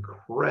on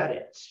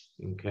credit,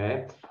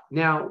 okay?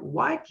 Now,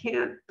 why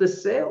can't the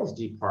sales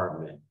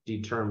department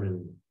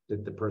determine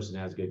that the person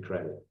has good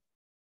credit?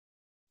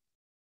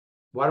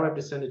 Why do I have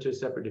to send it to a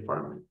separate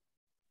department?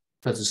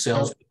 Because the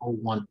sales people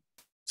want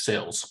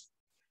sales.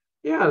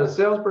 Yeah, the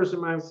salesperson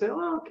might say,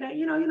 oh, okay,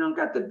 you don't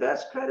got the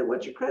best credit.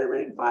 What's your credit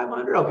rating?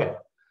 500? Okay.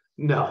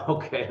 No,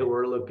 okay,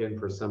 we're looking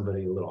for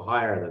somebody a little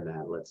higher than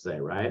that, let's say,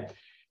 right?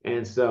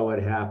 And so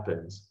what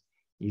happens?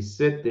 You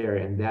sit there,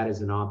 and that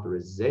is an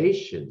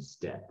authorization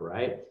step,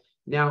 right?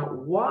 Now,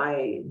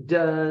 why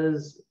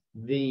does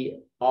the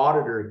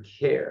auditor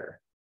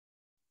care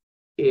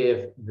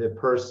if the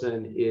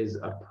person is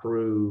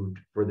approved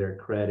for their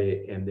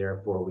credit, and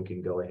therefore we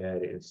can go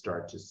ahead and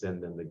start to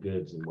send them the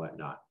goods and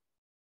whatnot?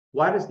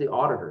 Why does the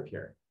auditor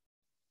care?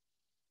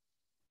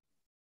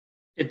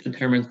 It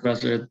determines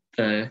whether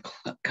the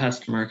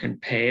customer can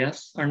pay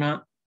us or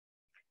not.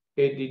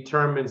 It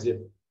determines if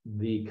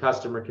the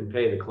customer can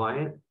pay the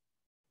client?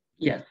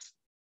 Yes.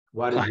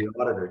 Why does the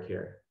auditor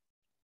care?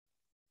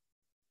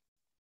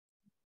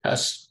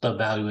 That's the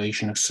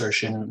valuation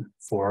assertion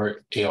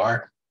for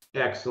AR.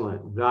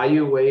 Excellent.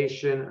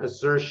 Valuation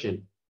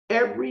assertion.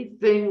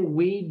 Everything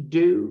we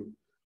do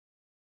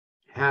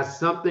has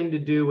something to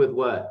do with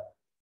what?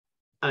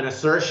 An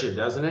assertion,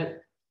 doesn't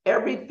it?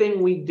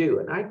 Everything we do.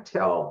 And I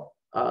tell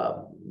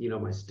you know,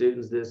 my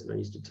students this, and I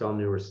used to tell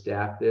newer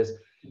staff this.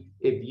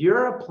 If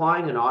you're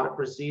applying an audit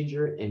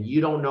procedure and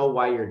you don't know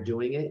why you're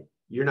doing it,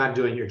 you're not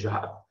doing your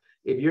job.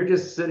 If you're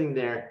just sitting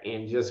there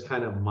and just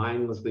kind of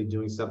mindlessly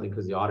doing something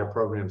because the audit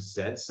program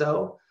said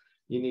so,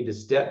 you need to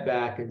step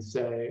back and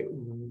say,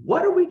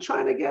 what are we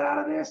trying to get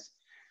out of this?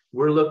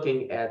 We're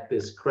looking at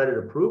this credit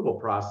approval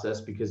process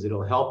because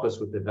it'll help us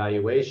with the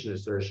valuation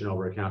assertion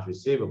over accounts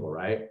receivable,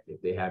 right?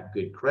 If they have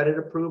good credit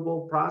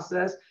approval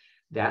process,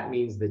 that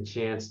means the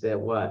chance that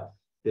what?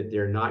 That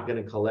they're not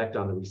going to collect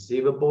on the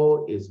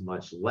receivable is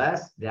much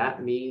less.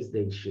 That means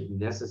they should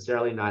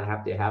necessarily not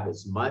have to have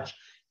as much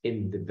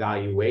in the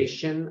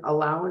valuation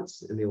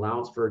allowance and the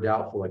allowance for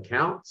doubtful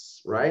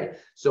accounts, right?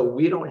 So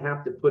we don't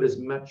have to put as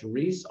much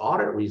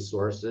audit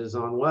resources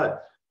on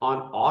what?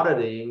 On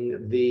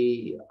auditing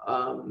the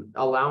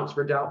allowance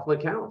for doubtful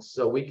accounts.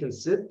 So we can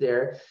sit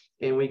there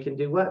and we can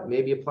do what?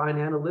 Maybe apply an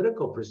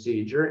analytical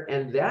procedure,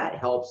 and that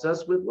helps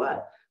us with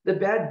what? The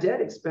bad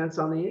debt expense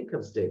on the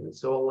income statement.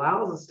 So it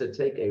allows us to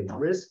take a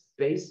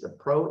risk-based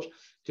approach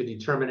to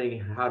determining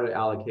how to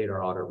allocate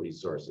our audit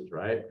resources,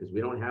 right? Because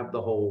we don't have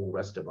the whole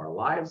rest of our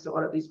lives to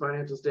audit these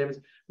financial statements.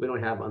 We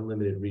don't have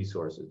unlimited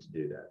resources to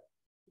do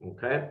that.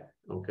 Okay,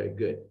 okay,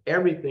 good.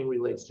 Everything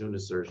relates to an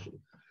assertion.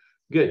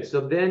 Good.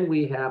 So then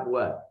we have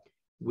what?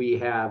 We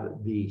have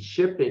the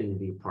shipping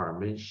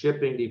department.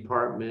 Shipping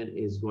department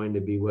is going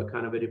to be what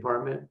kind of a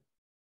department?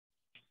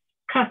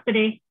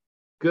 Custody.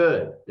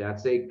 Good.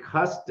 That's a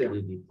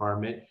custody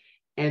department.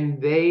 And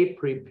they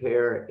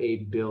prepare a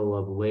bill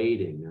of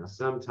lading. Now,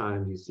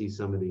 sometimes you see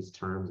some of these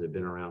terms that have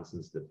been around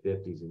since the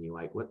 50s, and you're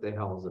like, what the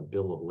hell is a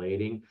bill of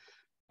lading?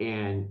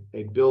 And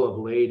a bill of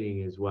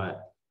lading is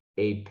what?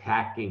 A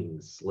packing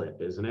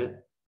slip, isn't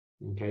it?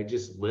 Okay,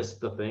 just list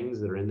the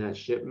things that are in that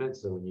shipment.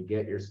 So when you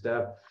get your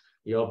stuff,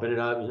 you open it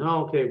up, you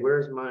know, okay,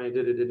 where's my,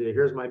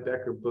 here's my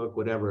Becker book,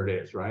 whatever it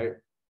is, right?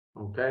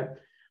 Okay,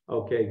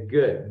 okay,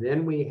 good.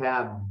 Then we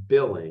have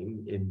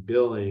billing, and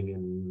billing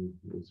and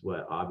is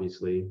what?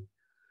 Obviously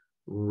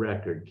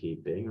record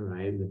keeping,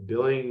 right? The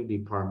billing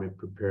department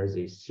prepares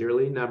a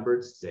serially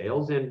numbered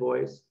sales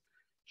invoice,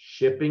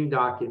 shipping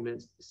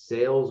documents,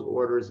 sales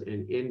orders,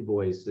 and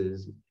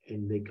invoices,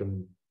 and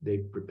they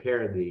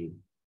prepare the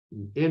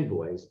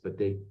invoice, but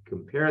they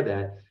compare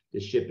that to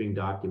shipping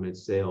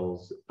documents,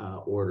 sales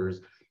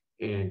orders,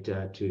 and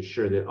to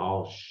ensure that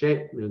all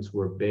shipments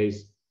were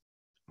based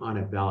on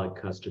a valid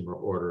customer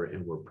order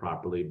and were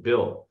properly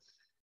billed.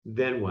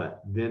 Then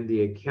what? Then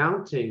the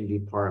accounting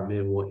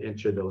department will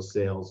enter those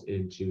sales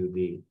into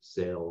the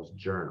sales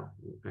journal.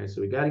 Okay,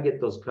 so we got to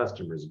get those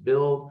customers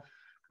billed.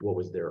 What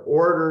was their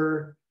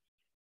order?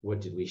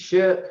 What did we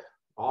ship?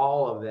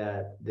 All of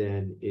that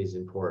then is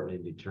important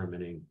in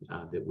determining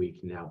that we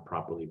can now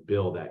properly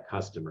bill that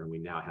customer. We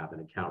now have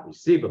an account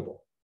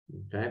receivable.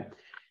 Okay.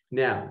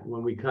 Now,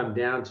 when we come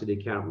down to the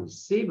account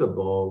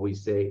receivable, we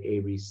say a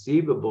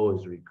receivable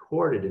is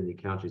recorded in the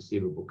accounts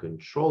receivable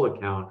control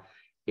account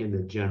in the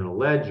general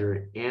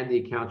ledger and the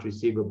accounts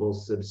receivable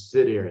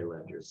subsidiary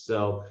ledger.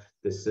 So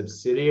the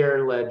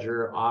subsidiary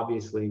ledger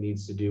obviously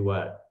needs to do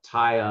what?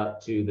 Tie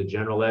up to the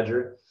general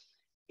ledger.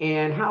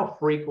 And how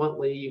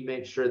frequently you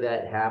make sure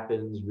that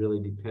happens really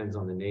depends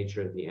on the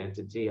nature of the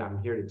entity.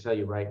 I'm here to tell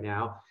you right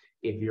now,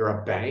 if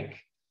you're a bank,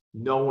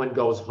 no one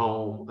goes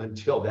home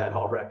until that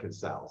all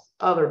reconciles.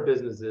 Other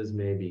businesses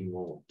maybe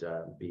won't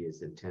be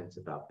as intense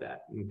about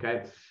that,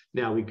 okay?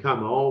 Now we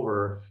come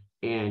over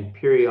and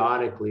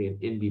periodically an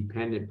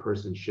independent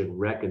person should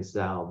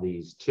reconcile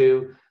these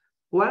two.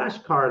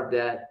 Flashcard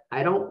that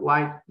I don't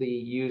like the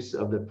use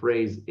of the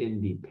phrase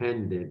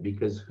independent,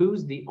 because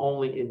who's the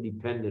only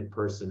independent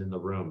person in the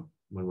room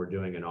when we're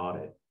doing an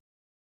audit?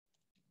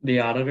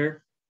 The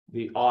auditor.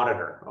 The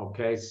auditor,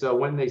 okay? So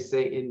when they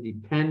say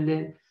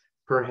independent,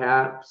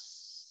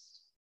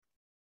 perhaps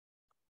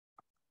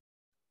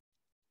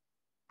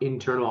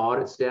internal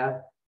audit staff.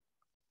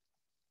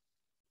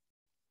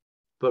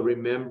 But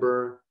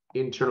remember,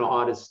 internal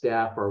audit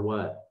staff are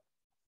what?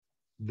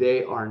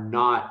 They are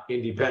not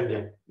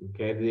independent,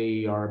 okay?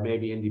 They are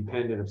maybe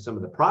independent of some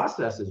of the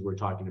processes we're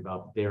talking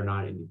about, but they are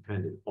not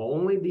independent.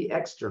 Only the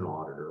external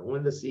auditor, only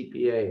the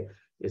CPA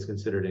is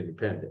considered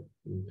independent,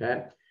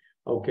 okay?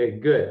 Okay,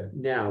 good.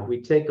 Now we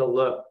take a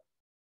look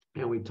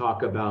and we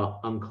talk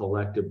about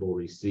uncollectible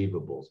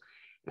receivables.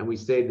 And we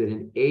say that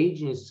an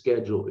aging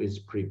schedule is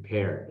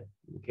prepared,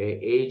 okay?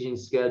 Aging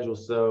schedule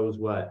shows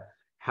what?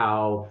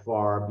 How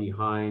far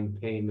behind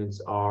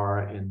payments are,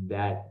 and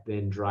that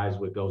then drives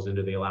what goes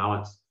into the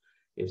allowance.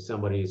 If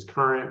somebody is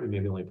current, we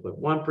maybe only put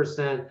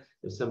 1%.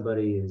 If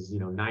somebody is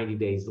 90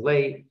 days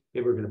late,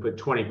 maybe we're going to put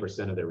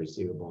 20% of their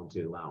receivable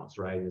into the allowance,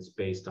 right? And it's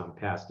based on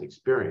past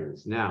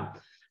experience. Now,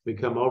 we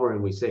come over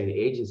and we say the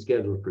aging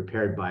schedule is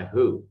prepared by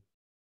who?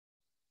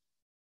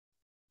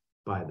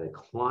 By the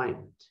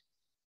client.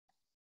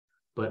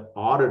 But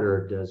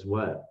auditor does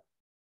what?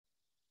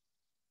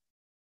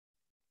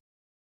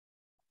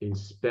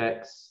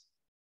 Inspects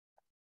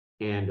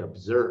and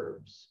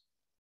observes.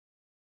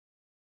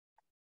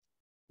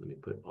 Let me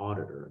put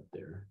auditor up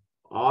there.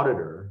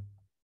 Auditor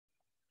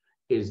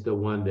is the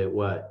one that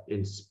what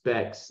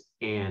inspects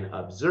and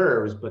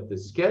observes, but the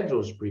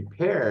schedule is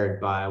prepared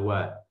by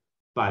what?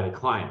 By the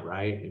client,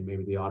 right? And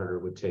maybe the auditor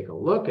would take a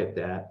look at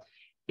that,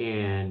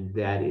 and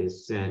that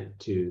is sent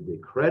to the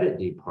credit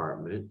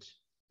department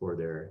for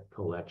their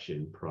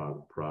collection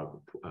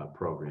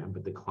program,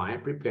 but the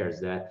client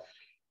prepares that.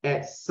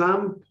 At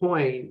some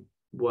point,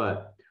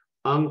 what?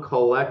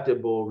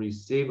 Uncollectible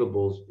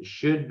receivables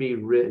should be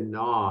written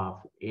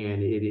off,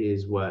 and it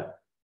is what?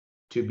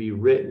 To be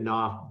written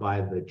off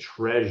by the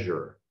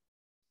treasurer.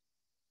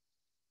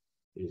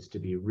 It is to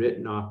be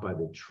written off by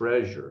the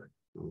treasurer.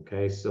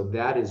 Okay, so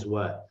that is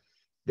what?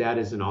 That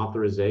is an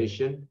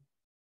authorization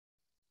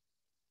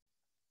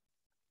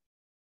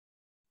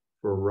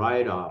for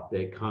write-off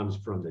that comes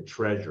from the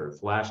treasurer.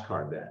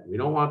 Flashcard that. We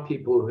don't want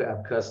people who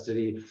have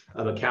custody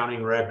of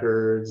accounting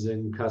records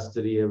and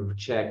custody of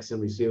checks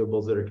and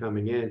receivables that are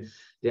coming in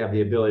to have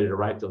the ability to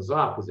write those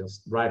off, because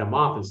they'll write them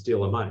off and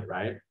steal the money,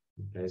 right?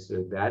 Okay,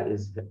 so that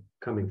is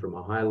coming from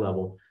a high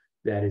level.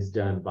 That is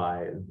done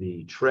by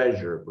the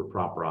treasurer for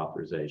proper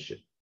authorization.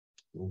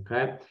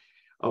 Okay.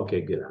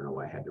 Okay, good. I don't know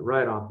why I had to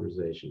write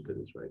authorization because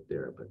it's right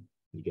there, but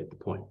you get the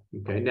point.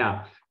 Okay,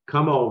 now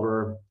come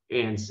over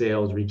and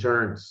sales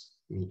returns.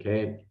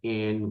 Okay,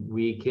 and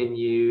we can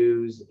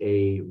use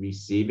a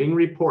receiving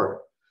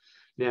report.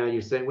 Now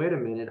you're saying, wait a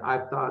minute, I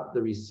thought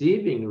the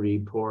receiving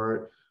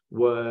report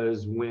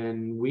was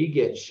when we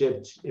get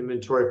shipped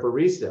inventory for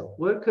resale.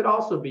 Well, it could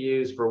also be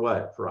used for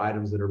what? For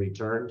items that are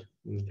returned.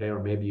 Okay,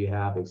 or maybe you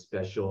have a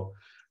special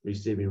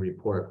receiving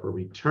report for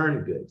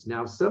return goods.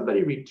 Now, if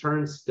somebody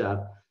returns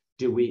stuff,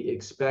 do we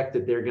expect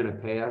that they're going to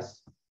pay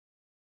us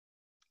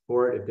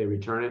for it if they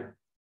return it?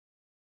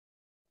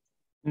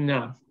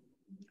 No.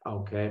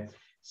 Okay,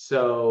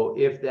 so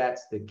if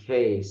that's the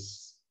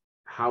case,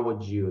 how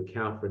would you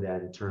account for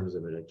that in terms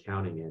of an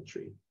accounting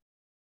entry?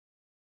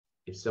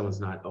 If someone's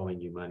not owing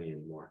you money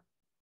anymore?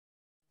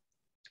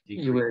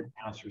 You would.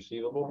 Accounts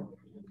receivable.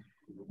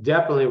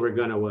 Definitely we're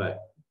going to what?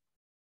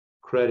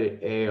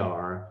 Credit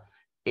AR,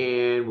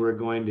 and we're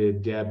going to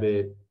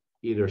debit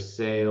either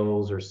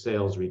sales or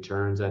sales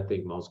returns. I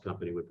think most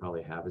company would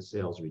probably have a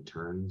sales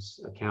returns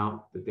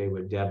account that they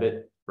would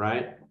debit,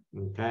 right?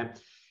 Okay.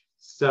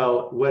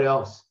 So what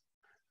else?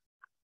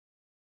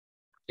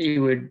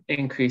 You would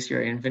increase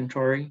your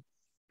inventory.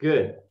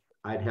 Good.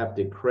 I'd have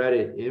to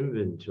credit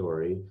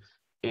inventory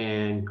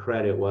and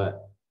credit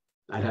what?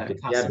 I'd have to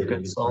Cost of debit goods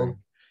inventory sold.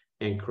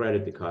 and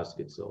credit the cost of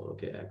goods sold.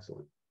 Okay,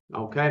 excellent.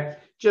 Okay,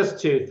 just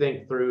to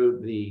think through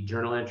the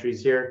journal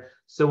entries here.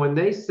 So when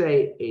they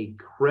say a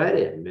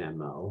credit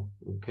memo,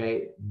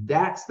 okay,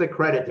 that's the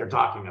credit they're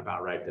talking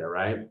about right there,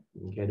 right?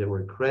 Okay, that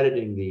we're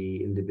crediting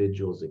the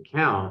individual's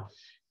account.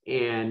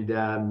 And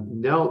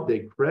note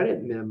that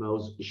credit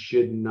memos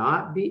should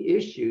not be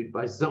issued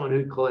by someone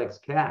who collects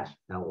cash.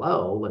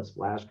 Hello, let's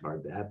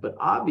flashcard that. But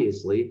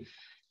obviously,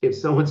 if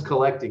someone's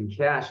collecting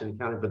cash and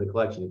accounting for the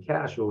collection of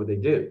cash, what would they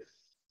do?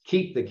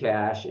 Keep the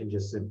cash and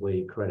just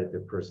simply credit the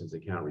person's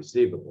account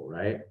receivable,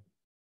 right?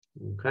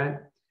 Okay.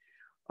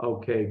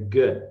 Okay,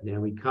 good. Now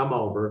we come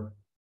over.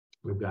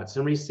 We've got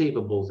some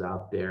receivables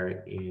out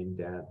there, and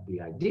the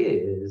idea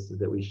is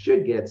that we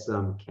should get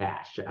some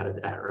cash out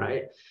of that,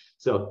 right?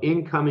 So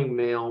incoming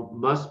mail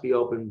must be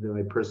opened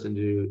by a person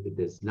who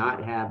does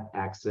not have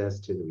access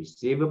to the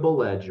receivable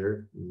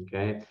ledger,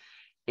 okay?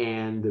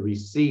 And the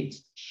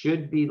receipts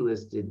should be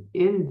listed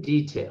in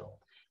detail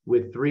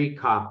with 3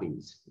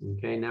 copies,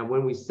 okay? Now,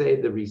 when we say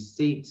the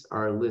receipts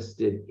are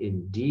listed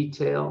in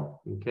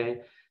detail,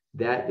 okay,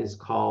 that is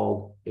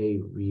called a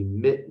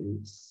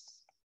remittance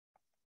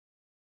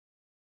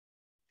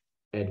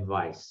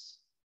advice.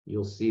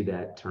 You'll see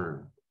that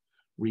term,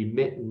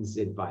 remittance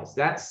advice.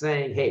 That's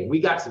saying, hey, we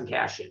got some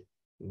cash in,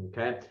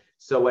 okay?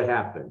 So what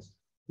happens?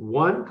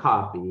 1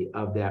 copy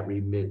of that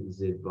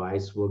remittance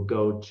advice will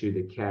go to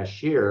the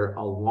cashier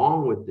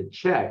along with the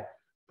check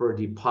for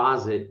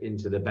deposit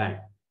into the bank,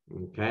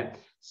 okay?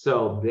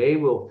 So they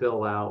will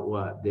fill out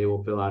what? They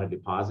will fill out a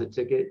deposit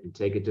ticket and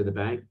take it to the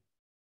bank.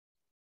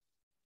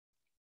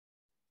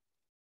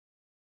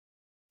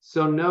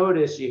 So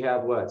notice you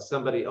have what?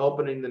 Somebody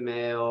opening the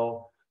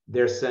mail,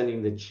 they're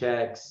sending the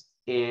checks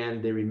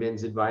and the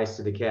remittance advice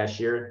to the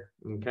cashier,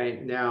 okay?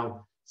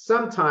 Now,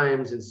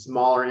 sometimes in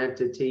smaller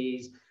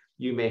entities,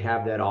 you may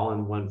have that all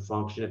in one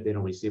function if they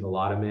don't receive a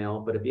lot of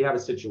mail. But if you have a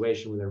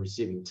situation where they're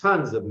receiving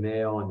tons of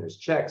mail and there's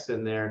checks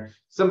in there,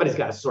 somebody's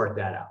got to sort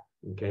that out,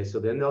 okay? So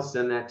then they'll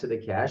send that to the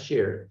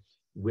cashier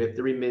with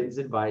the remittance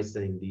advice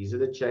saying, these are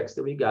the checks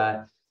that we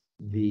got.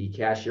 The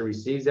cashier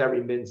receives that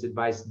remittance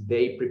advice.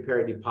 They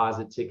prepare a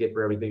deposit ticket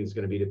for everything that's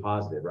going to be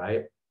deposited,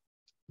 right?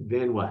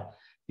 Then what?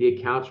 The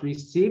accounts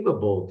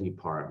receivable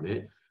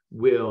department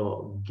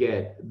will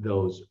get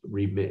those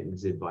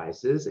remittance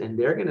advices, and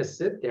they're going to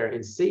sit there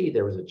and see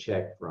there was a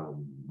check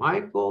from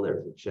Michael, there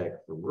was a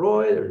check from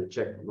Roy, there was a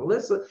check from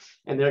Melissa,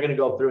 and they're going to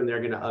go through and they're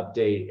going to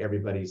update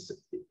everybody's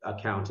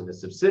account in the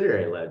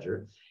subsidiary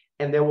ledger.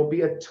 And there will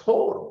be a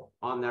total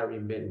on that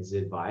remittance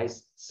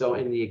advice. So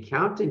in the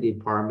accounting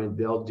department,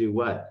 they'll do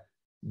what?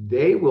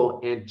 They will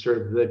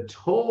enter the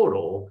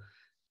total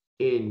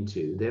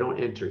into, they don't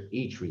enter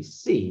each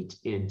receipt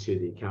into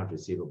the account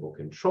receivable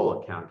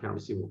control account. Account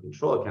receivable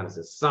control account is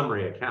a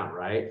summary account,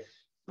 right?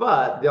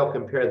 But they'll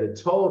compare the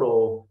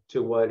total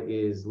to what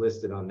is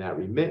listed on that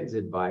remittance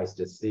advice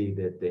to see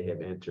that they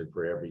have entered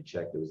for every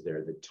check that was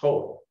there, the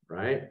total,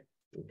 right?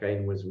 Okay,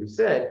 and as we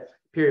said,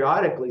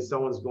 periodically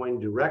someone's going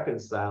to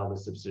reconcile the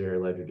subsidiary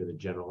ledger to the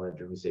general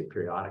ledger. We say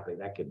periodically,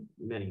 that could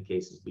in many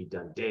cases be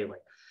done daily.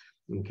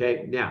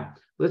 Okay, now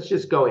let's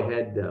just go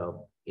ahead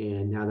though,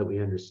 and now that we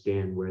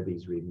understand where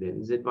these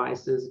remittance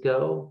advices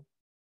go,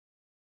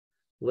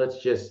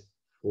 let's just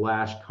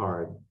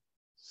flashcard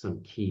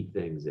some key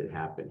things that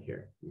happen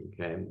here.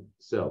 Okay,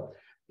 so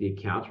the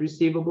accounts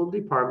receivable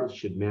department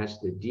should match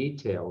the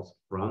details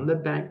from the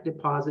bank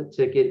deposit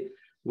ticket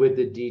with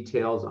the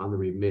details on the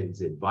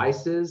remittance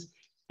advices.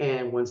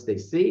 And once they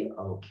see,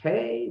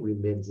 okay,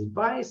 remittance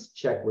advice,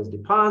 check was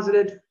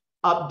deposited,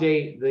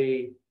 update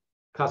the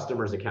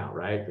customer's account,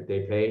 right, that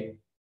they paid.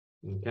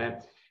 Okay,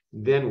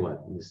 then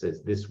what? It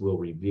says this will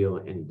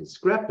reveal any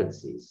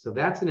discrepancies. So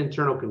that's an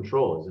internal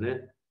control, isn't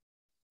it?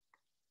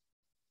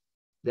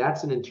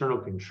 That's an internal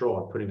control.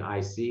 I'm putting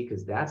IC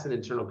because that's an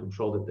internal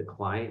control that the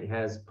client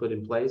has put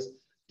in place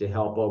to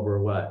help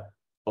over what?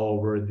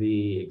 Over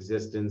the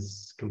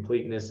existence,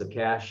 completeness of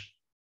cash.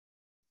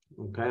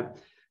 Okay.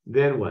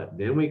 Then what?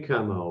 Then we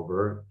come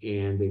over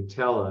and they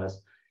tell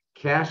us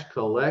cash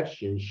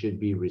collection should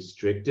be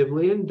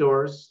restrictively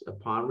endorsed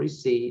upon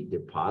receipt,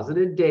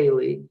 deposited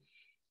daily,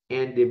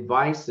 and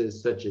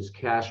devices such as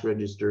cash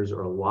registers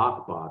or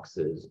lock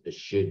boxes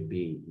should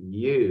be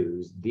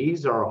used.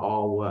 These are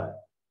all what?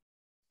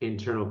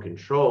 Internal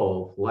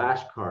control.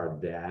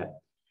 Flashcard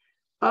that.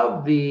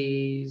 Of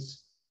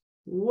these,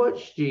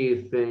 which do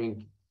you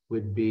think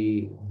would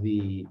be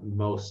the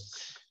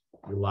most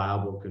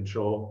reliable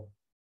control?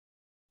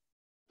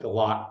 The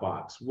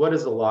lockbox. What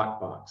is a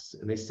lockbox?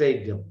 And they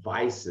say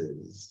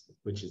devices,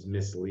 which is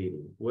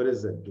misleading. What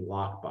is a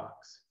lockbox?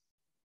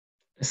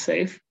 A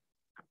safe.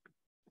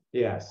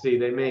 Yeah, see,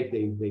 they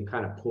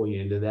kind of pull you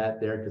into that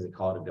there because they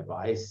call it a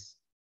device.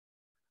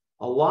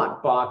 A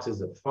lockbox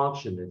is a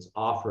function that's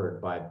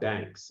offered by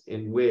banks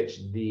in which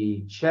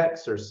the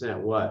checks are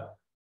sent what?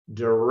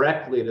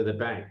 Directly to the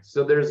bank.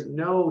 So there's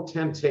no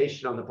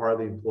temptation on the part of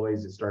the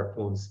employees to start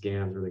pulling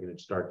scams where they're going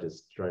to start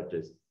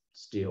to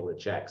steal the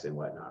checks and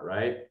whatnot,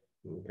 right?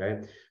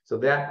 Okay, so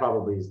that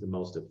probably is the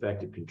most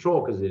effective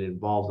control because it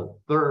involves a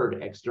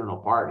third external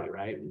party,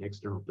 right? An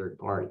external third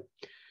party.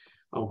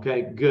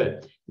 Okay,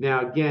 good.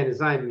 Now, again,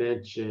 as I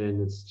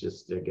mentioned, it's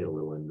just I get a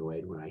little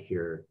annoyed when I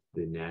hear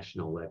the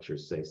national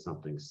lecturers say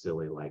something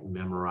silly like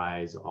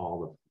memorize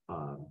all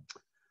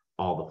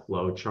the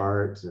flow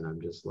charts, and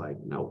I'm just like,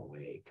 no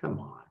way, come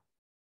on,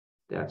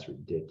 that's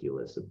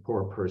ridiculous. A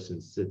poor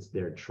person sits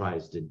there,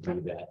 tries to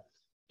do that.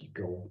 You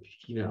go,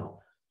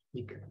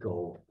 you could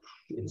go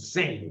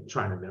insane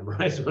trying to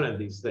memorize one of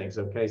these things.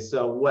 Okay,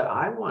 so what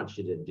I want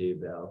you to do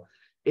though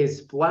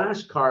is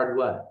flashcard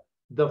what?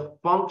 The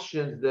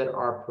functions that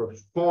are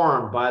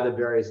performed by the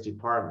various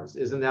departments.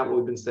 Isn't that what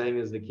we've been saying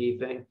is the key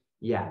thing?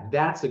 Yeah,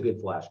 that's a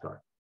good flashcard.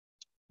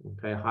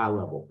 Okay, high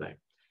level thing.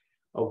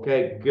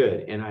 Okay,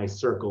 good. And I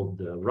circled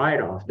the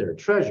write-off there,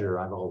 treasurer.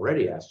 I've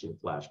already asked you to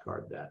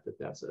flashcard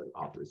that's an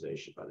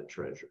authorization by the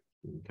treasurer.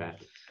 Okay.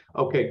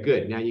 Okay,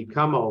 good. Now you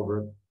come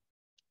over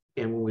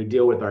and when we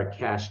deal with our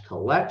cash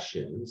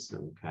collections,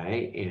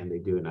 okay, and they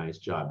do a nice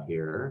job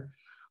here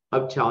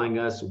of telling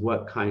us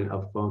what kind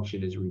of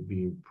function is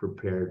being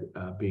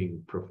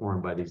being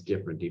performed by these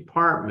different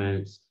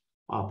departments,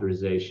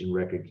 authorization,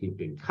 record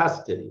keeping,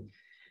 custody.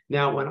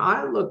 Now, when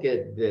I look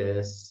at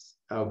this,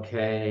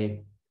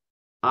 okay,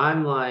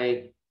 I'm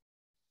like,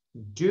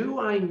 do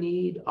I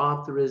need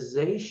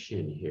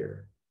authorization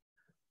here?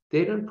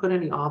 They don't put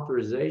any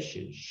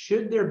authorization.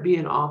 Should there be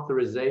an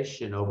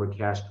authorization over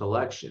cash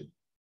collection?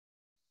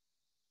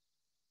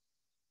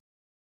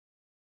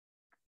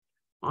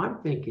 I'm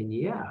thinking,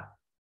 yeah.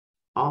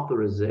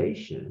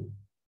 Authorization.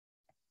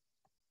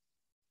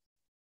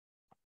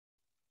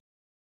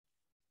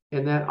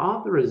 And that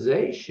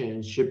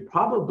authorization should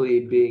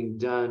probably being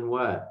done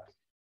what?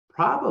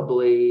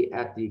 Probably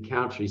at the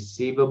accounts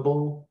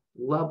receivable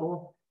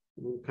level,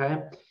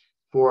 okay,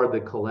 for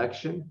the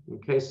collection.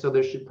 Okay, so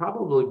there should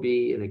probably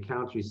be an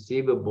accounts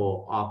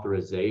receivable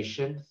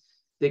authorization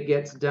that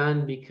gets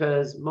done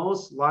because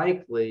most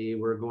likely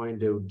we're going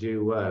to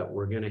do what?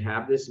 We're going to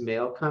have this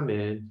mail come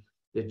in,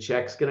 the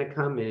check's going to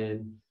come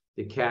in.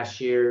 The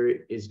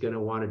cashier is going to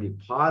want to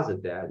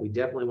deposit that. We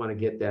definitely want to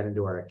get that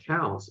into our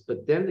accounts.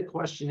 But then the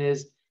question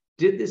is,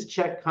 did this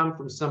check come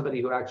from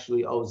somebody who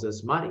actually owes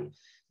us money?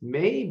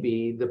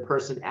 Maybe the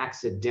person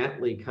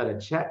accidentally cut a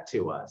check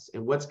to us.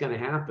 And what's going to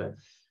happen?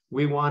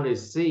 We want to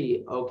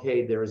see,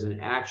 okay, there's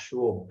an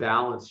actual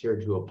balance here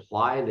to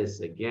apply this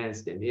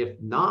against. And if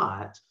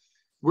not,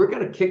 we're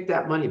going to kick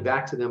that money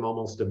back to them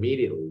almost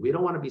immediately. We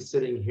don't want to be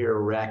sitting here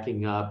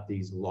racking up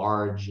these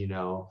large,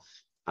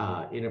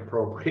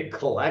 inappropriate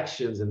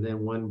collections, and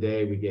then one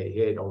day we get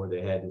hit over the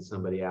head and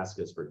somebody asks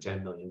us for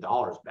 $10 million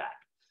back,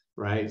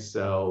 right?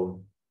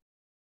 So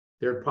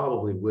there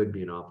probably would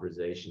be an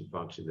authorization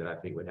function that I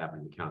think would happen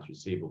in the accounts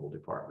receivable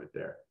department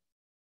there.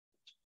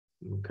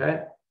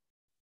 Okay.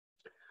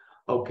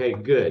 Okay,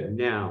 good.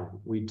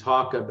 Now we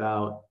talk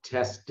about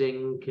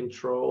testing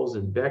controls,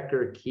 and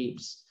Becker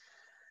keeps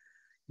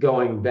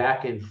going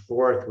back and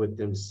forth with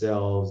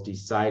themselves,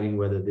 deciding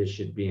whether this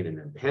should be in an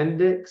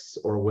appendix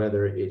or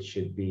whether it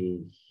should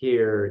be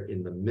here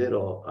in the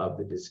middle of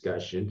the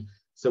discussion.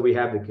 So we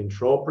have the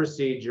control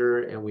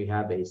procedure and we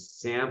have a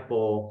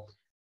sample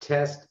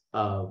test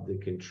of the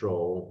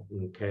control,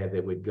 okay,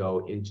 that would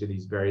go into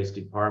these various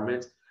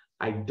departments.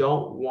 I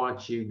don't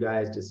want you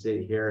guys to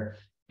sit here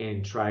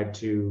and try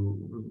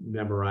to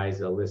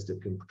memorize a list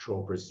of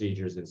control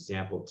procedures and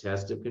sample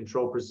test of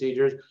control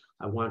procedures.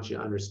 I want you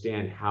to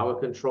understand how a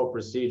control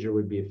procedure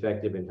would be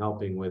effective in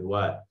helping with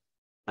what?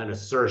 An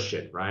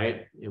assertion,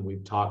 right? And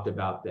we've talked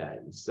about that.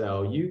 And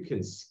so you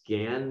can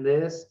scan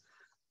this,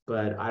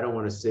 but I don't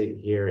want to sit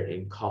here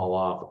and call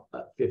off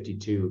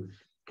 52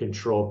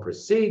 control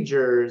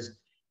procedures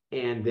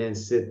and then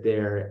sit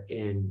there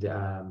and,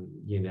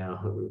 you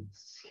know,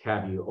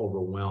 have you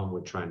overwhelmed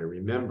with trying to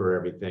remember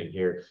everything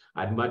here.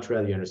 I'd much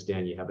rather you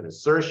understand you have an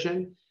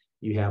assertion,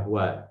 you have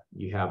what?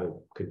 You have a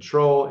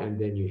control, and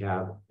then you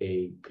have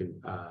a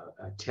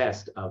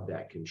test of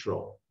that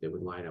control that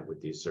would line up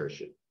with the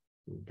assertion,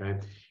 okay?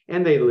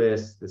 And they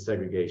list the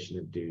segregation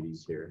of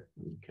duties here,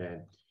 okay?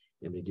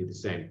 And they do the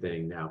same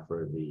thing now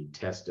for the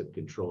test of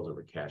controls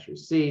over cash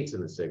receipts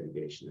and the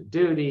segregation of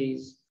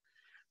duties.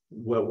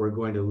 What we're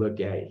going to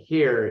look at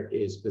here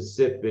is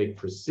specific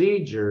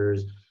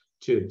procedures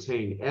to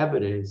obtain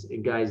evidence.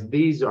 And guys,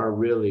 these are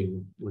really,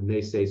 when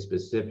they say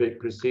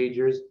specific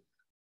procedures,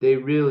 they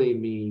really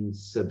mean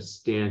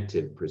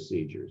substantive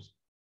procedures.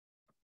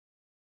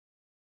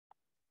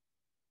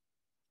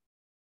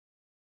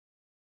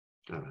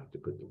 I don't have to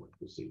put the word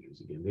procedures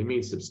again. They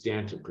mean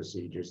substantive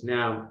procedures.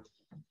 Now,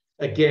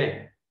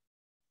 again,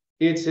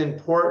 it's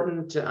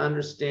important to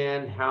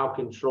understand how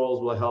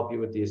controls will help you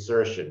with the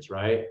assertions,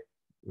 right?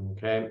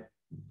 Okay,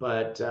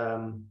 but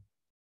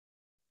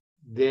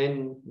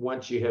then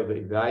once you have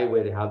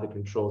evaluated how the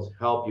controls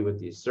help you with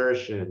the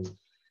assertions,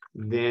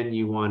 then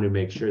you want to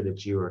make sure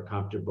that you are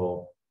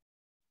comfortable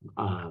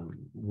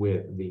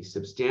with the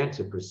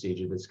substantive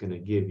procedure that's going to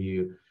give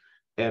you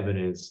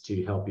evidence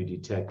to help you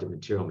detect a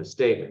material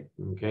misstatement.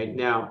 Okay,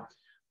 now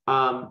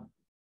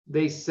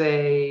they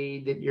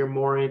say that you're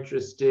more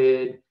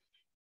interested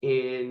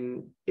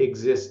in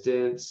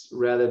existence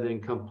rather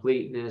than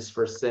completeness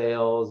for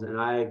sales, and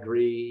I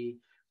agree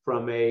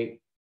from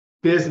a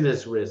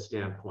business risk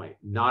standpoint,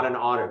 not an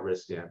audit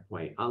risk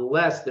standpoint,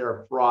 unless there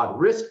are fraud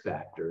risk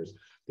factors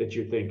that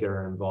you think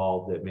are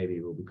involved that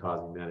maybe will be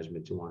causing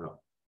management to want to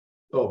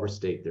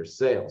overstate their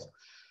sales.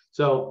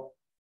 So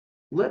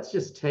let's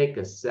just take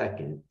a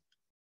second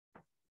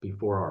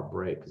before our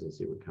break, because I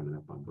see we're coming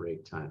up on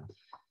break time.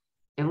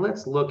 And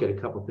let's look at a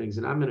couple things,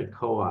 and I'm going to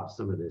co-op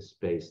some of this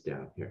space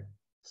down here.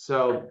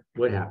 So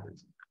what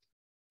happens?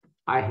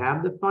 I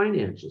have the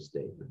financial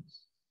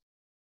statements,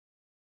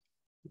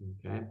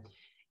 okay?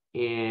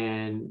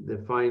 And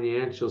the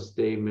financial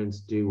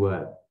statements do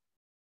what?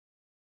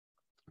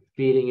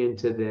 Feeding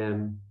into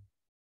them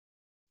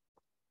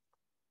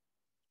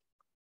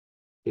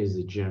is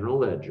the general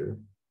ledger,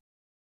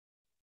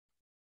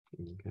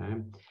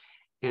 okay?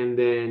 And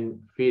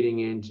then feeding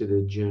into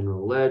the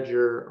general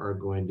ledger are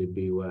going to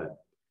be what?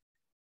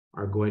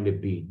 Are going to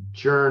be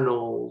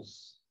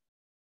journals.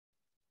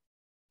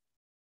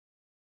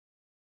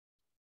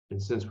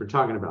 And since we're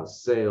talking about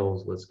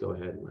sales, let's go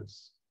ahead and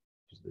let's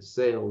use the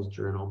sales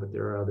journal, but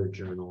there are other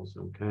journals,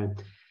 okay?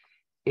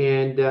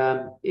 And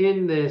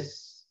in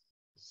this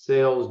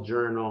sales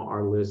journal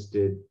are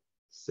listed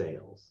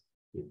sales,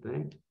 you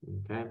think,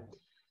 okay?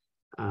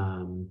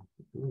 Let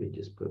me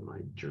just put my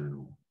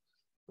journal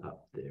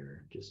up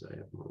there just so I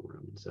have more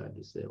room inside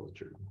the sales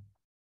journal.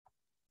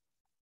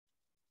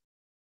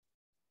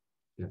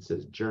 That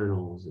says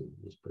journals, and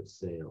just put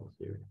sales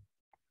here.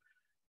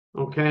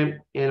 Okay,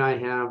 and I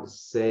have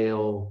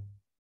sale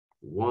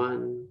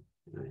 1,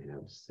 and I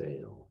have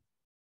sale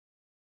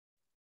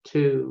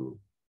 2,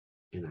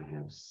 and I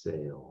have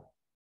sale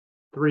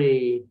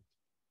 3,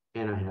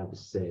 and I have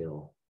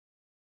sale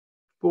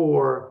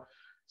 4.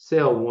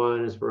 Sale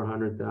 1 is for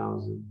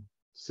 100,000.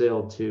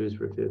 Sale 2 is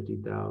for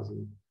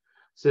 50,000.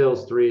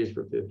 Sales 3 is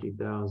for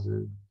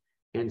 50,000,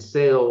 and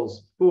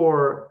sales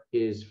 4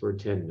 is for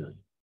 10 million.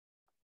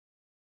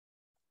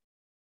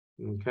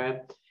 Okay.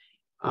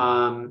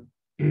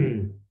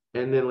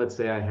 And then let's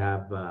say I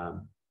have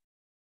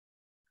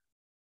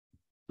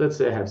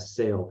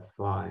sale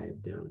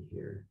 5 down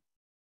here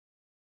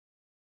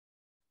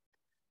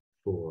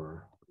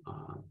for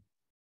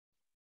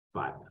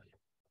 5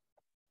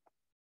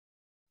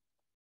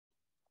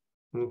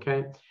 million.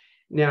 Okay.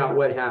 Now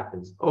what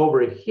happens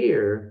over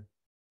here?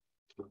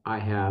 I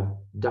have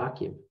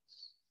documents.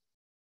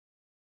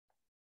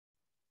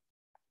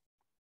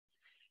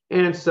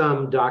 And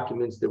some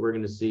documents that we're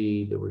going to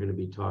see that we're going to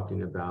be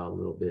talking about a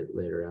little bit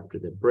later after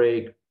the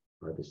break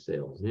are the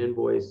sales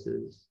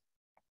invoices.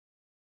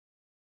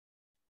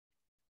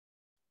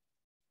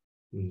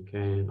 Okay,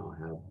 and I'll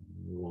have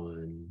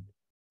 1,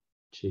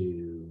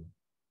 2,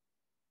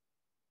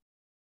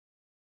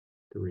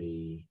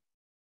 3.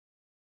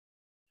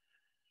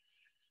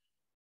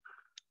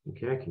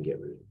 Okay, I can get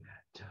rid of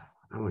that.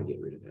 I want to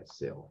get rid of that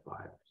sale 5.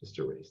 Just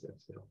erase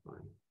that sale 5.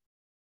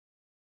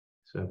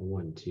 So I have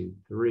 1, 2,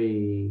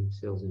 3,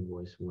 sales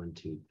invoice 1,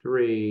 2,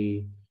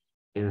 3,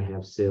 and I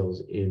have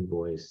sales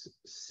invoice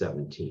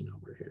 17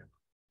 over here.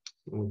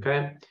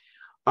 Okay.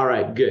 All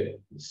right, good.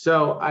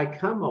 So I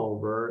come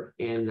over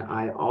and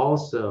I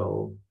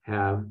also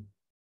have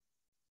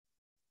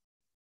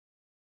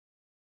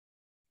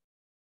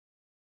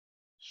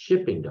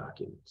shipping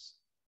documents.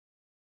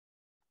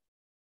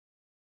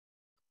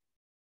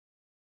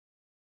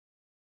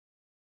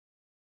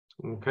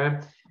 Okay,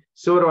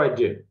 so what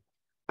do?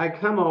 I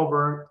come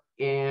over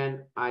and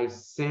I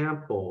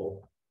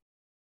sample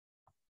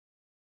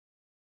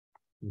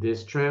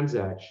this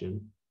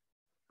transaction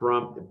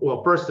from,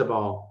 well, first of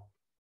all,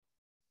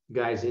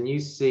 guys, and you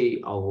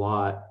see a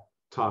lot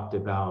talked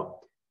about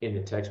in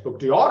the textbook,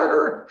 the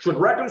auditor should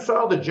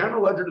reconcile the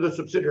general ledger to the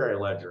subsidiary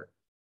ledger,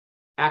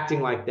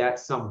 acting like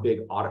that's some big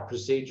audit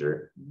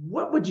procedure.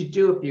 What would you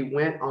do if you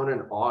went on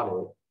an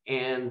audit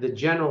and the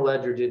general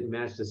ledger didn't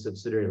match the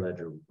subsidiary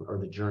ledger or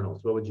the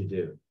journals? What would you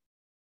do?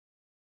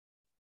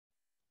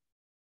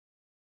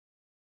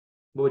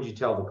 What would you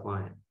tell the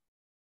client?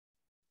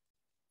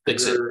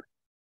 Fix it.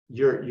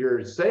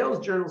 Your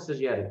sales journal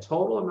says you had a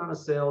total amount of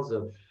sales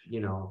of,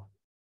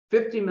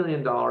 $50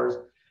 million,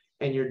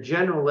 and your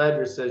general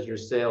ledger says your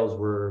sales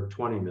were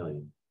 20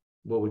 million.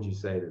 What would you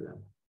say to them?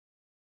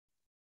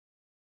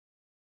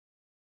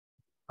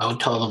 I would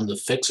tell them to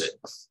fix it.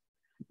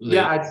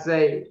 Yeah, I'd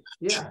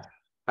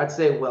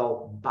say,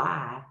 well,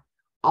 bye.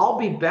 I'll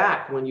be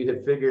back when you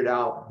have figured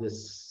out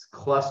this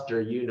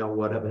cluster,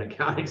 what of an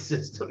accounting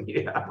system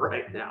you have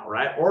right now,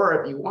 right?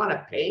 Or if you want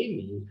to pay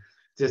me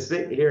to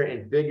sit here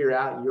and figure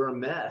out your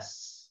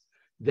mess,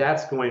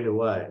 that's going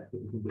to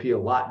be a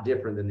lot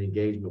different than the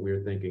engagement we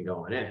were thinking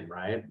going in,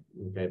 right?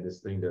 Okay, this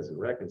thing doesn't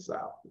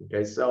reconcile.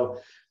 Okay, so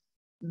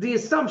the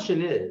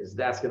assumption is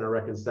that's going to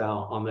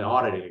reconcile on the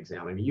auditing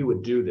exam. I mean, you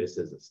would do this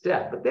as a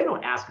step, but they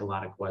don't ask a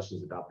lot of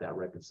questions about that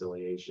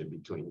reconciliation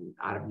between.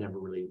 I've never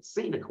really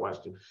seen a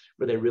question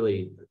where they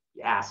really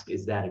ask,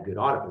 is that a good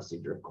audit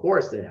procedure? Of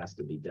course, it has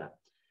to be done.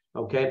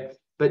 Okay,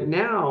 but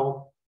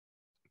now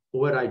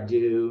what I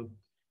do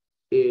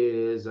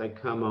is I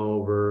come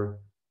over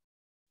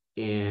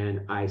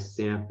and I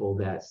sample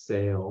that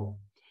sale,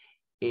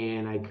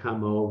 and I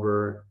come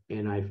over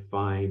and I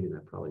find, and I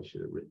probably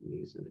should have written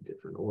these in a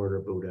different order,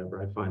 but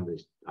whatever, I find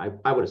this, I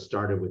would have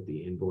started with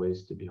the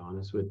invoice, to be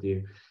honest with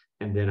you,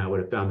 and then I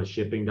would have found the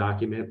shipping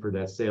document for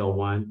that sale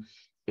 1,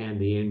 and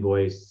the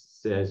invoice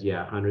says,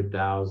 yeah,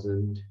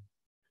 100,000.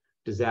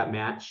 Does that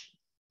match?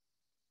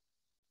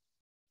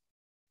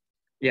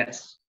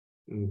 Yes.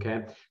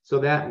 Okay, so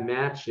that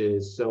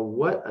matches. So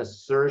what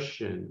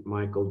assertion,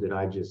 Michael, did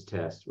I just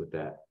test with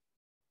that?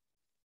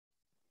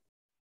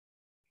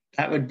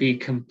 That would be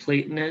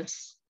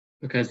completeness,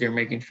 because you're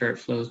making sure it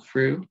flows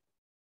through.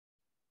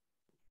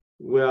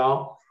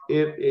 Well,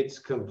 if it's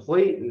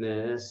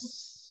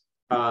completeness,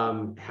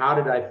 how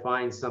did I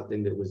find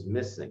something that was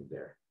missing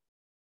there?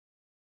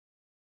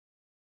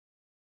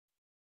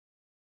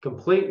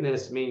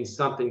 Completeness means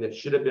something that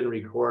should have been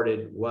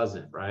recorded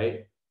wasn't,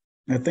 right?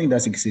 I think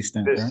that's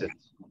existence. Right?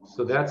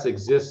 So that's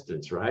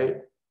existence, right?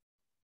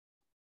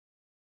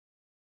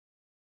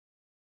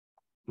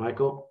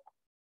 Michael?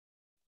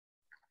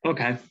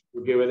 Okay.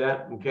 You okay with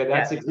that? Okay,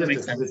 that's Yeah, that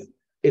makes existence. sense.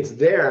 It's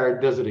there,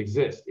 does it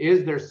exist?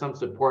 Is there some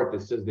support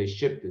that says they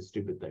shipped this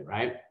stupid thing,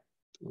 right?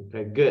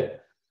 Okay, good.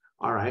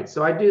 All right,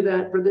 so I do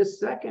that for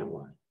this second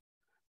one.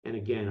 And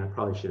again, I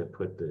probably should have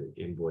put the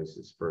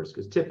invoices first,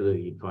 because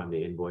typically you'd find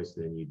the invoice,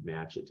 then you'd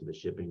match it to the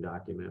shipping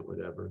document,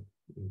 whatever.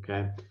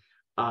 Okay.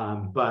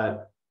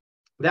 But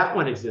that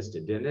one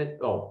existed, didn't it?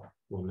 Oh,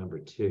 well, number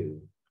 2.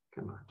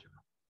 Come on, John.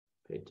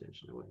 Pay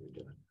attention to what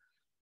you're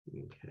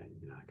doing. Okay,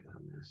 now I got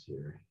a mess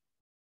here.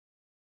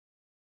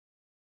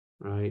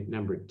 Right,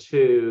 number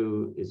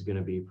 2 is going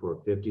to be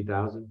for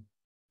 50,000.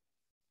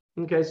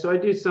 Okay, so I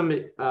do some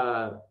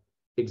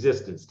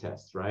existence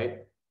tests, right?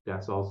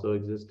 That's also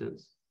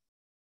existence.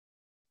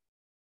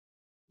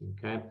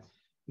 Okay,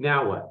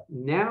 now what?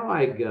 Now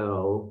I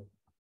go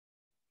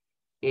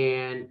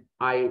and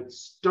I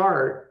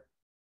start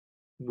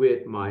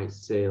with my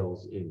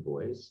sales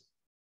invoice,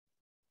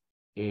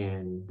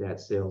 and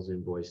that sales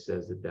invoice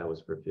says that that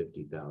was for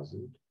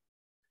 50,000.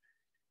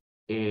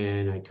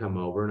 And I come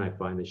over and I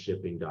find the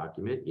shipping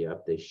document.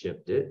 Yep, they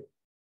shipped it.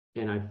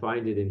 And I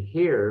find it in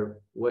here.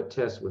 What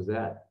test was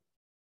that?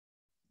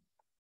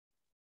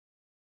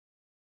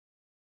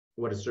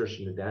 What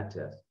assertion did that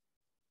test?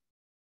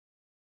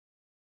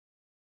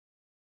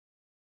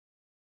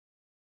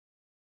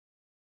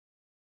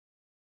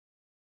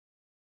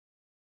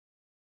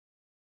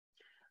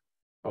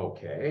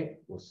 Okay,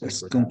 we'll see.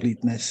 That's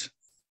completeness.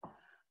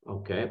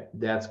 Okay,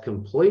 that's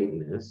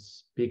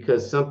completeness,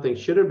 because something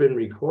should have been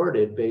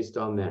recorded based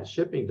on that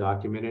shipping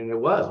document, and it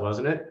was,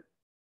 wasn't it?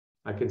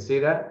 I can see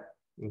that.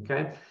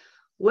 Okay,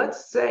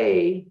 let's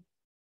say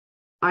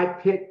I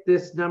picked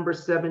this number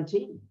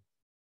 17.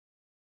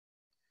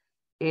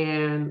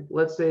 And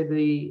let's say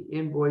the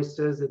invoice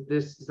says that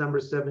this number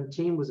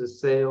 17 was a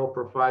sale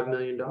for $5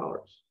 million.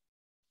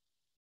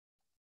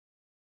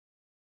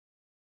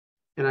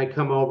 And I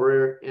come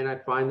over and I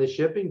find the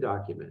shipping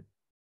document.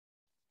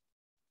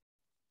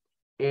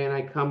 And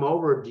I come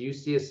over, do you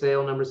see a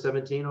sale number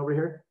 17 over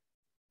here?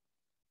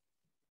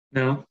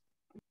 No.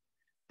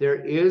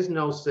 There is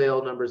no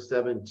sale number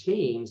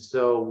 17.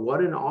 So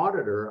what an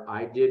auditor,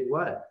 I did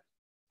what?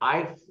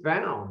 I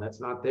found,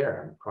 that's not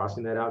there. I'm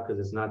crossing that out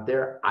because it's not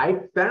there. I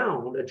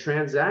found a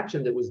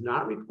transaction that was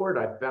not reported.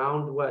 I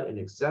found what? An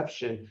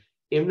exception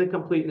in the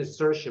completeness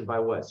assertion by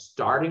what?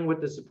 Starting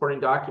with the supporting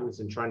documents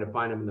and trying to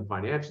find them in the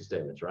financial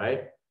statements,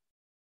 right?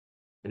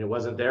 And it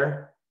wasn't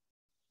there.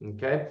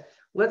 Okay.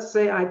 Let's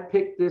say I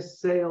picked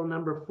this sale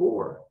number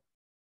 4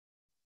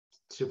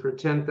 for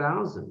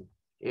 10,000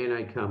 and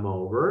I come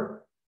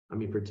over,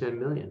 for 10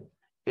 million,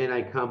 and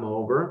I come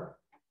over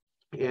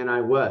and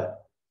I what?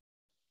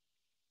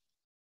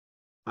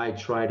 I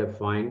try to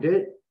find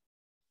it.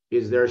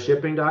 Is there a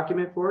shipping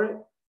document for it?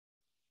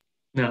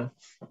 No.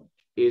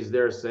 Is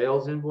there a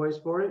sales invoice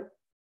for it?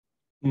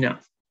 No.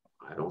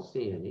 I don't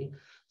see any.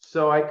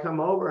 So I come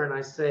over and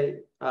I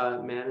say,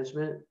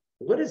 management,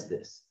 what is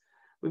this?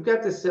 We've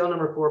got this sale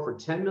number 4 for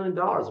 $10 million,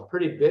 a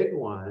pretty big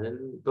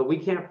one, but we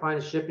can't find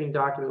a shipping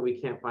document. We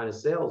can't find a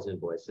sales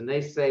invoice. And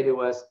they say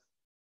to us,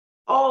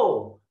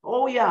 oh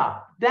yeah,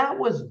 that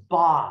was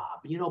Bob.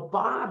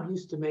 Bob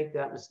used to make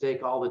that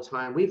mistake all the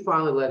time. We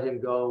finally let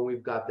him go and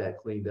we've got that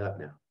cleaned up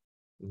now.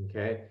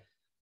 Okay.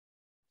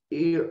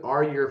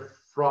 Are your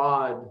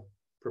fraud,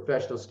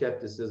 professional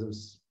skepticism,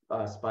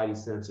 spidey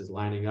senses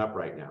lining up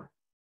right now?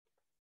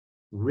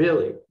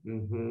 Really?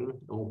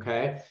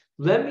 Okay.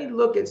 Let me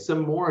look at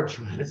some more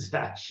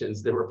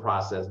transactions that were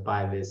processed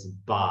by this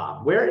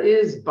Bob. Where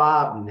is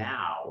Bob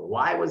now?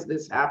 Why was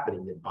this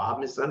happening? Did Bob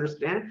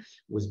misunderstand?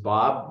 Was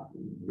Bob,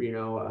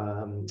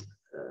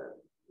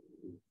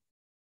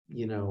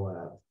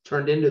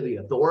 turned into the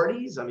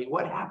authorities?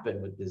 What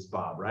happened with this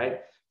Bob,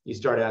 right? You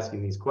start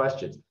asking these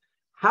questions.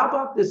 How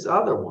about this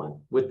other one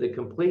with the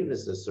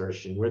completeness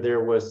assertion where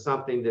there was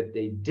something that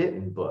they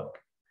didn't book?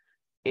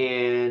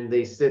 And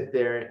they sit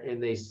there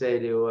and they say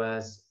to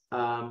us,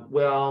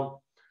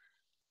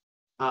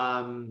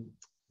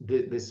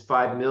 this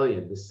 5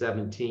 million, this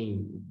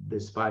 17,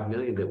 this 5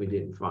 million that we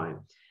didn't find.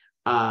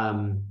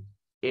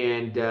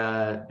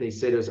 They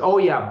say to us, oh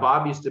yeah,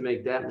 Bob used to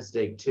make that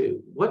mistake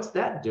too. What's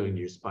that doing to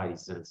your spidey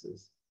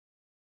senses?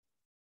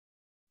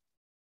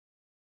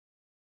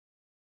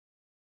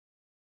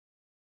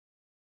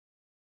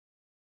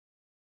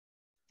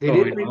 They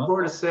didn't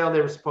report a sale they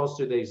were supposed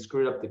to. They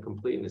screwed up the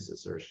completeness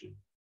assertion.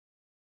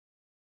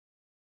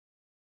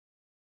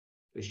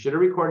 They should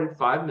have recorded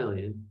 5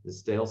 million, the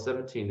sale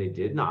 17. They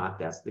did not.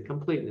 That's the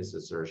completeness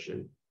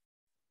assertion.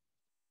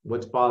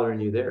 What's bothering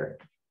you there?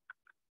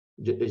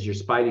 Is your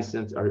spidey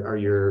sense, are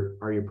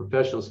your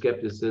professional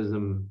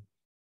skepticism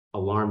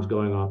alarms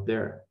going off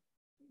there?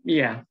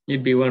 Yeah,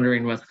 you'd be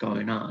wondering what's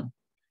going on.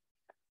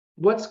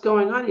 What's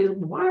going on is,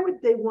 why would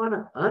they want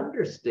to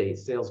understate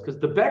sales? Because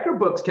the Becker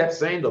books kept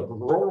saying the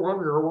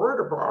you're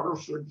worried about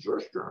is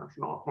existence,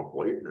 not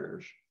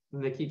completeness.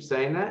 And they keep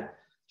saying that.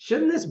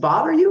 Shouldn't this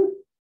bother you?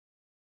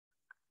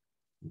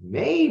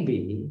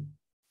 Maybe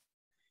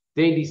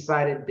they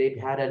decided they've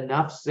had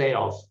enough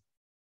sales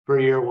for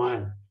year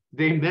 1.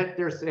 They met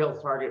their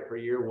sales target for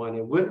year 1.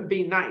 It wouldn't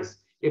be nice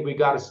if we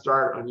got to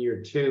start on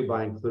year 2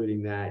 by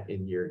including that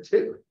in year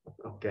 2.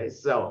 Okay,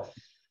 so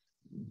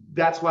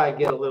that's why I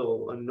get a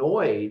little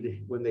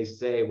annoyed when they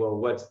say, well,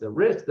 what's the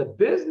risk? The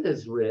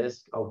business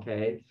risk,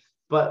 okay,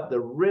 but the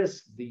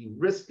risk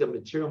of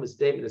material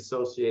misstatement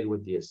associated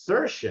with the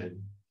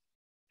assertion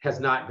has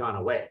not gone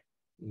away.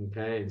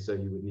 Okay, and so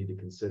you would need to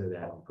consider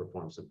that and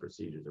perform some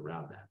procedures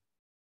around that.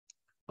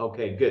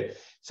 Okay, good.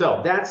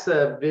 So that's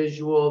a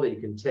visual that you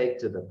can take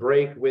to the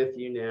break with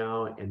you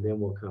now, and then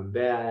we'll come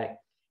back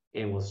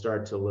and we'll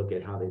start to look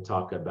at how they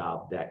talk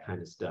about that kind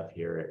of stuff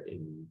here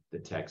in the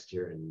text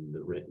here and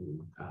the written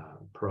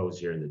prose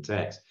here in the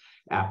text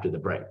after the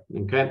break.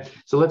 Okay,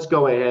 so let's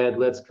go ahead.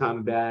 Let's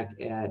come back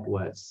at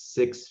what,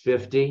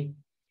 6:50,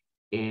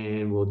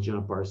 and we'll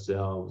jump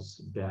ourselves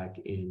back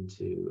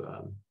into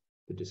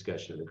the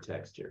discussion of the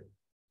text here.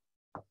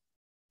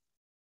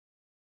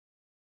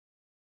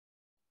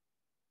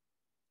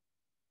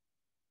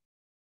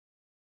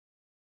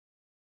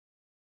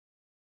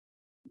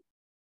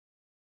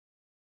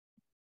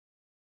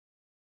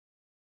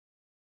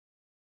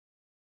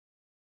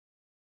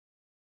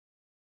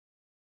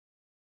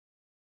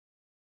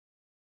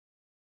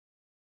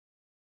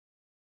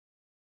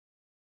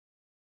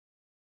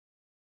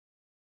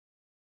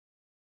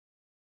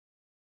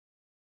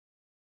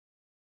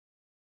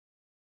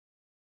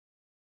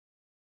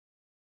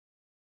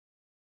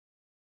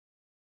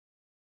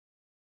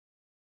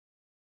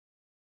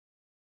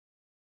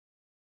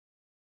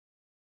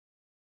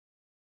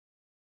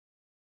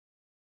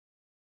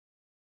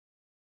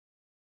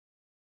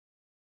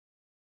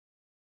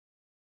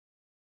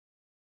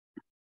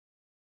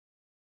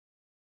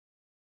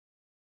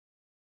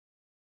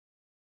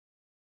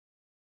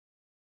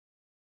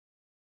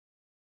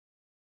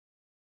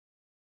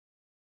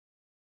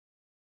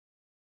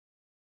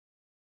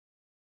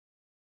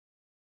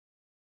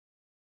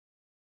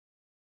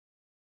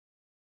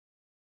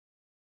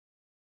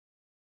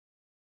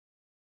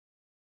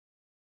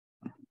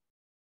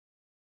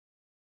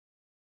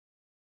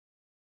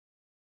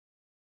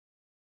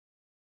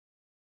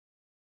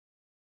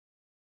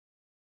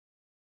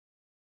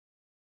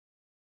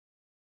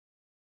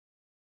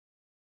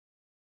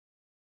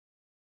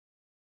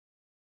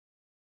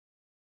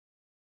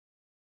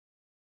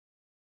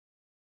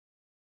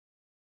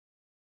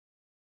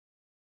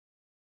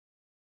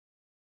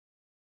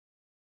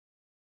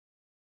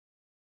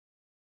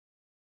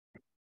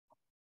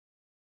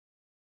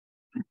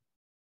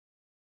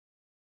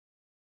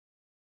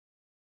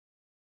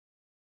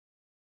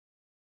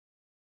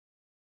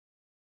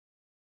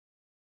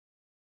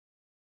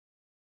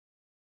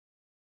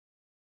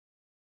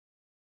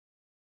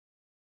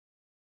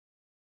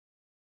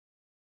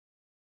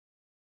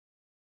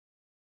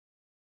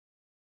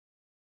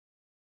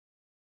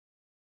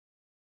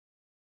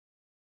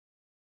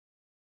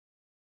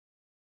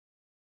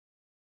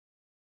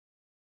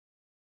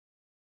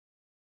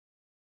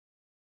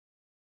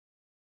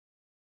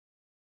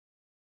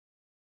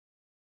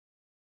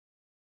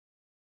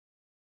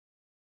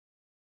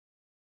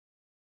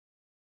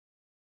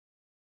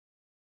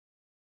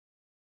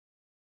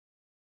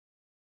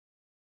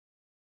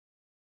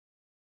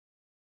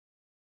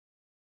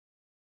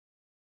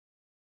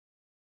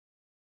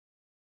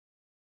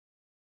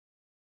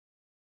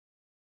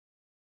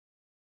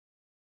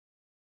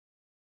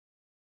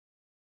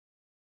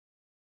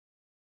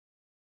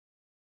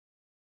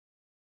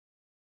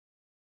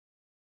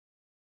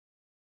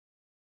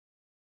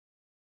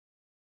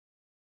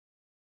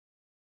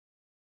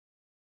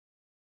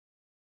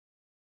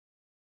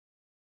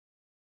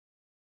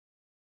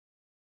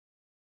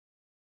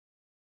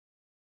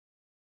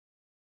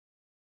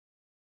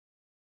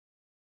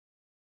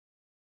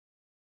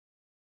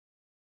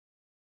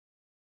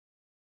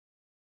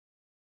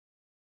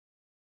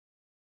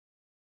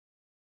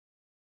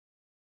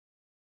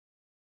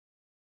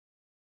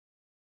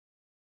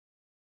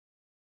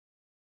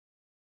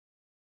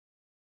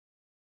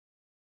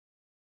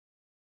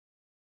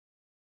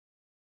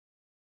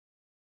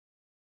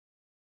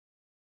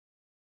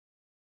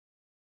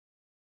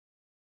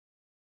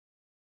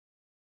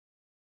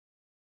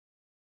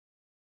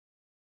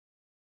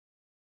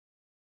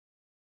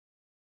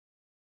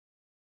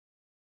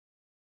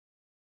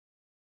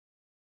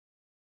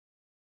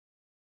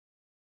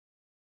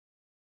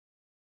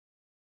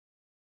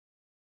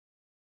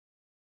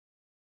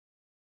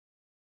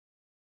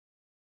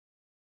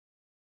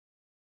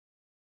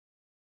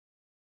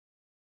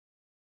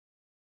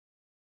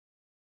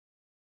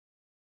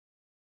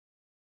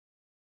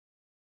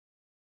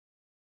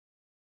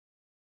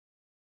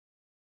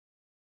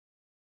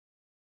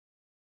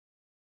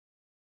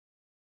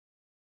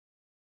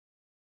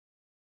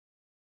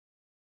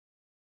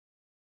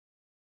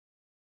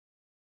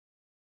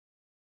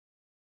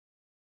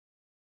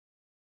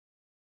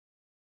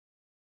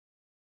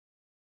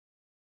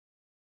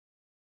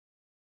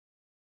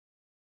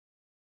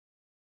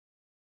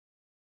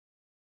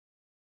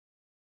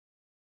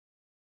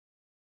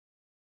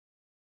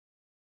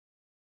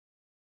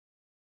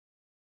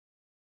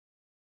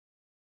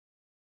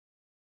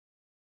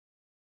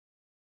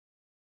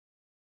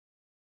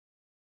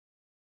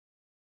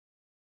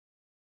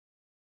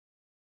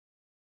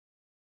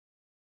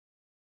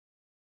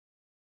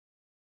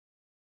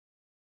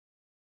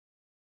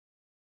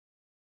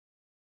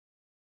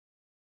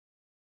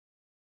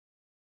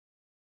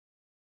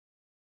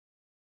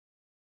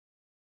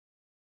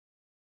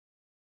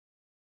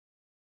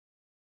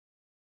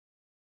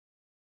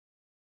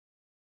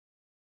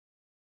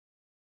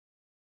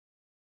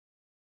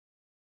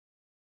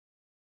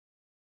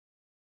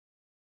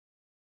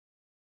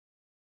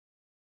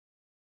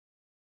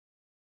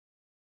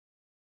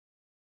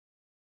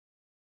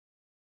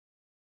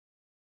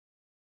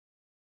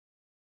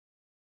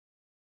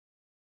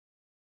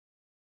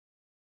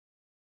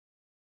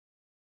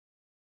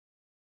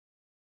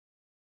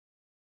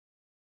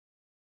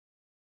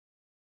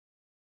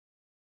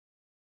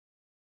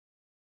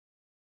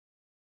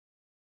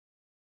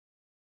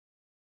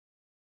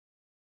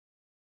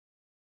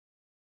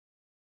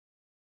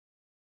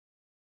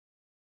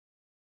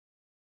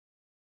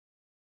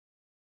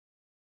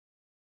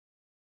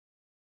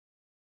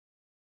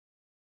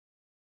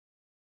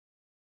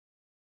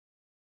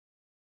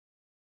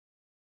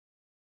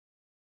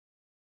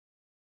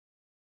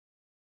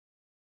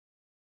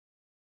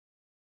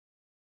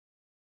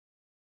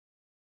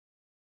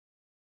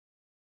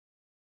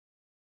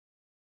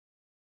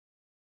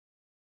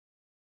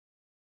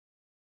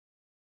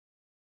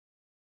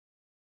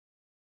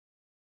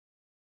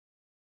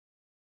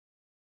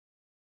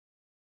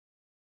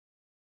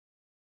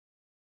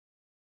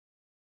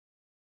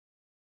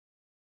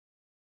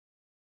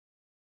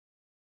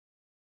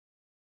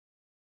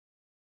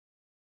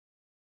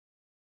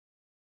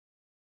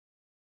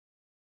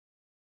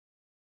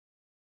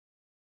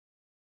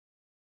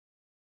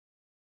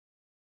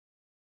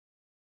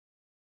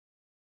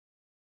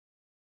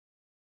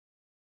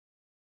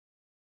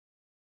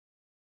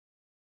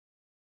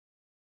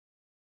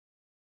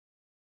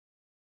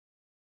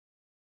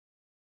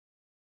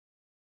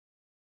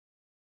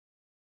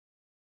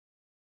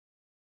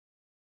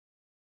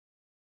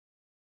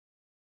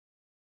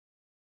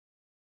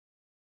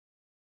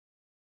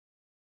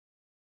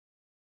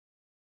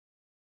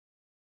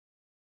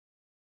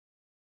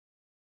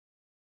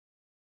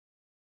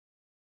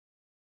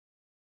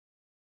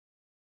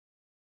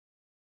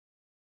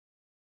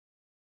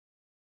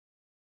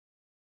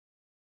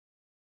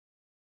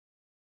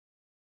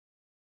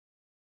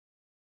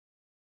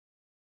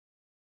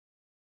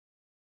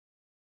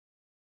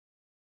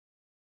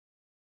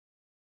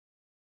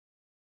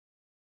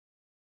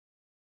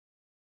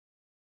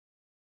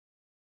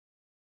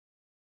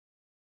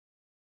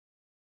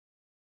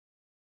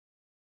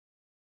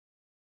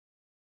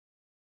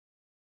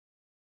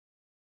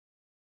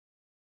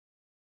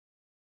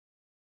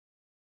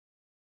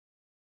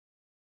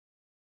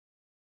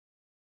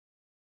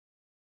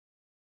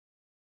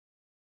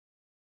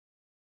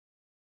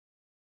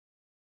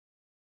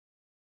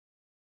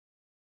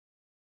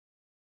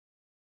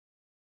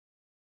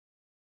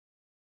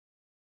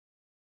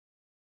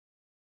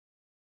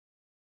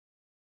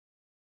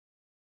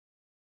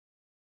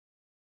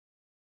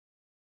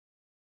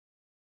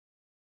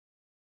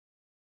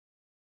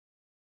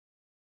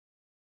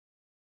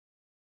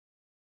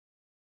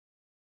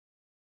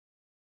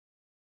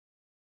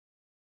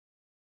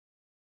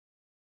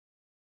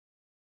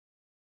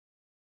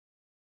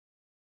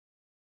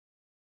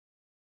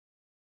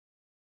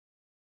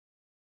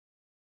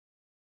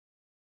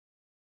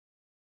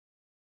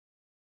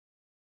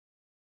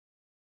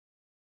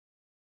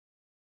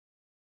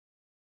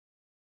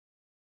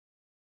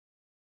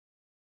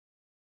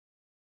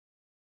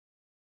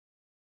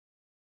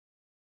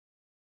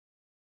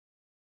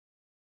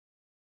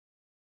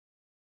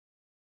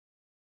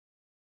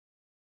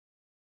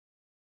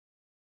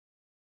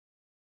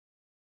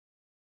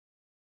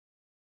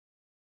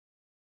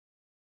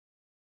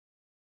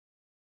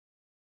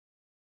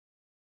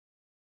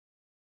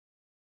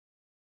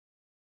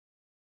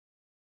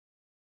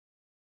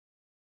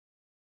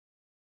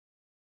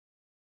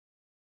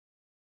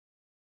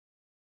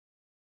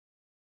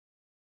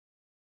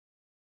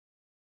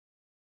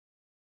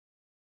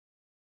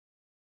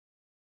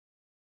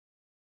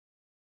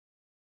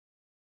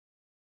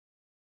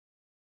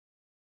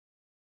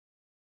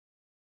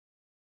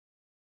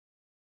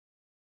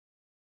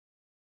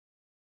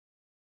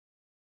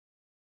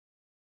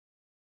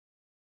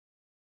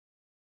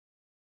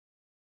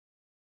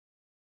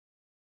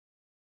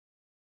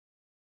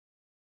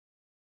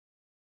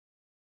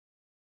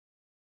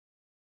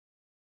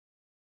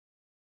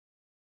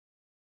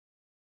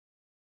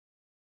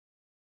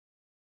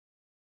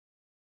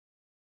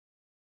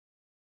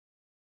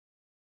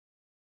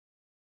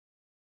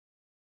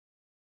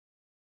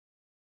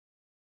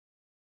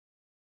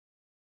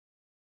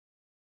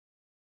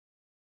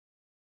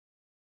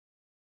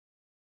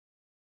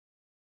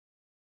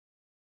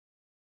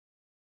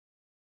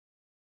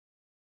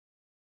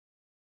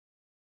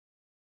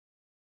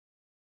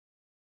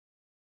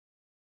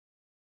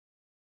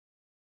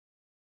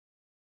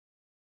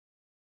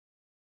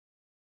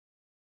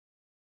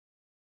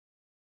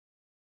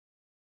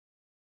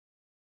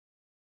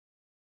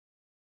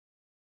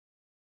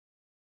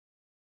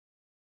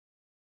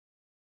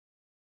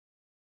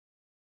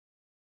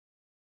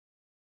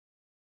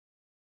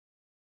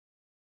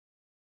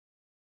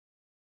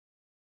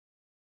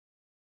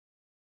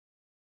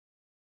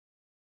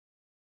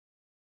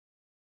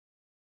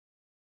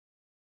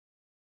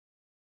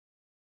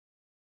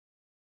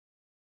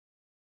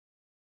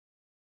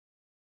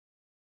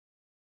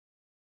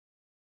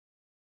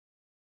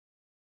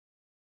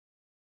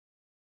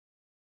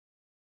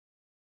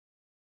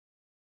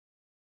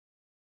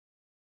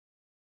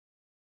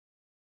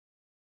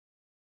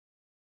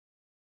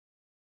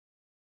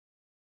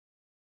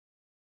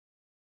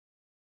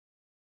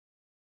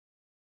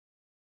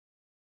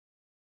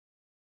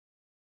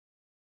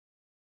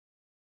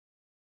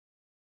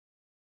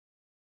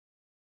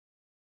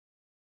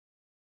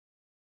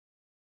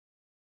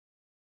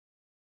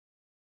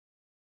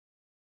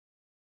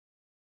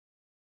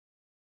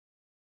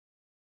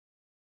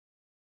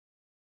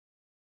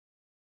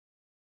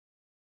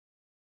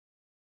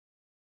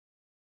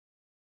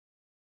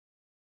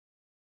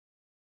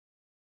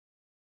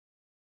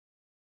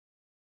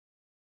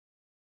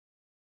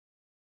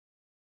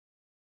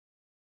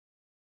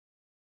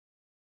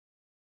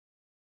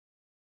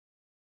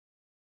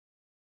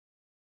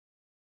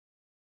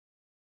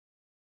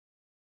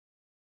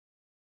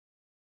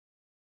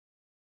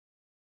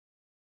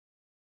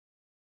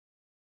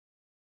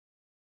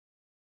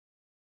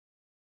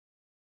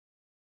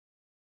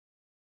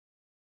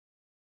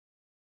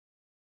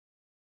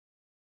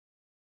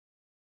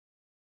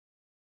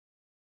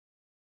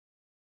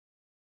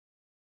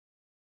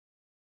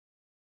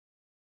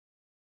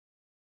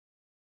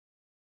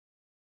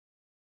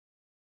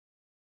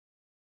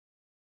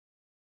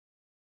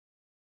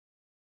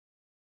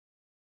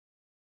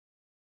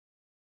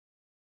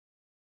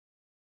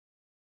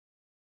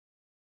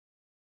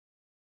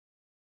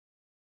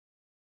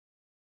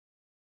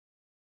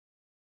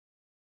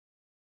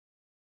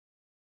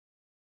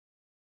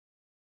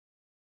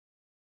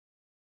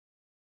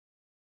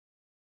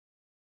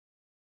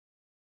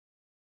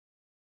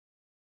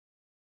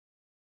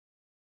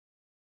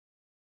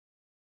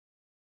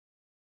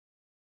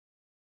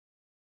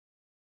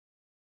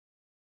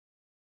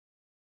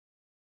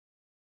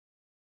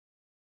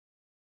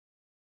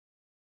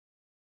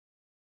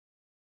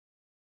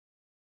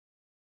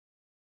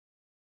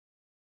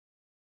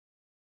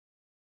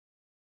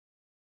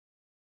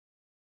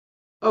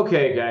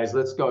 Okay, guys,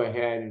 let's go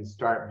ahead and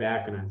start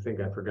back. And I think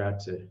I forgot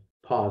to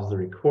pause the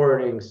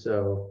recording.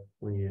 So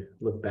when you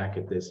look back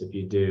at this, if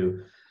you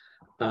do,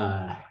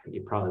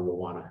 you probably will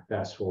want to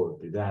fast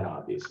forward through that,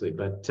 obviously.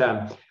 But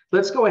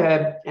let's go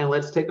ahead and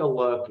let's take a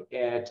look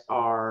at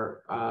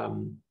our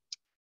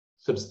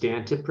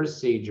substantive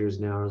procedures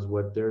now is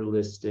what they're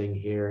listing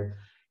here.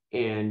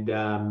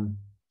 And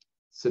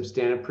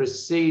substantive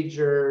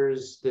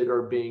procedures that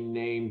are being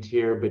named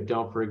here, but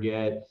don't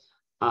forget,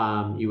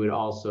 you would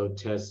also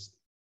test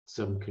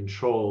some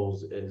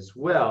controls as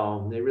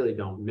well. They really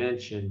don't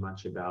mention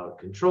much about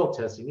control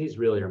testing. These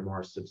really are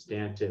more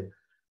substantive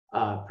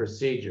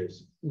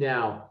procedures.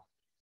 Now,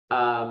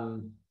 we're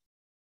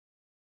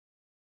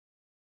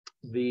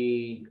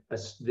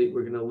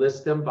going to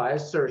list them by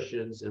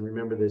assertions, and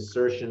remember the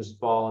assertions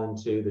fall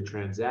into the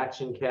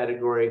transaction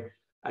category,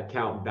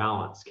 account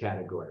balance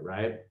category,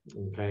 right?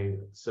 Okay,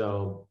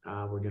 so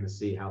we're going to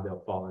see how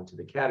they'll fall into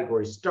the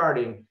category,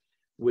 starting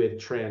with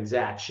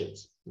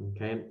transactions.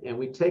 Okay, and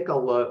we take a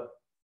look,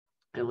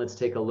 and let's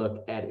take a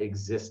look at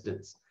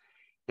existence.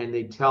 And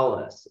they tell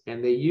us,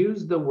 and they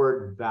use the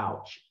word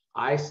vouch.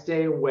 I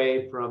stay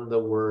away from the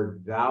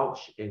word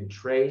vouch and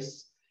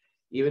trace,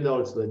 even though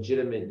it's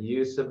legitimate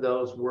use of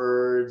those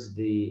words.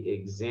 The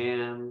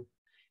exam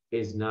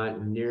is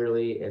not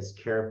nearly as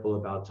careful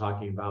about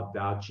talking about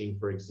vouching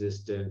for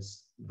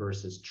existence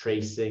versus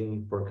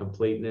tracing for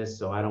completeness.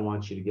 So I don't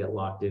want you to get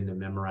locked into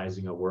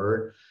memorizing a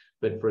word.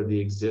 But for the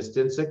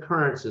existence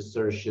occurrence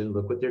assertion,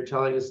 look what they're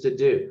telling us to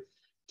do.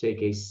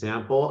 Take a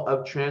sample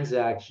of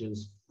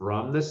transactions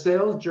from the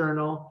sales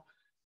journal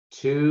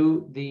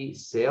to the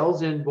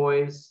sales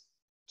invoice,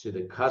 to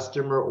the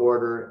customer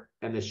order,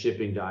 and the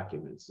shipping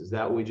documents. Is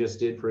that what we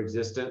just did for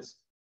existence?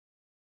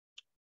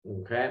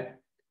 Okay,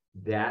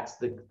 that's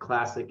the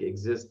classic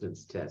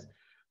existence test.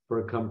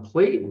 For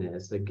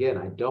completeness, again,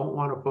 I don't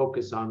want to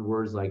focus on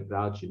words like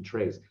vouch and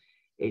trace.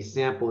 A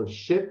sample of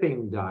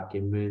shipping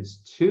documents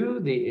to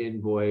the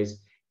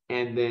invoice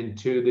and then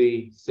to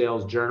the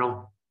sales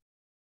journal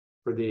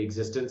for the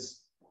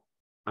existence,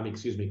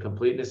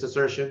 completeness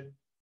assertion.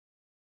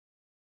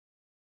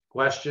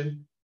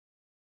 Question?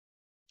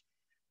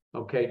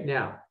 Okay,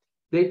 now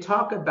they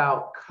talk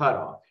about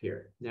cutoff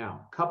here.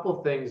 Now, a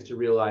couple things to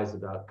realize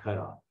about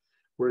cutoff.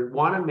 We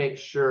want to make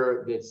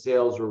sure that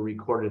sales were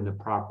recorded in the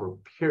proper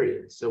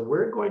period. So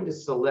we're going to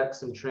select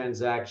some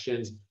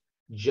transactions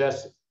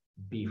just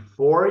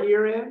before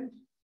year end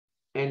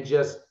and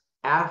just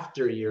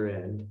after year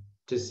end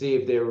to see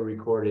if they were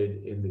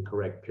recorded in the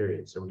correct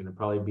period. So we're going to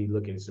probably be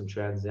looking at some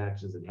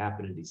transactions that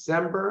happened in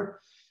December,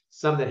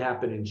 some that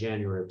happened in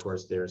January. Of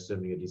course, they're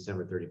assuming a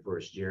December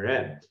 31st year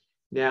end.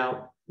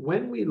 Now,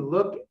 when we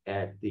look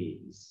at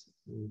these,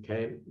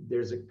 okay,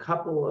 there's a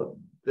couple of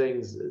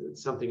things,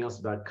 something else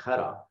about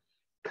cutoff.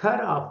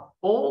 Cutoff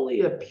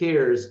only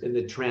appears in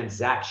the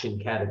transaction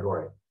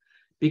category.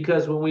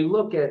 Because when we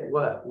look at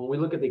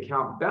the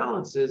account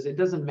balances, it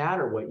doesn't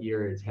matter what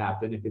year it's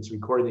happened. If it's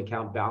recording the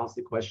account balance,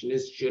 the question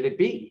is, should it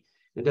be?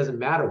 It doesn't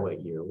matter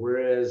what year.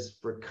 Whereas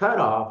for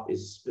cutoff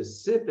is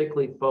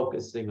specifically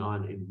focusing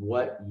on in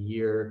what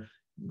year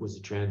was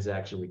the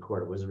transaction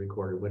recorded? Was it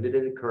recorded? When did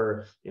it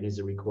occur? And is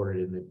it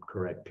recorded in the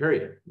correct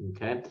period?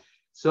 Okay.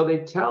 So they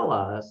tell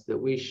us that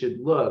we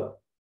should look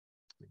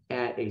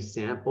at a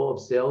sample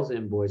of sales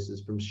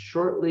invoices from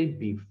shortly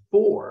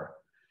before.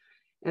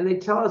 And they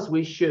tell us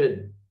we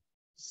should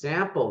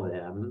sample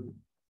them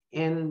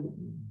and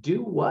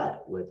do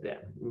what with them?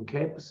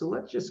 Okay, so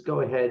let's just go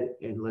ahead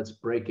and let's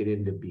break it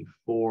into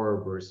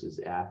before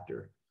versus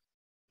after.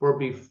 For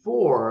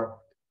before,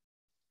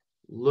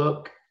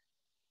 look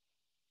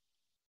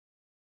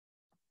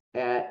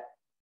at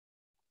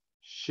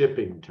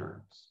shipping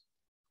terms.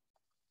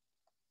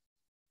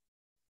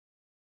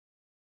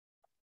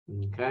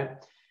 Okay,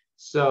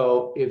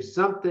 so if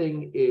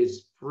something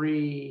is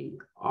free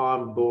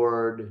on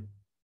board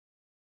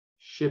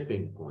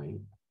shipping point,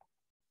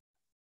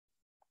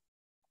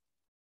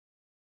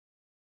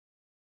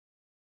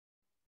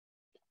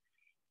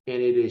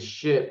 and it is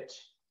shipped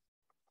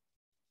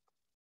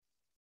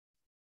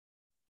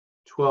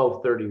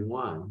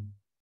 12/31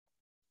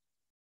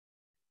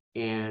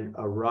 and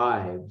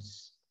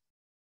arrives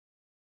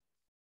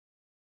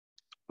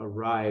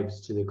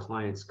to the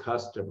client's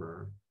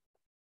customer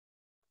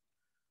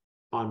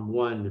on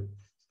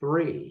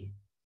 1/3,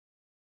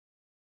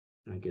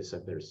 I guess I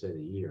better say the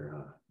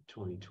year,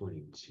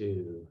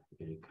 2022,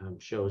 and it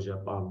shows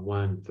up on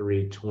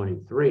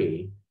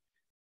 1/3/23,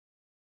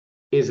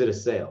 is it a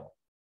sale?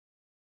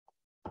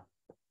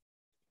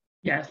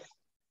 Yes.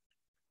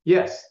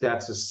 Yes,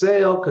 that's a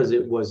sale because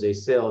it was a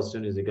sale as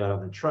soon as it got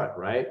on the truck,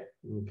 right?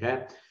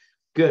 Okay,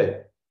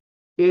 good.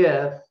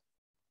 If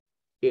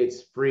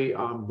it's free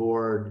on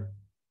board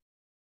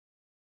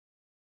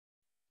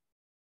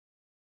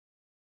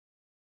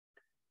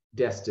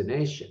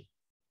destination,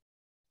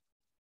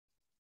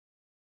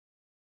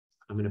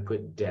 I'm going to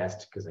put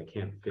dest because I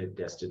can't fit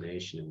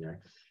destination in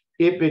there.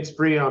 If it's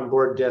free on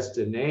board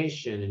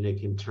destination and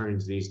it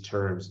contains these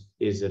terms,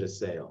 is it a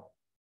sale?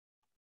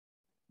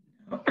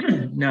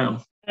 No.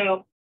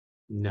 No.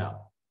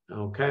 No.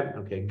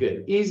 Okay,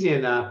 good. Easy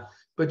enough,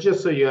 but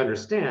just so you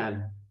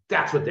understand,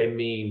 that's what they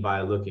mean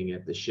by looking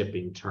at the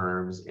shipping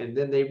terms. And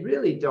then they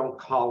really don't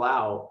call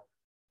out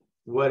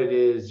what it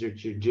is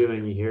that you're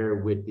doing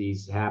here with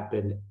these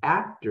happen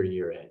after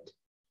year end.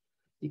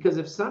 Because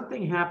if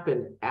something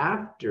happened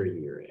after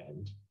year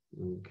end,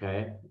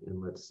 okay,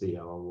 and let's see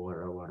what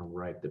I want to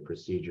write the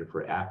procedure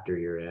for after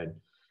year end.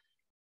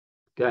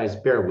 Guys,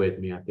 bear with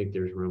me. I think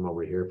there's room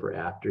over here for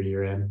after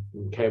year end.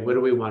 Okay, what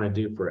do we want to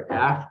do for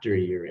after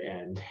year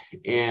end?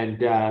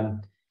 And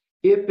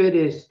if it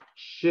is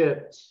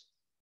shipped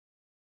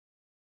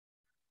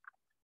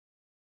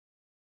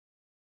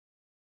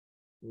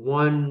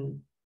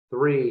One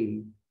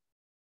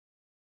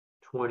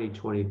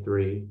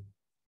 3/2023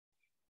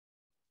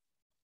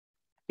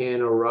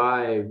 and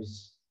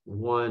arrives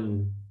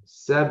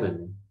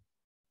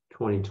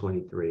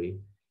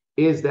 1/7/2023,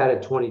 is that a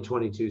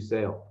 2022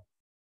 sale?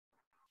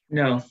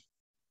 No,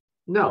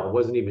 No, it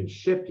wasn't even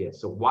shipped yet.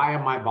 So why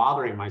am I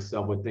bothering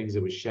myself with things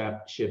that was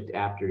shipped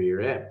after year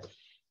end?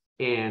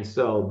 And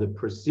so the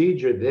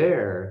procedure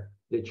there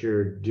that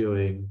you're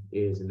doing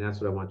is, and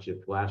that's what I want you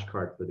to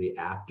flashcard for the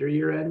after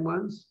year end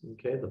ones.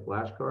 Okay, the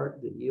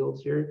flashcard that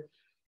yields here.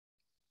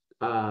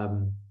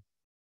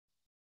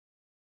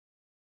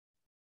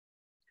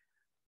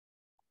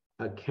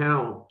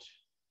 Account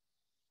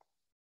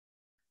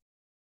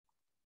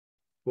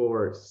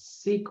for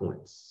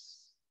sequence.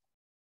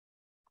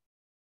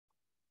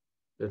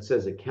 That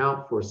says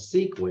account for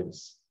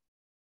sequence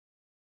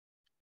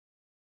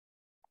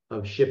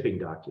of shipping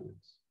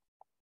documents.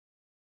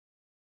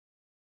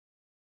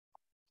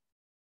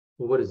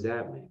 Well, what does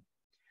that mean?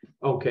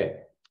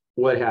 Okay,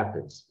 what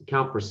happens?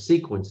 Account for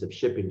sequence of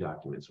shipping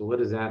documents. Well, what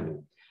does that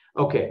mean?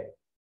 Okay,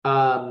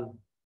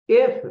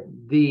 if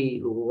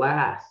the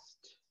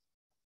last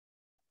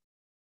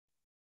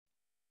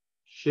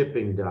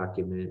shipping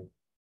document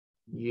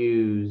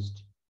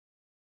used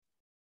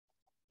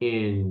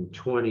in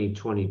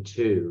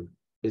 2022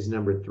 is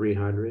number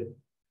 300,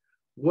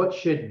 what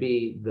should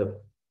be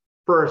the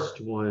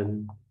first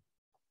one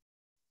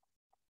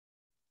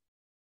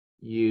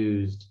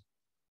used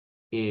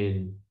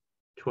in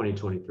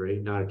 2023?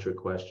 Not a trick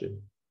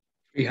question.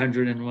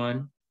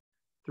 301.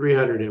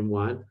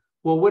 301.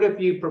 Well, what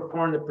if you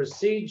perform the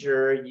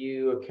procedure,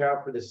 you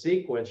account for the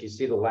sequence, you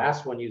see the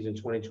last one used in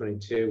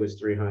 2022 was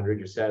 300,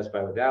 you're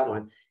satisfied with that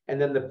one, and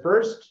then the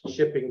first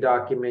shipping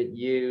document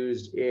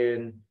used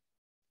in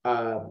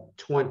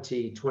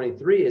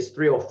 2023 is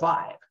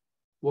 305.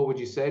 What would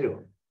you say to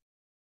them?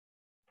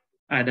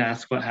 I'd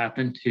ask what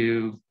happened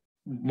to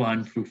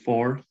 1 through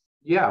 4.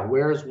 Yeah,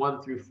 where's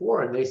 1 through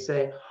 4? And they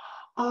say,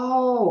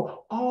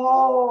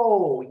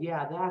 oh,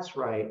 yeah, that's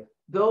right.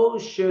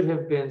 Those should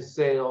have been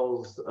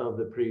sales of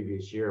the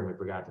previous year, and we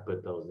forgot to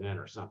put those in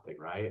or something,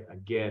 right?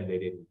 Again, they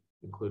didn't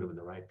include them in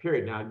the right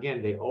period. Now,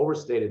 again, they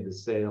overstated the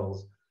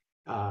sales.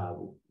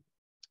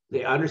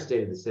 They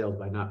understated the sales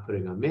by not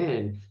putting them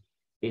in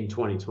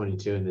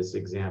 2022 in this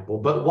example.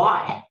 But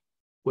why?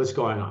 What's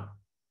going on?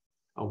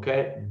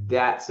 Okay,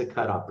 that's a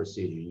cutoff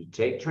procedure. You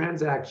take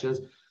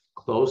transactions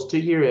close to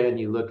year end,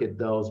 you look at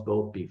those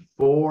both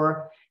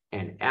before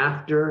and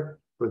after.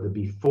 For the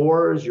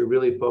befores, you're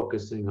really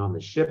focusing on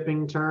the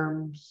shipping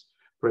terms.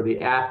 For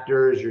the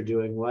afters, you're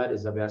doing what?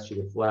 As I've asked you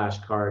to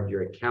flashcard,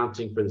 you're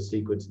accounting for the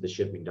sequence of the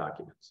shipping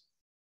documents.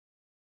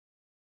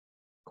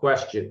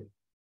 Question.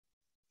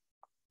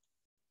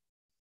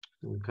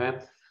 Okay,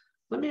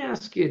 let me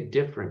ask you a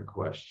different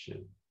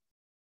question.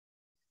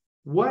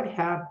 What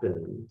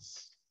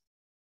happens?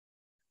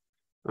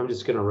 I'm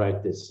just going to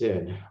write this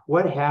in.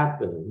 What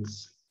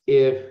happens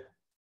if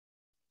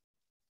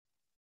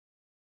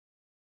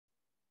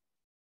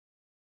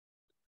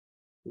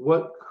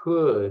what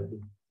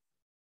could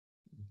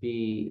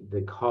be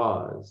the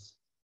cause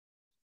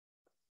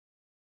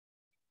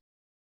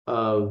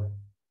of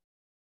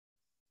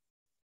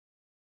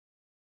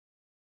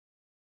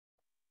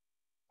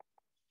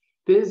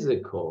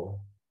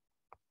physical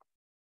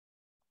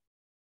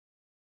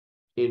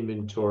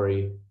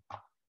inventory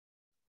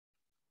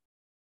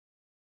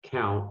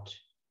count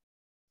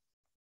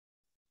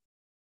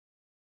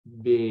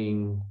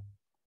being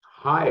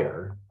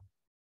higher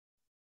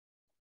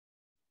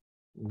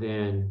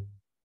than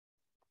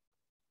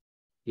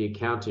the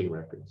accounting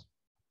records?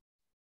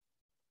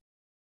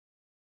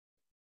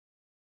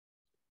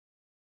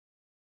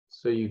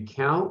 So you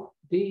count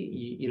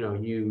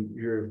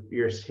you're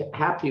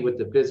happy with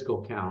the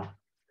physical count,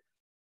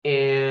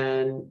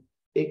 and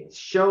it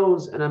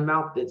shows an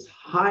amount that's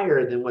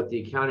higher than what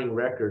the accounting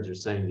records are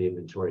saying the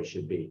inventory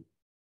should be.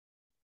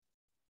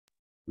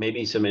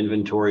 Maybe some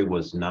inventory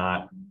was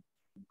not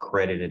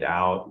credited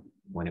out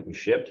when it was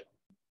shipped.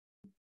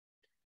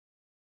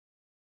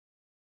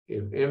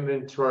 If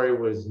inventory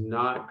was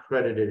not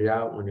credited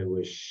out when it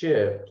was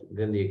shipped,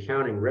 then the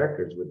accounting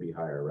records would be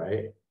higher,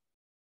 right?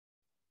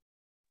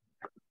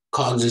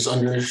 COGS is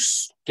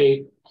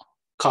understated.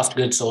 Cost of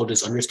goods sold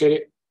is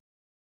understated.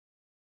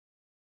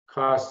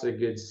 Cost of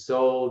goods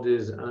sold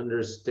is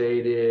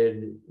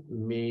understated,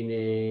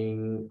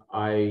 meaning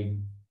I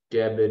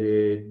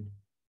debited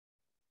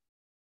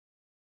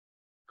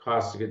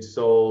cost of goods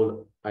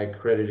sold, I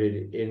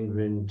credited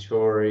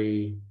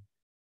inventory.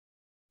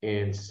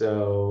 And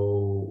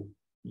so,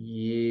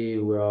 yeah,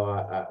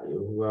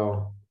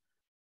 well,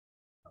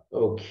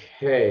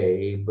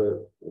 okay,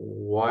 but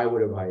why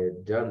would I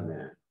have done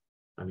that?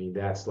 I mean,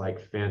 that's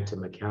like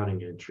phantom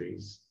accounting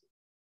entries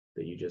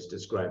that you just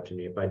described to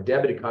me. If I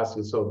debited cost of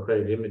goods sold,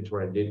 credited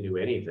inventory, and didn't do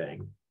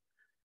anything,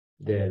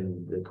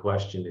 then the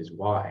question is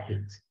why?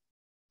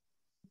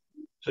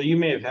 So you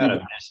may have had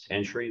a missed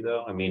entry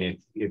though. I mean,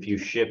 if you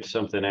shipped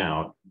something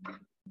out,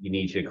 you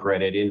need to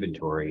credit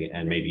inventory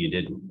and maybe you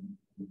didn't.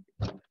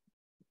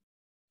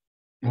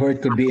 Or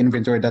it could be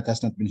inventory that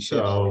has not been shipped.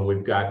 So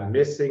we've got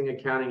missing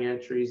accounting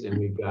entries and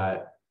we've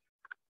got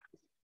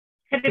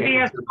Could it be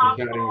a phantom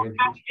accounting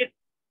entries.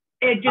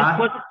 it just Huh?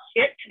 wasn't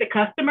shipped to the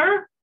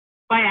customer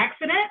by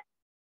accident?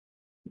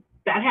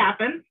 That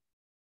happens.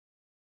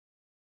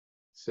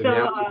 So So,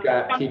 now we've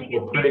got something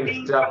people is putting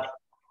missing. stuff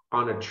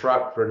on a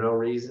truck for no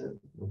reason,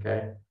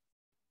 okay?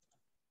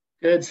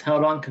 Goods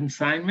held on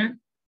consignment.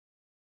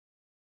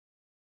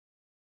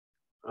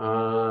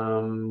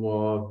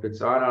 Well, if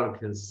it's on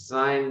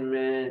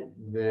consignment,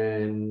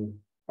 then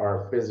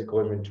our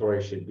physical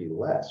inventory should be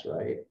less,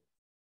 right?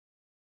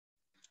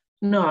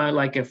 No,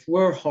 like if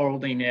we're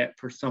holding it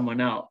for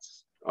someone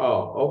else.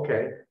 Oh,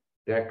 okay,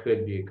 that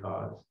could be a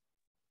cause.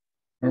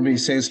 Or maybe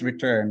sales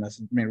return as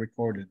it may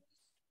recorded.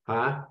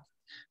 Huh?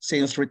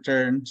 Sales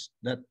returns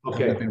that have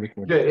Okay, not been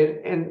recorded.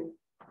 good, and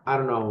I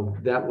don't know,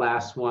 that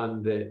last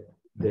one that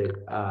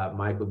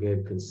Michael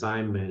gave,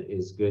 consignment,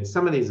 is good.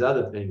 Some of these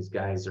other things,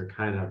 guys, are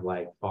kind of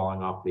like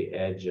falling off the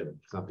edge of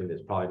something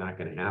that's probably not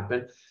going to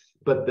happen.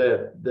 But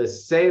the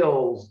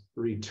sales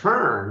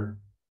return,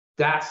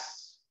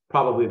 that's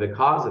probably the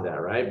cause of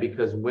that, right?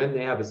 Because when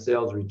they have a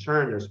sales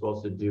return, they're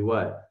supposed to do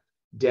what?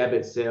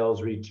 Debit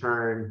sales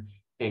return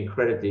and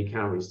credit the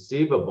account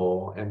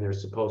receivable, and they're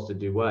supposed to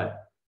do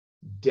what?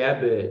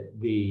 Debit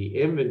the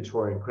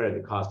inventory and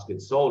credit the cost of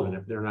goods sold. And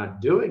if they're not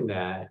doing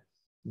that,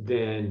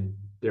 then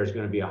there's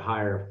going to be a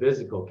higher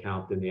physical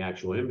count than the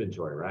actual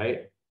inventory,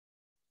 right?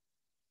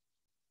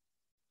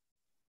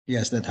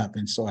 Yes, that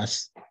happens to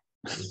us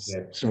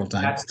Okay. several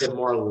times. That's the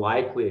more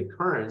likely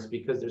occurrence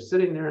because they're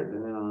sitting there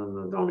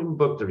and don't even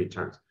book the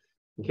returns.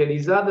 Okay,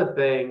 these other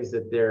things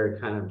that they're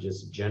kind of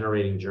just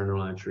generating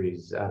journal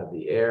entries out of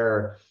the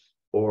air,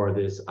 or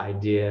this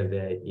idea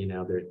that, you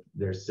know,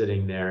 they're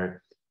sitting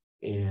there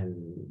and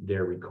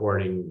they're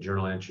recording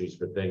journal entries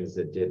for things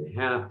that didn't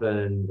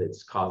happen,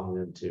 that's causing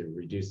them to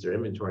reduce their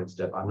inventory and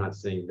stuff. I'm not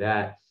saying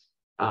that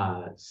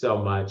so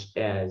much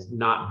as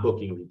not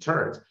booking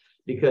returns,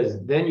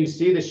 because then you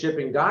see the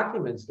shipping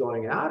documents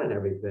going out and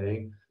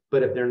everything,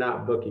 but if they're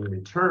not booking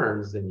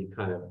returns, then you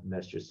kind of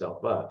mess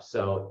yourself up.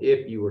 So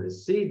if you were to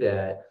see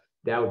that,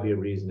 that would be a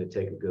reason to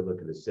take a good look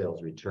at the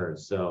sales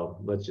returns. So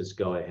let's just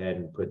go ahead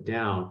and put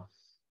down,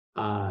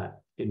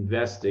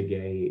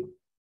 investigate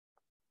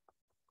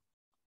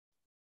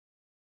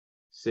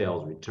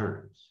sales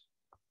returns.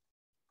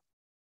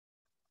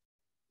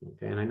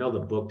 Okay, and I know the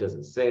book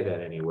doesn't say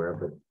that anywhere,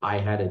 but I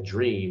had a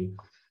dream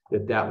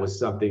that that was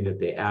something that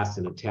they asked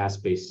in a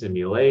task-based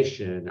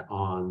simulation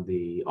on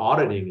the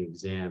auditing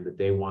exam, that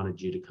they wanted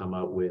you to come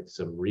up with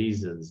some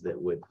reasons that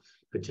would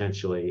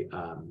potentially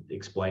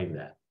explain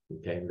that.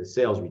 Okay, and the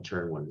sales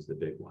return one is the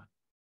big one.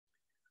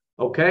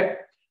 Okay,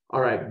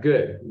 all right,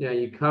 good. Now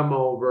you come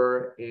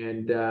over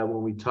and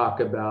when we talk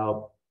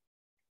about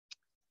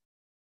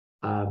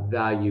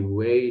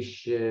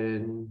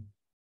valuation,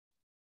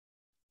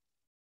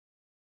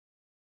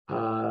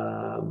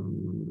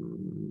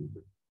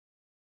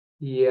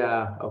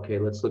 yeah, okay,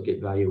 let's look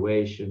at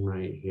valuation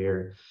right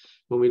here.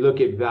 When we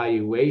look at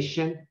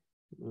valuation,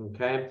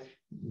 okay,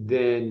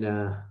 then,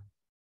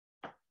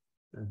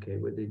 okay,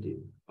 what did they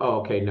do? Oh,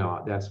 okay,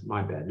 no, that's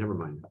my bad. Never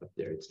mind up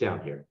there. It's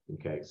down here.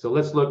 Okay, so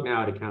let's look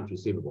now at accounts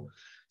receivable.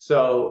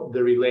 So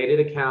the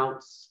related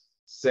accounts,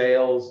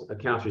 sales,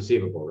 accounts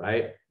receivable,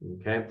 right?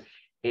 Okay,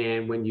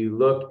 and when you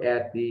look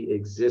at the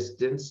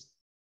existence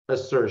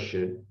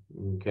assertion,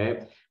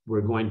 okay, we're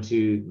going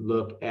to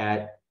look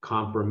at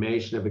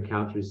confirmation of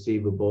accounts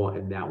receivable,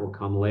 and that will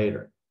come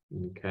later.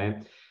 Okay,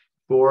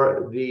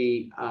 for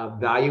the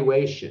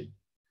valuation,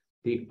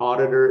 the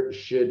auditor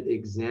should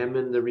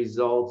examine the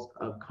results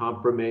of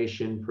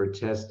confirmation for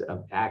test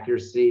of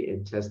accuracy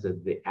and test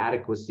of the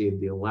adequacy of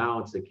the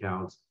allowance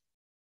accounts.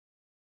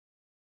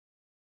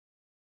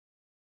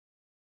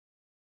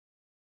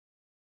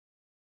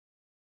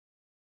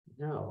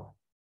 No.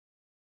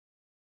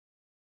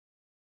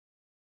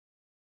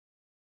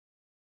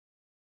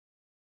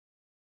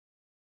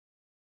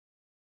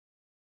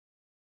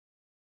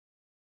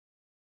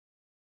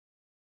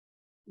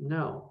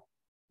 No,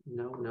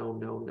 no, no,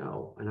 no,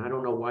 no. And I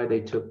don't know why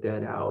they took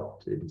that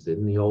out. It's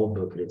in the old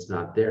book, it's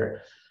not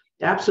there.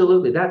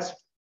 Absolutely, that's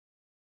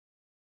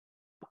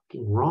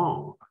fucking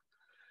wrong.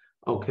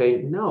 Okay,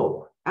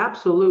 no,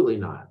 absolutely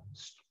not.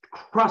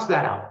 Cross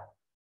that out.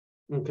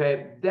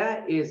 Okay,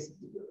 that is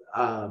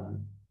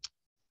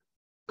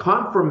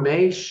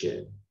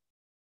confirmation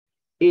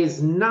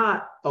is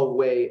not a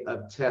way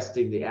of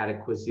testing the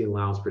adequacy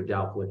allowance for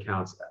doubtful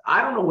accounts.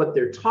 I don't know what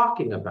they're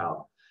talking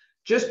about.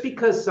 Just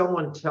because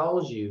someone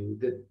tells you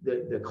that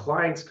the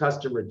client's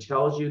customer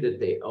tells you that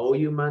they owe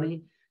you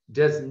money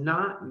does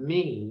not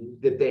mean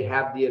that they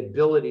have the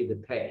ability to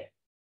pay.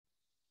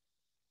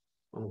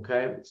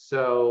 Okay,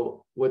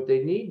 so what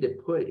they need to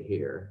put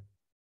here,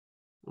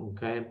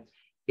 okay,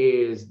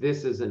 is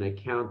this is an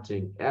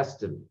accounting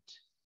estimate.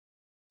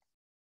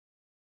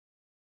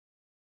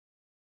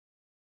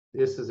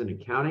 This is an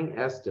accounting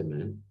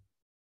estimate.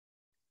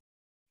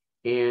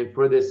 And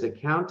for this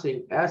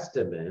accounting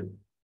estimate,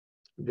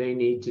 they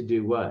need to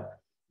do what?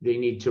 They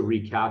need to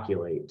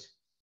recalculate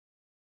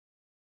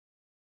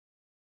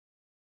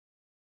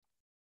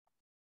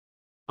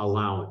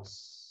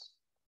allowance.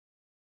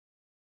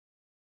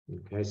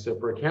 Okay, so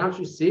for accounts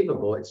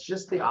receivable, it's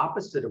just the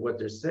opposite of what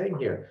they're saying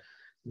here.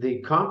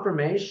 The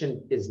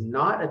confirmation is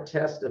not a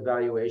test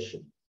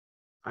evaluation.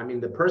 I mean,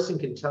 the person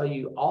can tell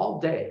you all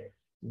day,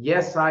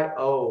 yes, I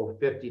owe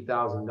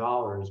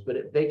 $50,000, but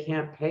if they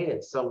can't pay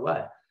it, so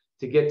what?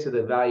 To get to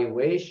the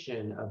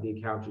valuation of the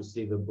accounts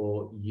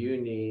receivable, you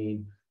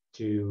need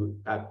to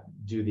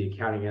do the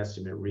accounting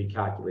estimate,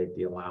 recalculate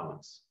the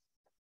allowance.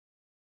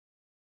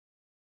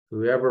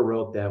 Whoever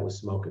wrote that was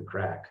smoking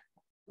crack.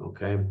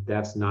 Okay,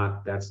 that's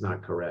not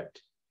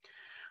correct.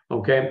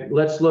 Okay,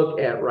 let's look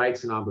at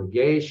rights and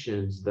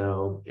obligations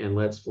though, and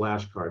let's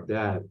flashcard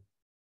that.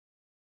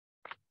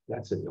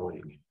 That's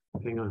annoying.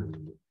 Hang on a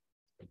minute.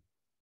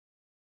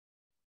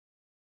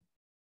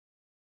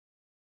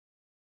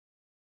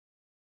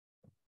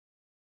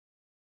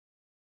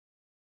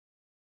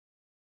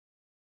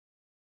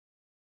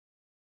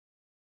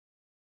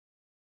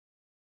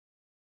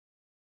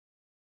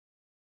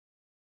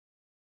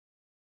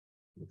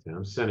 Okay,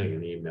 I'm sending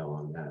an email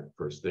on that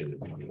first thing.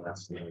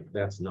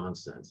 That's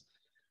nonsense.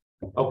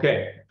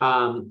 Okay,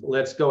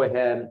 let's go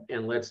ahead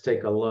and let's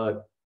take a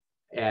look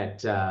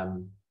at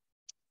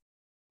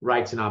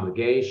rights and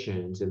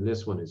obligations, and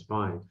this one is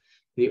fine.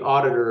 The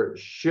auditor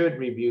should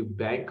review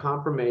bank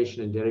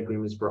confirmation and debt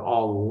agreements for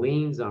all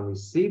liens on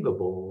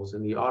receivables,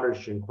 and the auditor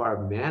should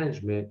inquire of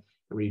management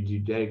and review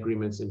debt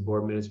agreements and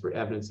board minutes for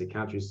evidence that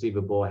accounts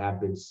receivable have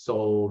been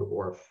sold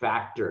or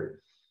factored.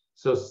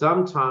 So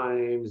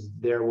sometimes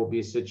there will be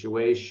a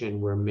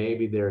situation where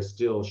maybe they're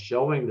still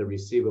showing the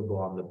receivable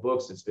on the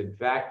books, it's been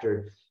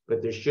factored,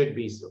 but there should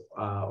be,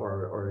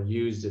 or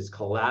used as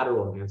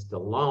collateral against the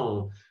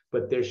loan,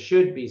 but there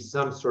should be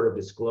some sort of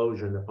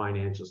disclosure in the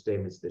financial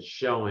statements that's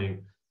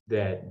showing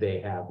that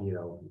they have, you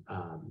know,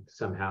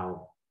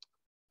 somehow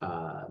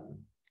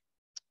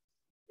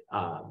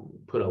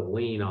put a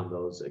lien on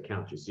those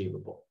accounts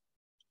receivable.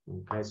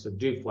 Okay, so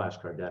do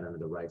flashcard that under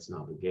the rights and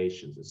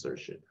obligations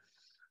assertion.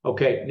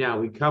 Okay, now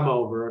we come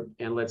over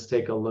and let's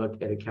take a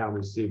look at account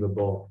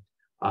receivable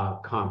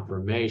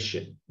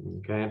confirmation.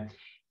 Okay,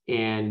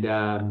 and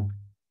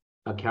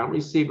account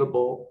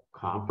receivable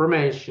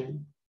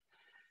confirmation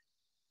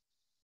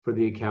for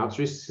the accounts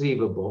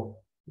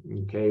receivable,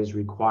 okay, is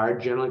required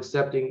general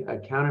accepting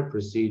accounting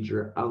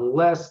procedure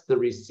unless the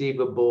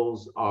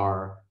receivables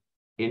are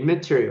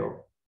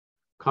immaterial.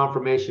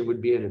 Confirmation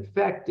would be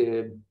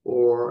ineffective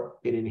or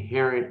an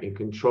inherent and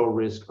control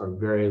risk are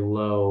very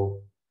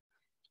low.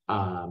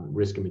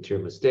 Risk of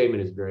material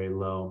misstatement is very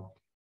low,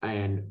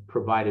 and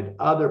provided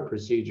other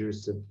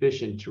procedures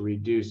sufficient to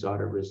reduce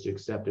audit risk to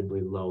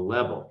acceptably low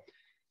level.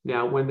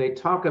 Now, when they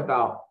talk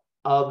about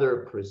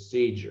other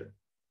procedure,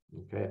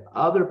 okay,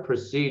 other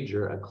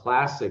procedure, a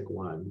classic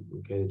one,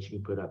 okay, that you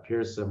can put up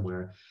here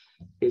somewhere,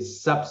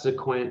 is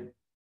subsequent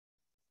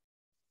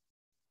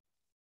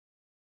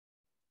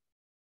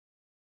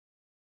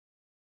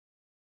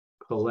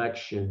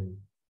collection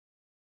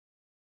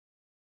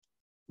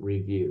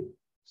review.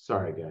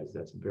 Sorry, guys,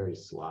 that's very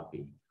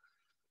sloppy.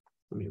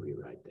 Let me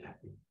rewrite that.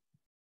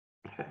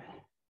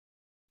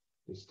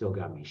 They still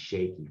got me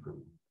shaky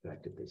from the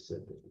fact that they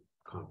said that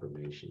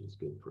confirmation is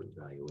good for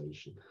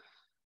evaluation.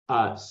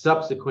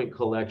 Subsequent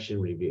collection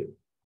review.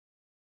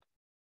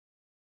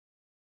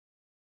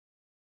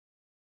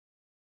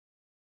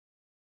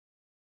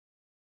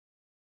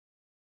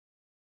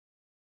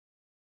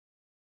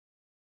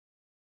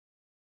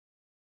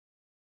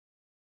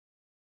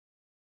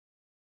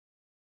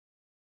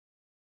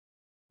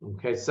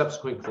 Okay,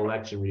 subsequent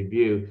collection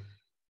review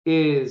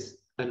is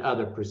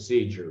another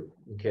procedure,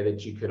 okay,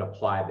 that you could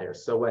apply there.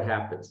 So what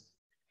happens?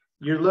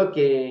 You're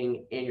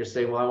looking and you're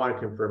saying, well, I want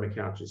to confirm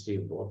accounts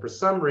receivable. For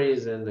some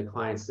reason, the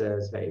client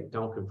says, hey,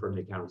 don't confirm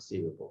the account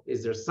receivable.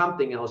 Is there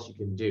something else you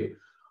can do?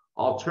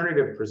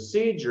 Alternative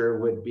procedure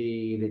would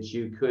be that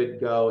you could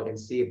go and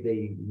see if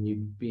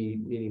you'd be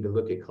needing to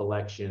look at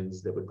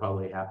collections that would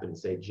probably happen,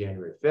 say,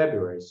 January,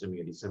 February, assuming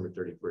a December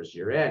 31st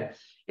year end,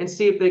 and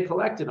see if they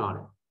collected on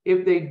it.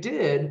 If they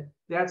did,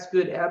 that's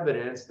good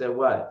evidence that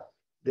what?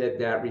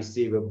 That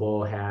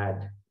receivable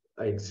had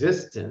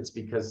existence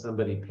because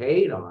somebody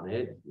paid on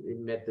it.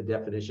 It met the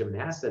definition of an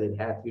asset. It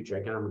had future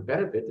economic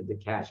benefit that the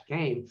cash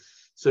came.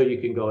 So you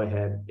can go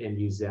ahead and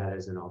use that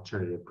as an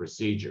alternative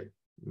procedure.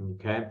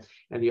 Okay.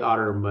 And the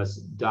auditor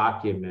must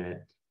document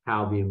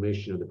how the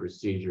omission of the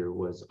procedure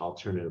was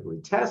alternatively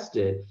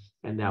tested,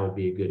 and that would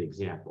be a good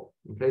example.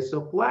 Okay,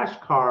 so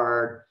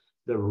flashcard,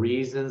 the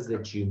reasons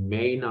that you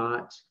may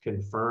not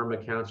confirm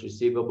accounts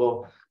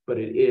receivable, but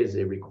it is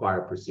a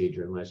required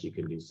procedure unless you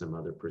can do some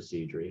other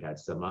procedure. You had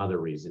some other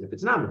reason. If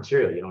it's not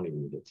material, you don't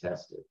even need to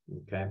test it.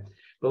 Okay,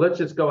 but let's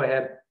just go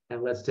ahead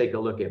and let's take a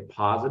look at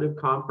positive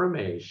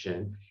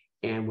confirmation.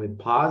 And with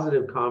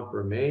positive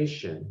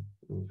confirmation,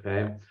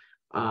 okay,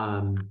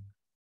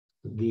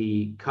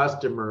 the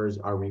customers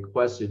are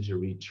requested to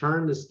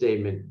return the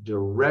statement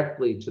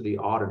directly to the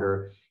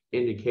auditor,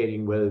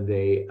 indicating whether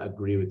they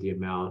agree with the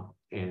amount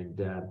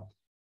and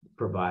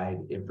provide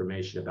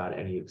information about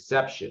any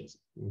exceptions.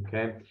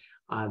 Okay,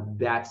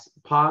 that's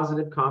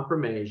positive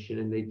confirmation,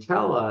 and they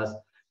tell us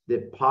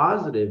that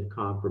positive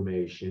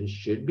confirmation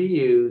should be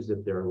used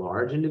if there are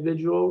large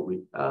individual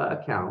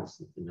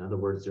accounts. In other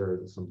words, there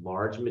are some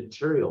large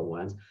material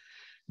ones.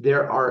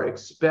 There are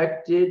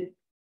expected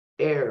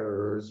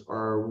errors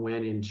or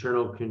when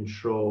internal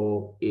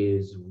control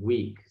is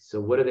weak. So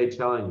what are they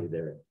telling you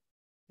there?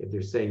 If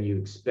they're saying you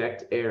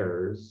expect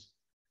errors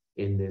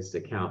in this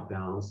account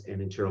balance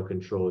and internal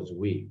control is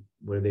weak,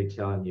 what are they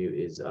telling you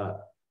is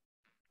up?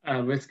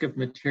 Risk of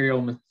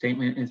material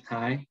misstatement is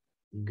high.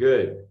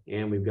 Good.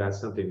 And we've got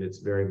something that's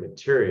very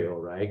material,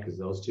 right? Because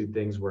those two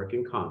things work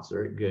in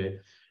concert. Good.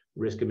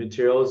 Risk of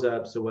material is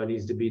up. So what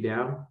needs to be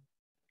down?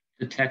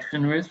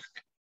 Detection risk.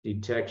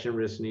 Detection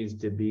risk needs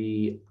to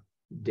be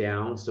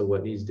down. So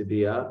what needs to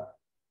be up?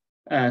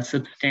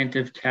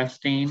 Substantive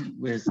testing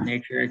with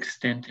nature,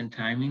 extent, and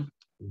timing.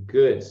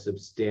 Good.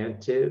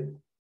 Substantive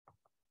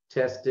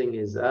testing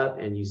is up,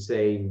 and you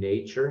say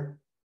nature.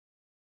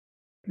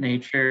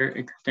 Nature,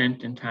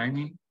 extent, and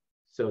timing.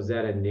 So is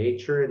that a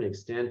nature, an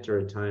extent, or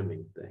a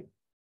timing thing?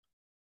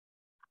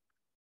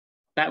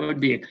 That would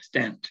be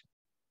extent.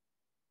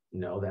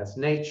 No, that's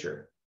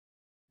nature.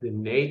 The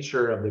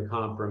nature of the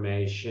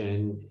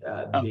confirmation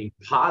being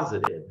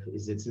positive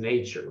is its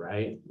nature,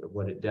 right?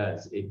 What it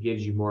does, it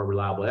gives you more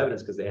reliable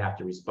evidence because they have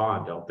to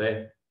respond, don't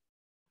they?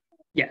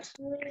 Yes.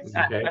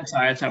 Okay. I'm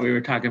sorry, I thought we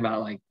were talking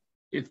about like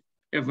if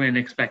when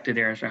expected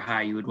errors are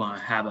high, you would want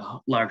to have a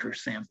larger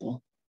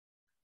sample.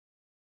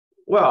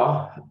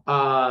 Well,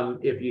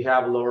 if you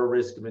have lower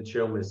risk of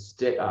material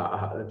mistake,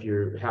 if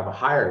you have a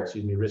higher,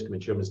 risk of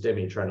material mistake,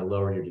 and you're trying to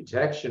lower your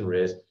detection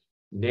risk,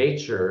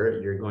 nature,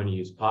 you're going to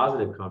use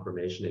positive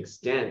confirmation.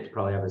 Extent,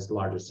 probably have a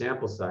larger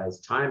sample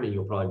size. Timing,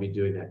 you'll probably be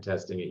doing that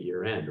testing at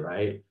year end,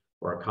 right?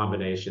 Or a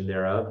combination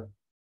thereof.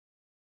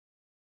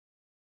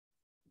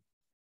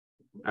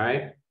 All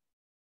right.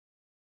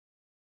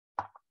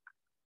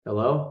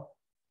 Hello?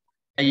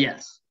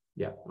 Yes.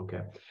 Yeah,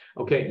 okay.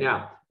 Okay,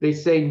 now they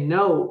say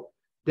note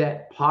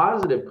that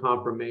positive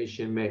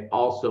confirmation may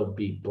also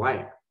be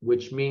blank,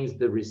 which means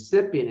the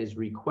recipient is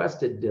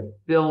requested to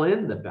fill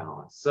in the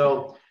balance.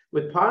 So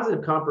with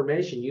positive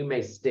confirmation, you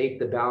may state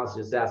the balance,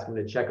 just ask them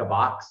to check a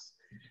box.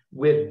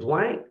 With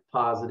blank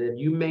positive,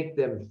 you make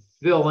them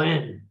fill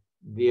in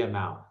the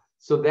amount.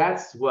 So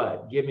that's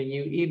what, giving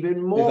you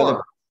even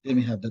more. Let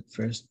me have that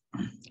first.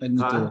 I need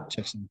to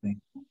check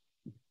something.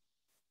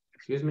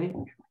 Excuse me?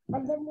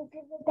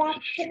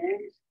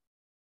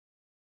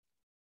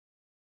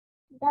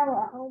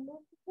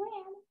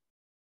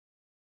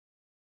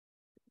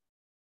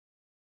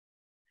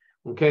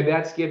 Okay,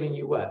 that's giving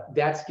you what?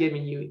 That's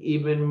giving you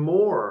even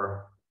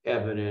more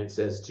evidence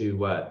as to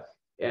what?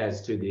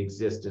 As to the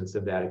existence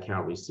of that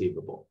account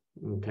receivable.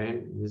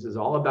 Okay, this is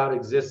all about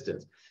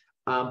existence.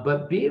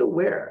 But be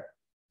aware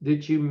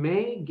that you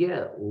may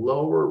get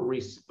lower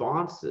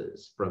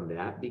responses from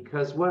that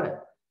because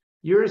what?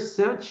 You're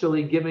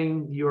essentially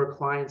giving your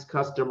client's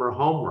customer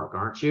homework,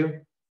 aren't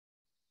you?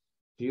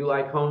 Do you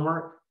like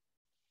homework?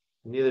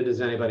 Neither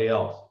does anybody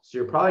else. So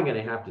you're probably going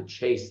to have to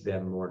chase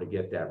them more to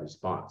get that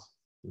response.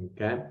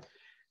 Okay.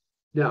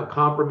 Now,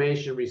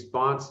 confirmation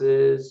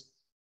responses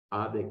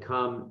that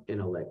come in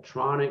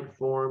electronic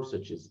form,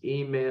 such as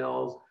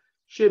emails,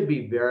 should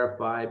be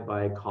verified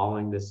by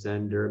calling the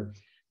sender.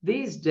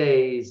 These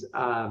days,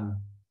 then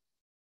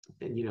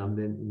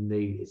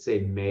they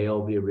say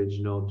mail the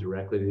original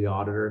directly to the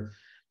auditor.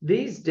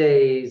 These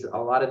days, a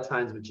lot of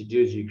times what you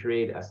do is you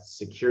create a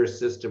secure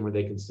system where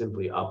they can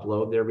simply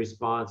upload their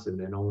response and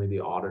then only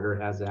the auditor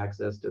has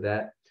access to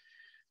that.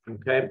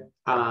 Okay.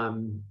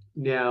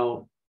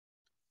 Now,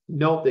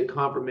 note that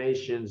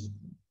confirmations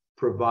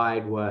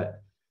provide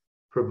what?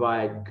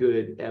 Provide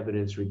good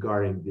evidence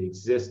regarding the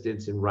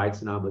existence and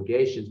rights and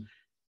obligations.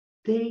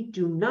 They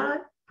do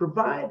not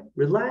provide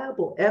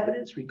reliable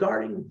evidence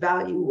regarding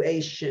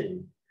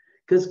valuation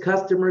because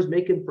customers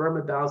may confirm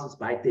a balance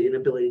despite the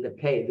inability to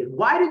pay. Then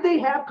why did they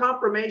have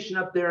confirmation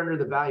up there under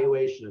the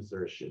valuation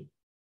assertion?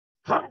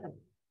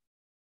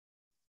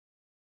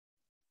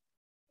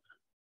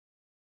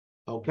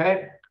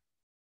 Okay,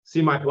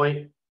 see my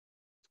point?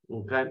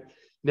 Okay,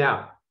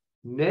 now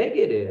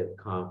negative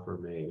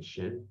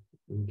confirmation.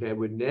 Okay,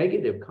 with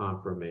negative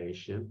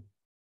confirmation,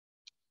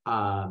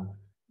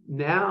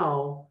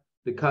 now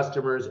the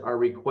customers are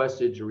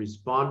requested to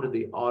respond to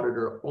the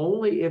auditor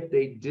only if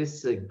they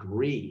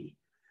disagree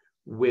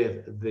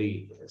with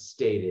the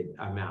stated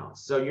amount.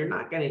 So you're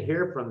not going to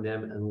hear from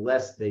them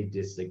unless they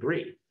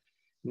disagree.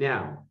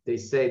 Now, they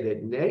say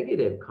that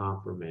negative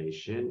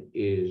confirmation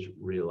is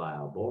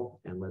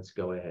reliable, and let's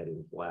go ahead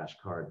and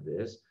flashcard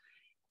this.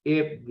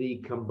 If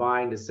the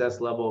combined assessed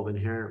level of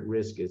inherent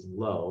risk is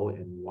low,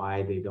 and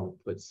why they don't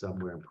put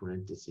somewhere in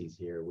parentheses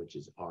here, which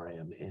is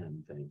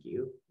RMM, thank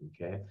you,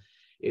 okay?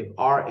 If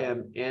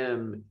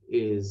RMM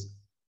is,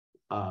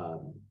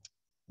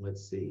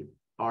 let's see,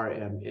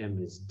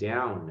 RMM is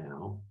down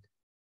now,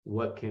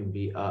 what can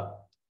be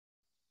up?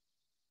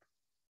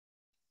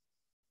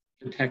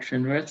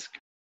 Detection risk.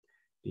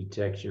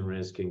 Detection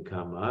risk can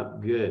come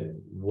up,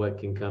 good. What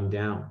can come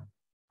down?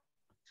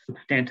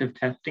 Substantive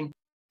testing.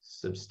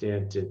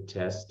 Substantive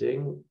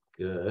testing,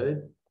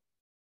 good.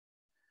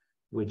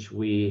 Which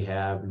we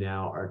have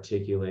now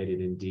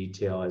articulated in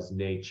detail as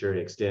nature,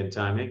 extent,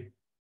 timing.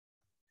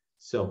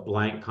 So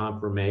blank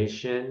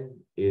confirmation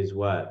is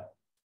what?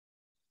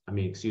 I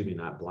mean, excuse me,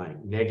 not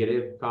blank.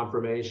 Negative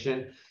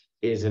confirmation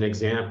is an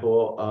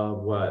example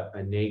of what?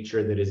 A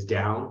nature that is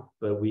down,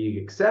 but we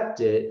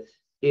accept it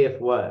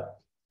if what?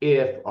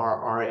 If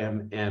our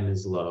RMM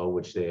is low,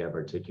 which they have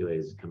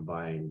articulated as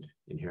combined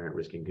inherent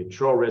risk and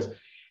control risk,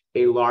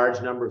 a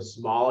large number of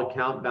small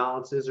account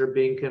balances are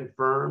being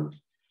confirmed,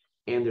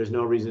 and there's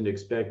no reason to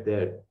expect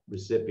that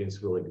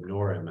recipients will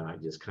ignore them. And I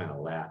just kind of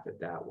laugh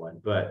at that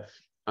one. But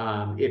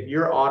if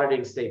you're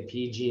auditing, say,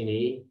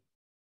 PG&E,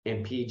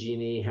 and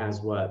PG&E has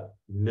what?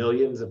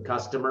 Millions of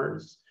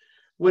customers,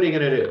 what are you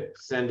going to do?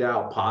 Send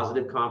out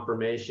positive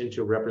confirmation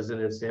to a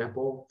representative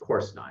sample? Of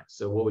course not.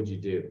 So what would you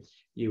do?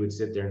 You would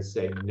sit there and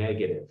say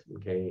negative,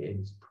 okay?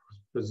 And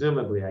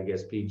presumably, I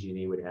guess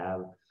PG&E would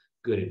have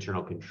good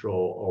internal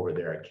control over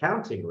their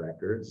accounting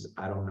records.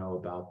 I don't know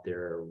about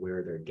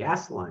where their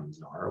gas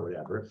lines are or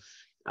whatever,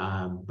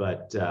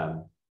 but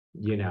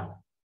you know,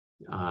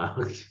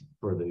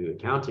 for the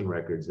accounting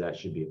records, that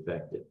should be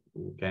effective,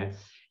 okay?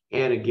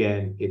 And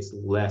again, it's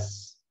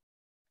less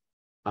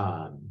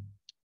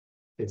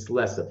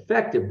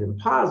effective than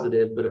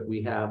positive, but if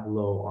we have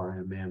low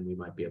RMM, we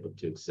might be able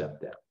to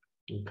accept that,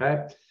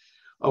 okay?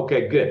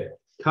 Okay, good.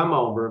 Come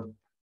over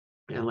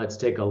and let's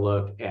take a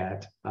look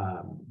at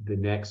the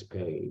next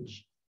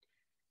page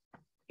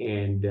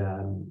and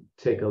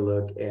take a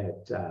look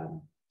at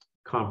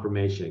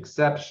confirmation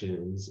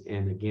exceptions.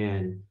 And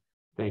again,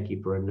 thank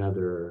you for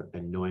another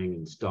annoying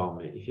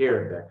installment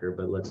here, Becker,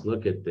 but let's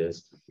look at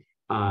this.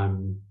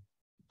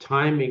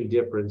 Timing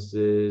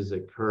differences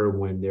occur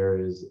when there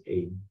is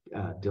a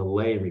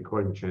delay in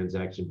recording the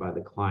transaction by the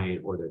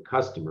client or their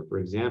customer. For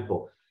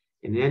example,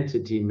 an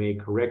entity may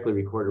correctly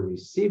record a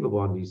receivable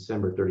on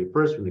December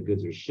 31st when the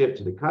goods are shipped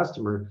to the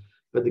customer,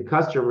 but the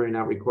customer may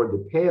not record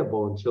the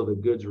payable until the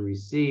goods are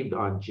received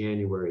on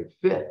January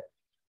 5th.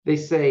 They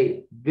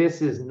say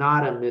this is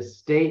not a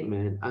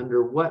misstatement.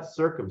 Under what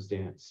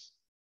circumstance?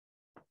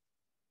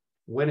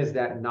 When is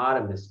that not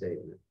a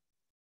misstatement?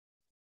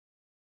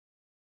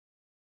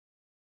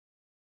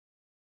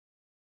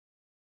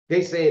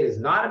 They say it is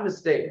not a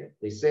misstatement.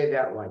 They say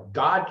that like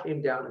God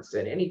came down and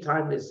said,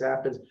 anytime this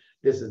happens,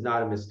 this is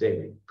not a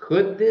misstatement.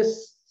 Could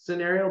this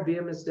scenario be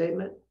a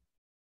misstatement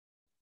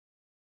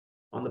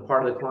on the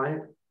part of the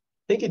client?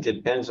 I think it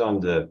depends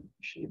on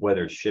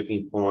whether it's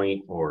shipping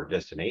point or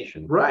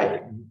destination.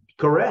 Right.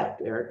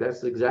 Correct, Eric.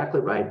 That's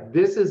exactly right.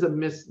 This is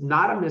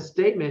not a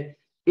misstatement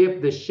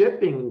if the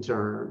shipping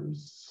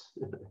terms,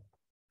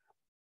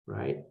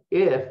 right?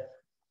 If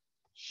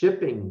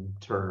shipping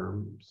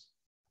terms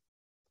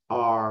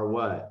are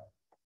what?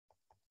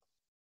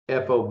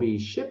 FOB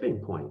shipping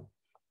point.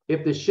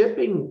 If the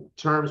shipping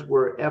terms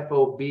were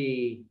FOB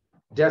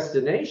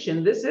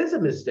destination, this is a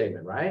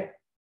misstatement, right?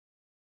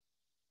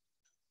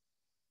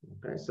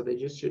 Okay, so they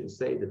just shouldn't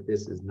say that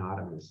this is not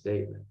a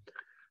misstatement.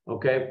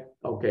 Okay,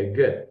 okay,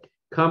 good.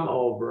 Come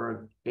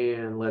over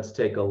and let's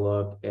take a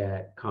look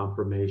at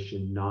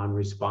confirmation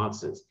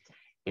non-responses.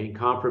 And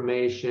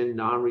confirmation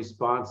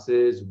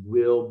non-responses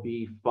will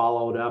be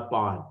followed up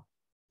on,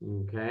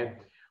 okay?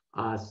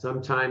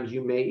 Sometimes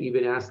you may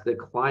even ask the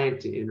client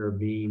to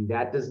intervene.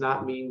 That does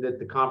not mean that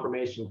the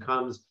confirmation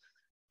comes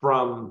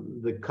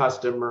from the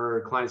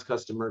client's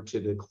customer to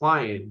the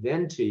client,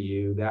 then to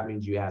you. That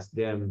means you ask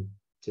them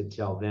to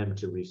tell them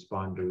to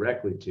respond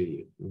directly to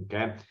you,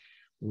 okay?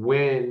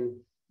 When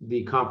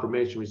the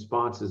confirmation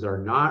responses are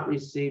not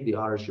received, the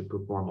auditor should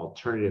perform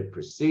alternative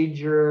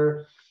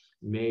procedure,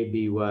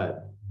 maybe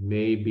what?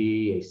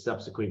 Maybe a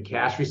subsequent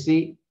cash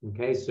receipt,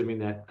 okay? Assuming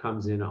that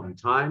comes in on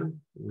time,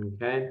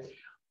 okay?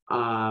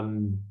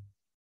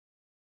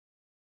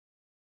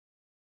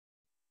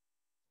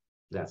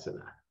 That's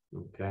enough,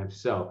 okay?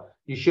 So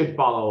you should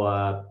follow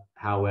up.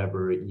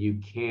 However,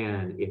 you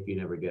can, if you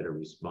never get a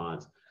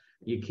response,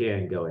 you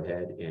can go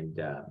ahead and,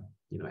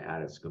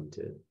 ask them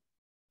to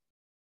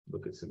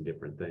look at some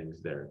different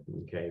things there,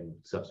 okay?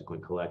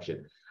 Subsequent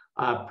collection.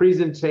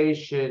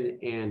 Presentation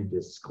and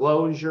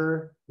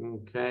disclosure,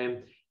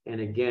 okay? And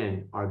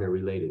again, are there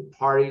related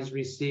parties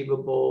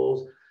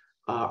receivables?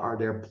 are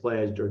there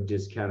pledged or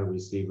discounted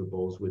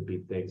receivables would be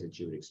things that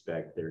you would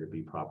expect there to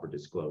be proper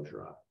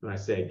disclosure of. When I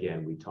say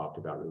again, we talked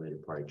about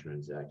related party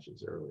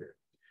transactions earlier.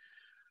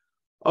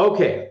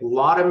 Okay, a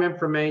lot of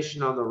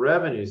information on the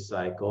revenue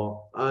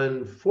cycle.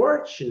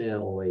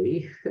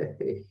 Unfortunately,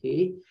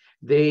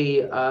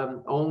 they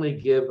only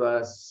give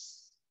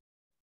us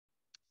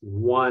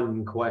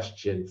one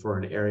question for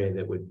an area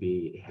that would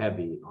be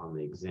heavy on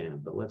the exam.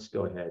 But let's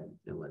go ahead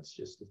and let's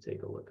just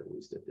take a look at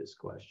least at this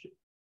question.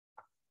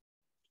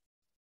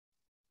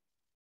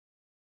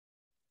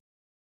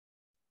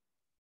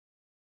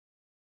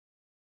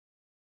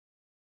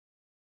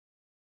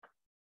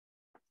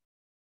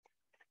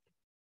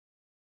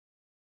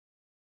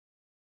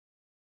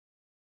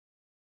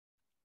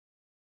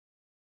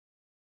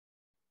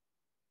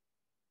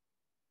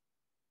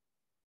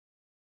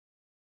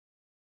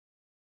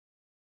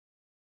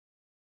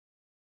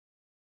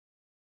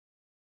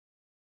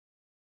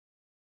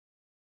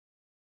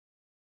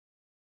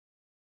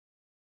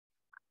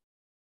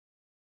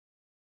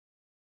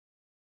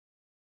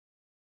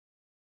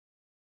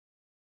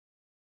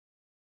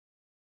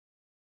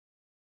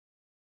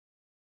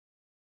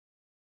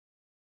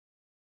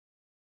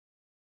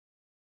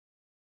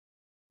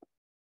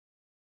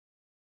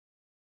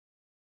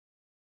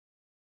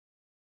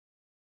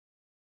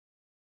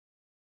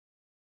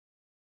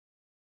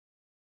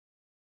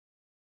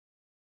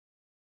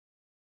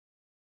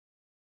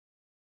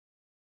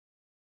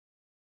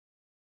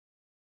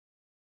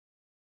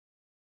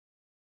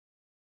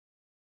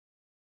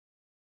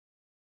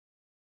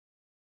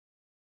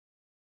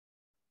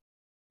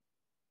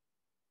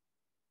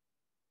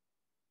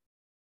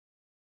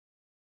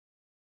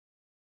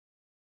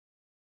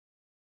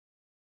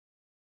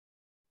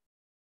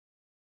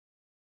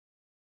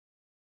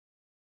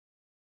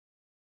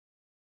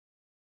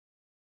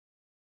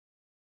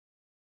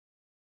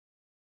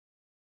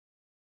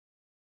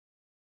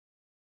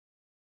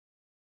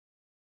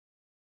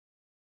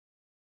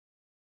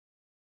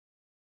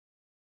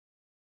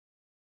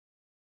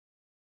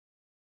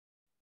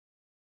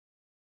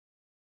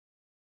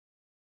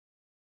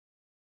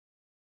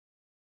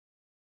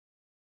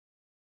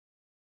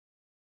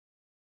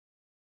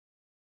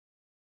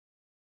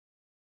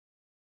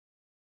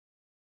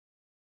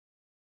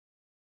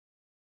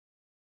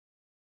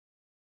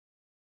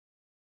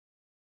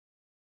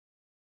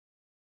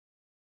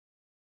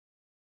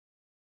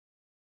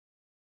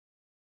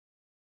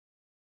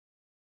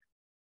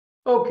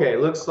 Okay,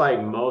 looks like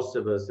most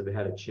of us have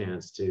had a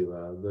chance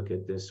to look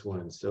at this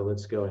one. So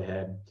let's go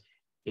ahead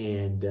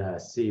and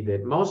see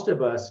that most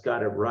of us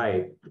got it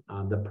right.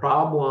 The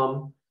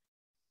problem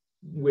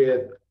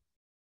with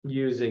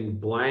using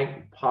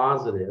blank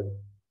positive,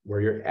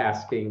 where you're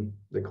asking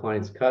the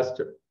client's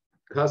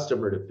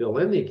customer to fill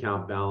in the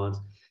account balance,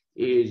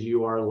 is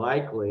you are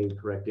likely, the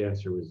correct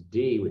answer was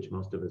D, which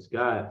most of us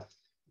got,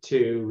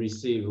 to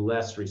receive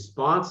less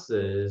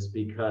responses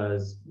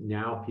because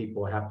now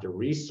people have to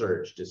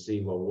research to see,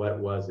 well, what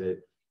was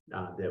it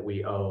that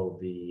we owe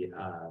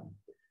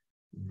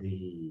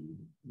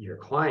your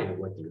client,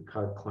 what your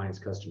client's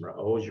customer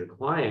owes your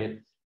client.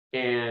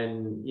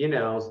 And, you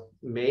know,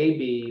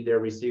 maybe they're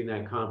receiving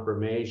that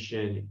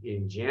confirmation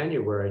in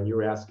January and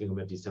you're asking them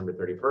at December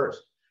 31st.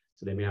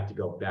 So they may have to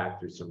go back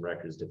through some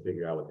records to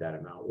figure out what that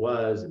amount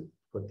was and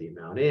put the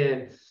amount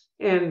in.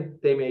 And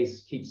they may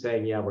keep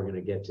saying, yeah, we're going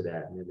to get to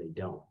that. And then they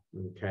don't.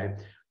 Okay.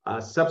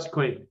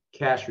 Subsequent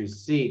cash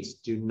receipts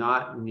do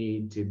not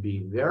need to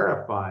be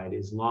verified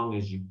as long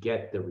as you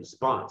get the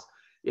response.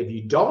 If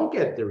you don't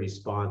get the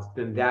response,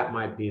 then that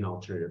might be an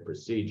alternative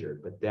procedure,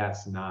 but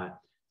that's not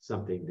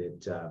something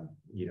that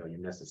you know, you're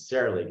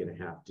necessarily going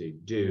to have to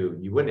do.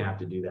 You wouldn't have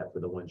to do that for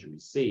the ones you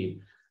receive,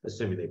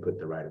 assuming they put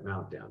the right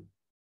amount down.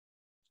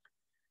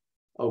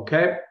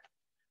 Okay.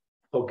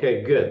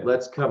 Okay, good.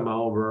 Let's come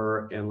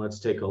over and let's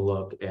take a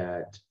look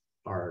at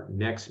our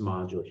next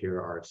module here,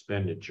 our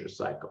expenditure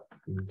cycle.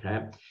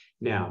 Okay.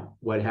 Now,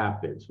 what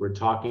happens? We're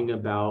talking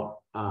about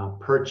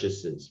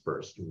purchases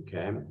first.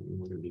 Okay.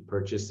 We're going to be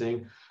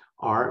purchasing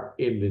our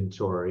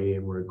inventory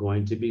and we're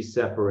going to be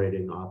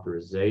separating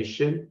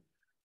authorization,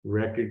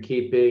 record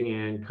keeping,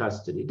 and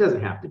custody. It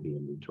doesn't have to be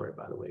inventory,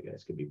 by the way,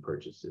 guys. It could be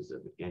purchases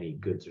of any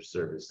goods or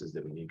services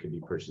that we need. It could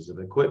be purchase of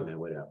equipment,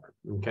 whatever.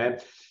 Okay.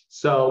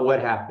 So what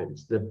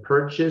happens? The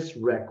purchase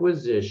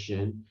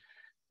requisition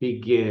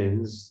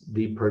begins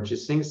the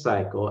purchasing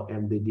cycle,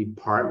 and the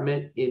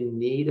department in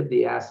need of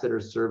the asset or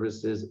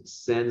services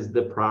sends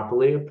the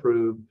properly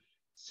approved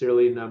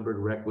serially numbered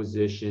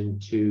requisition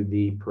to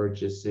the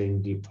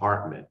purchasing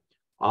department.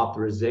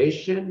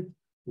 Authorization,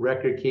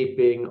 record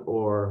keeping,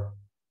 or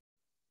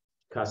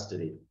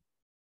custody?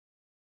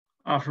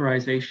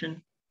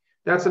 Authorization.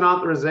 That's an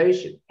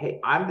authorization. Hey,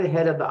 I'm the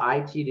head of the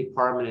IT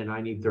department and I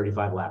need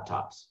 35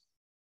 laptops.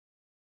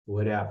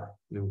 Whatever.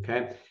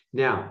 Okay.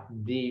 Now,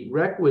 the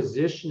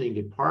requisitioning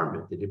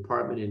department, the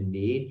department in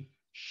need,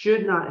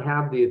 should not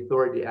have the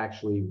authority to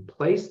actually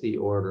place the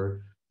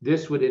order.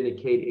 This would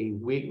indicate a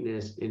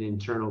weakness in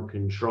internal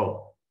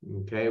control.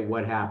 Okay.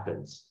 What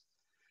happens?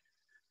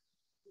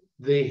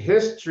 The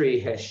history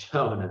has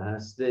shown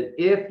us that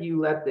if you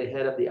let the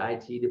head of the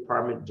IT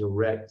department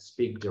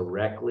speak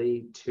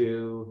directly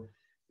to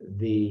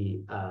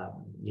the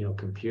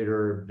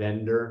computer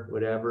vendor,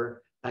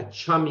 whatever, a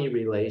chummy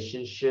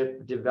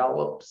relationship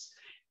develops.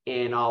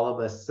 And all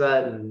of a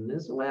sudden,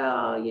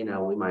 well,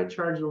 we might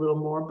charge a little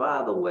more.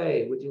 By the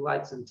way, would you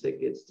like some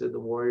tickets to the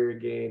Warrior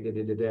game? Da,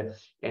 da, da, da.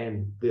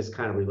 And this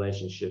kind of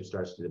relationship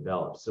starts to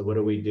develop. So what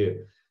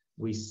do?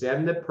 We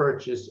send the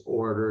purchase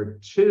order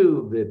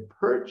to the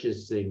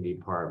purchasing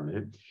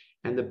department,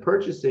 and the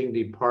purchasing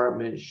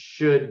department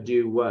should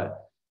do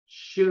what?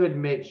 Should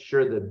make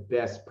sure the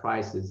best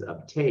price is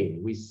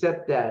obtained. We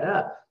set that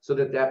up so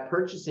that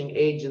purchasing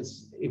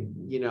agent's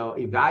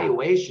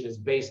evaluation is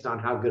based on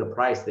how good a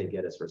price they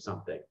get us for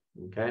something.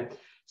 Okay,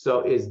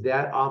 so is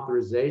that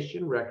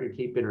authorization, record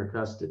keeping, or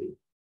custody?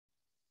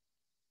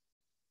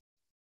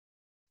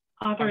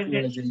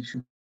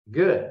 Authorization.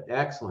 Good,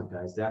 excellent,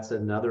 guys. That's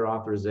another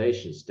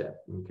authorization step.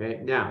 Okay,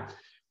 now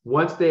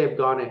once they have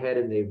gone ahead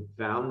and they've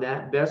found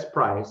that best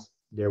price,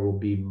 there will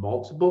be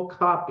multiple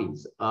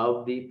copies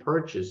of the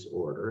purchase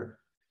order.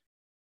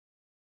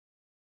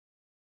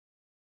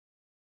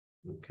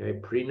 Okay,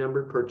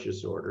 pre-numbered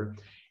purchase order,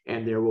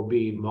 and there will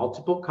be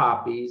multiple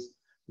copies.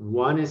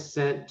 One is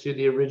sent to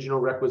the original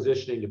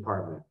requisitioning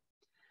department.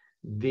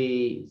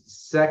 The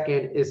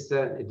second is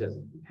sent, it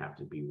doesn't have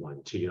to be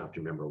 1, 2, you don't have to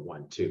remember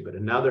 1, 2, but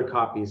another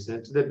copy is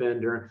sent to the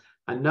vendor.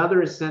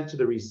 Another is sent to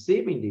the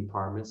receiving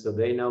department, so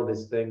they know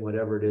this thing,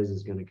 whatever it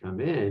is going to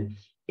come in,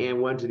 and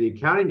one to the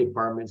accounting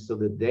department so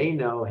that they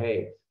know,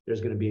 hey,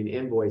 there's going to be an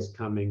invoice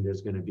coming,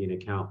 there's going to be an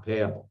account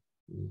payable.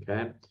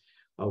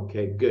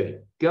 Okay,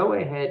 good. Go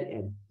ahead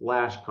and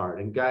flashcard.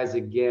 And guys,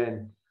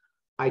 again,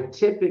 I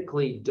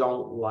typically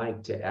don't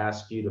like to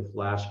ask you to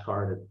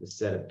flashcard the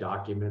set of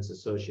documents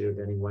associated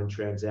with any one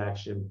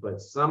transaction,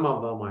 but some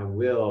of them I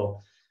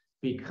will,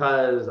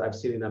 because I've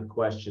seen enough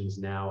questions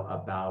now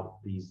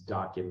about these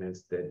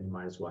documents that you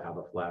might as well have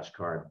a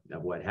flashcard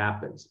of what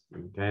happens.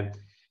 Okay,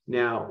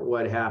 now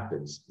what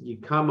happens? You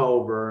come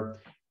over,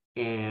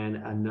 and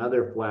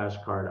another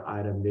flashcard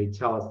item, they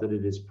tell us that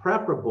it is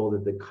preferable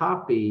that the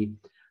copy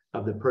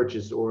of the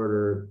purchase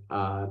order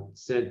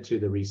sent to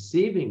the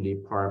receiving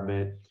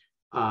department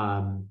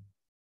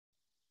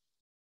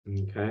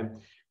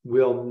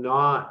will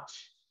not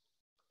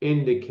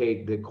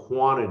indicate the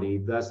quantity,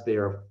 thus they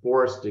are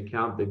forced to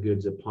count the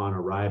goods upon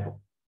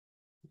arrival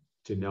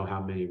to know how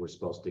many were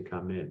supposed to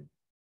come in.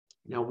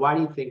 Now, why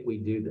do you think we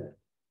do that?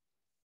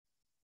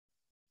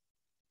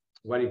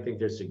 Why do you think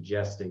they're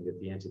suggesting that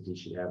the entity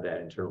should have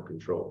that internal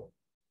control?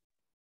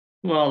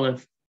 Well,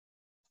 if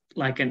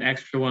like an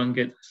extra one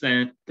gets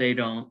sent, they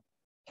don't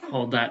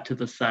hold that to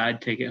the side,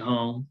 take it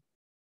home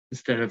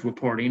instead of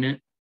reporting it.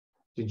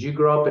 Did you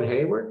grow up in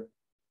Hayward?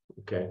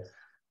 Okay.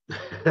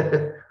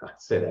 I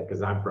say that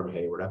because I'm from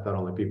Hayward. I thought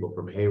only people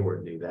from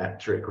Hayward knew that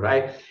trick,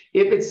 right?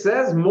 If it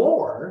says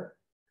more,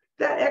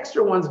 that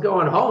extra one's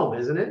going home,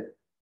 isn't it?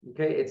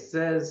 Okay, it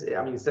says,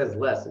 it says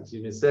less,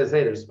 excuse me. It says,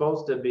 hey, there's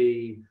supposed to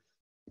be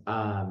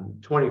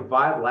 25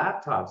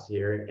 laptops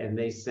here, and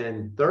they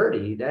send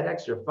 30. That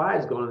extra 5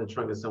 is going in the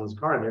trunk of someone's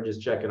car, and they're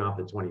just checking off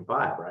the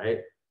 25, right?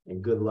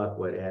 And good luck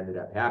what ended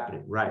up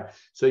happening, right?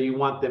 So you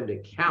want them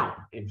to count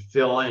and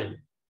fill in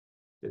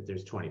that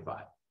there's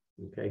 25.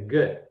 Okay,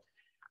 good.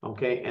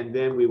 Okay, and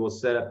then we will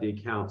set up the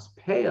accounts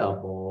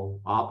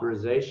payable,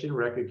 authorization,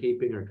 record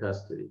keeping, or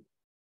custody.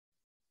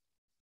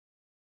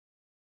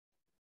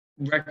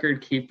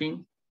 Record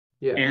keeping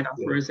and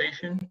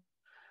authorization.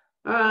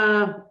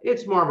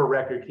 It's more of a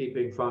record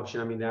keeping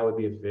function. That would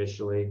be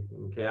officially.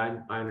 Okay, I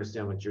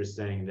understand what you're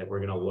saying, that we're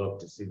going to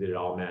look to see that it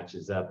all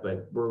matches up,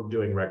 but we're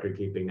doing record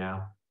keeping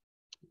now.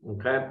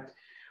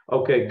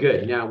 Okay,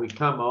 good. Now we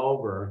come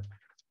over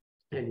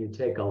and you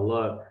take a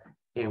look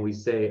and we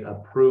say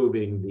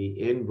approving the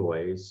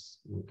invoice.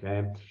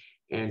 Okay,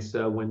 and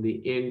so when the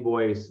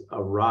invoice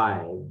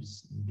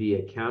arrives, the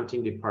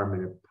accounting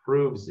department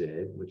approves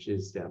it, which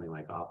is sounding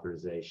like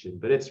authorization,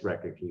 but it's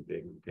record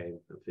keeping. Okay,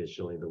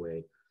 officially the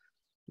way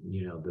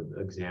the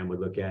exam would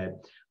look at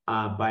it,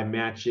 by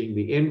matching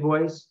the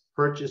invoice,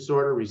 purchase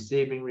order,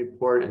 receiving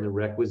report, and the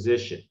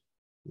requisition.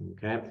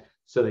 Okay,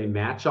 so they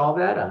match all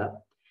that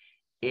up,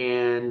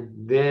 and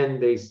then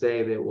they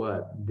say that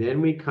what?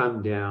 Then we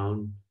come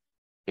down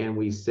and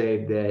we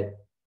say that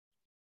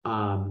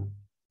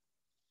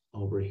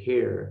over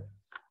here,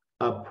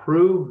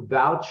 approved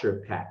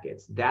voucher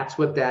packets. That's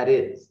what that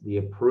is. The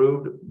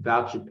approved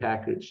voucher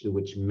package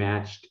which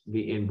matched the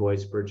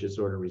invoice, purchase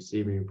order,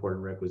 receiving report,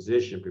 and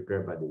requisition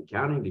prepared by the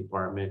accounting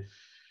department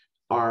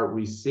are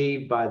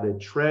received by the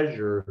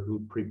treasurer,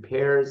 who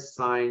prepares,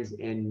 signs,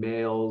 and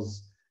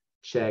mails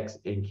checks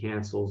and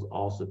cancels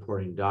all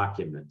supporting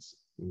documents.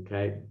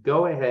 Okay,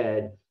 go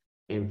ahead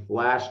and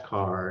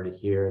flashcard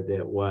here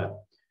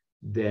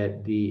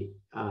that the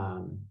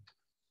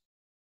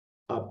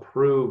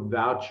approved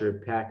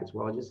voucher packets,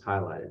 well, I just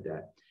highlighted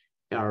that,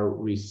 are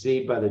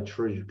received by the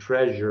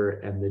treasurer,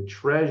 and the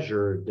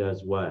treasurer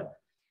does what?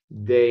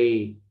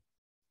 They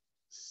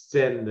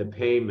send the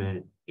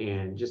payment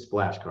and just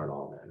flashcard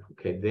all that.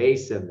 Okay, they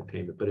send the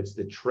payment, but it's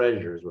the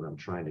treasurer is what I'm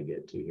trying to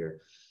get to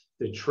here.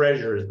 The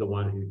treasurer is the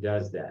one who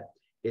does that.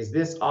 Is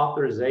this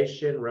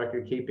authorization,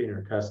 record keeping,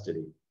 or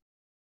custody?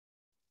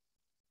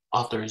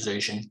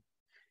 Authorization.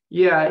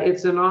 Yeah,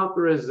 it's an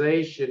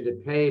authorization to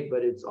pay,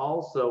 but it's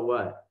also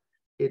what?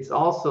 It's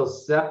also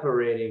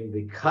separating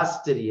the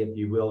custody, if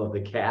you will, of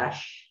the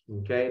cash,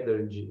 okay?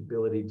 The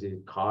ability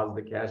to cause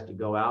the cash to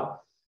go out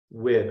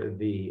with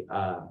the,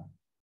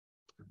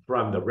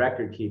 from the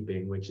record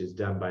keeping, which is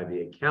done by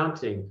the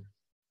accounting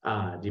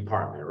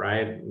department,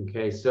 right?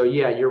 Okay, so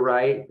yeah, you're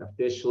right.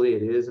 Officially,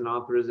 it is an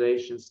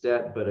authorization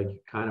step, but I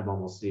kind of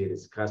almost see it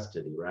as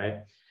custody, right?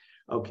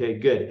 Okay,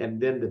 good.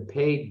 And then the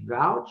paid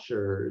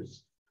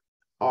vouchers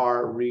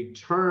are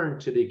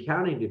returned to the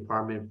accounting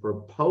department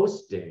for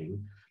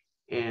posting.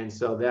 And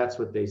so that's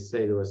what they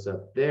say to us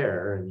up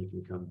there. And you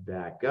can come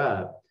back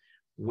up.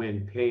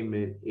 When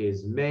payment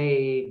is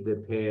made,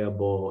 the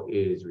payable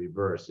is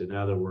reversed. In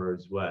other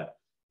words, what?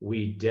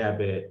 We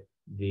debit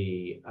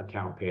the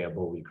account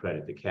payable, we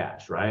credit the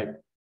cash, right?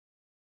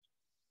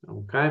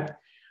 Okay.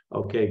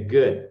 Okay,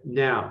 good.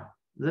 Now,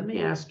 let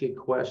me ask you a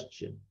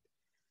question.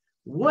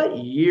 What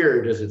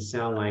year does it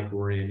sound like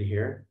we're in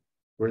here?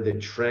 Where the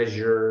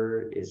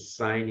treasurer is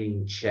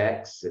signing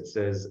checks. It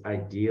says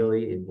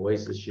ideally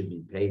invoices should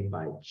be paid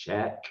by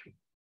check.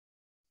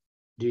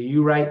 Do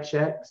you write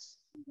checks?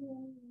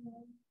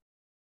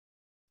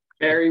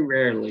 Very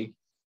rarely.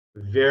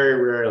 Very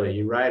rarely.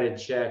 You write a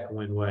check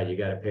when what? You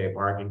got to pay a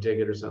parking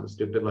ticket or something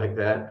stupid like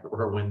that,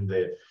 or when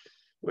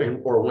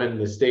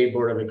the state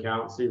board of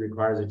accountancy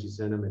requires that you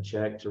send them a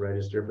check to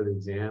register for the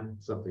exam,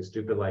 something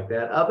stupid like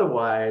that.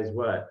 Otherwise,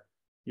 what?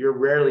 You're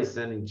rarely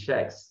sending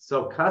checks.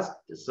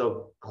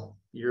 So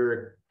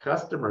your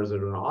customers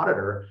as an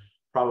auditor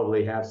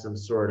probably have some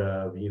sort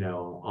of,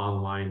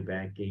 online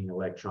banking,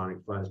 electronic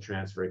funds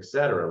transfer, et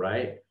cetera,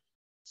 right?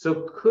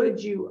 So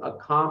could you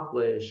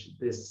accomplish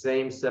this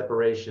same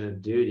separation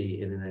of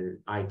duty in an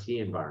IT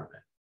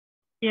environment?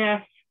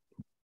 Yes.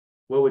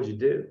 What would you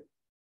do?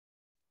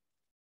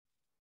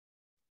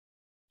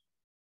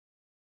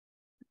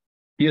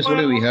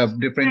 Usually we Well, have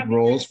different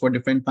roles for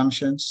different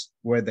functions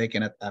where they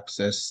cannot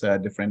access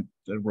different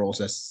roles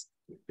as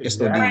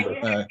Exactly.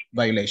 SOD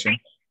violation.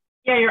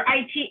 Yeah, your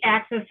IT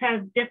access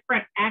has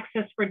different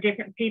access for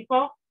different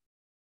people.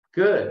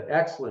 Good,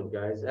 excellent,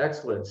 guys,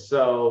 excellent.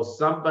 So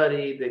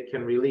somebody that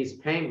can release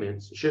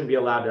payments shouldn't be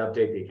allowed to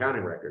update the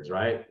accounting records,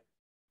 right?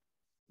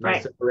 No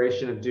Right.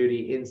 separation of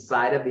duty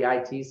inside of the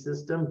IT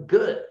system.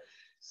 Good.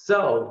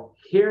 So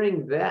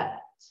hearing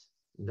that,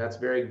 that's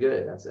very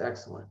good. That's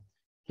excellent.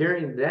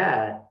 Hearing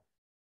that,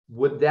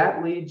 would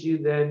that lead you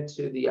then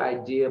to the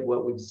idea of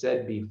what we've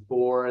said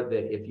before,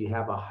 that if you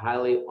have a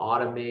highly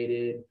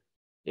automated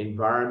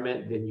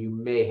environment, then you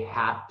may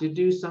have to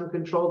do some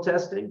control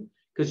testing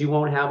because you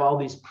won't have all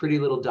these pretty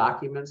little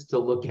documents to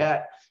look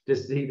at to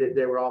see that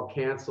they were all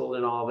canceled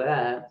and all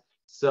that.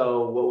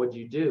 So what would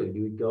you do?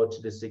 You would go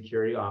to the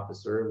security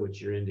officer, which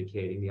you're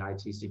indicating, the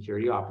IT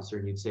security officer,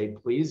 and you'd say,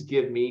 please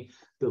give me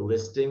the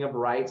listing of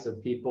rights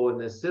of people in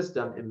this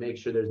system and make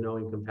sure there's no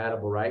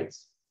incompatible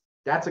rights.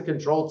 That's a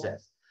control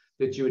test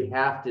that you would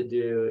have to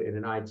do in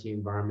an IT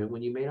environment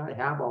when you may not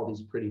have all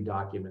these pretty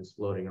documents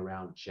floating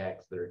around,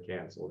 checks that are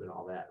canceled and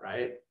all that,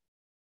 right?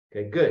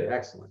 Okay, good,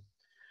 excellent.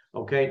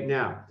 Okay,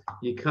 now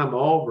you come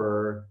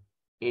over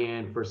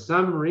and for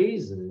some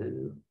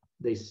reason,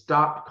 they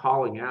stopped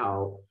calling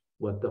out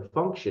what the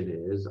function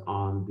is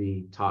on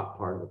the top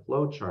part of the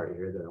flow chart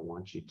here that I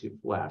want you to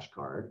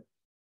flashcard.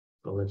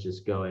 But let's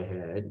just go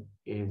ahead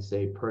and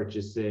say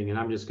purchasing, and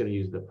I'm just going to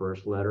use the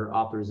first letter,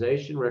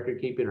 authorization,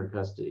 record keeping, or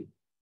custody.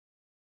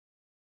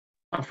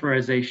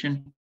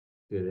 Authorization.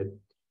 Good.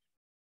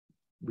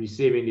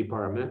 Receiving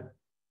department,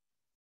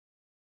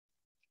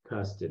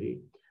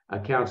 custody.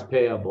 Accounts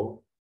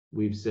payable,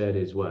 we've said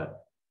is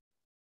what?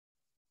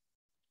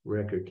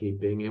 Record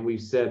keeping. And we've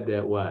said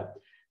that what?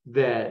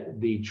 That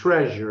the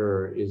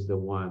treasurer is the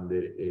one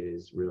that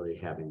is really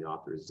having the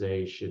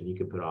authorization. You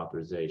can put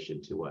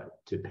authorization to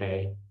what? To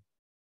pay.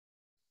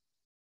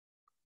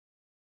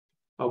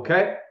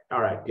 Okay.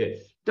 All right, good.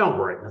 Don't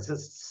worry, this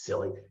is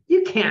silly.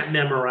 You can't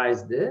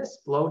memorize this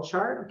flow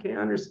chart. Okay,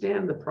 I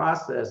understand the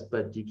process,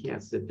 but you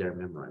can't sit there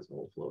and memorize the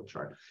whole flow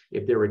chart.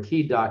 If there were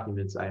key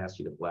documents, I asked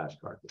you to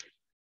flashcard them.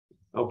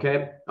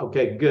 Okay,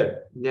 okay, good.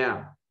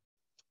 Now,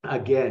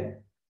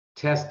 again,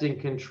 testing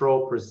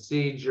control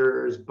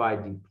procedures by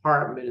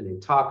department, and they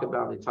talk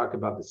about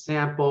the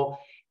sample,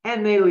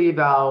 and they leave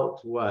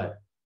out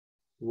what?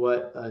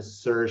 What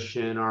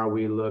assertion are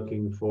we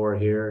looking for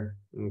here?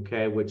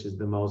 Okay, which is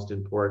the most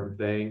important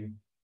thing.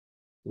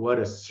 What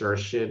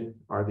assertion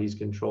are these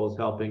controls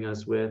helping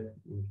us with?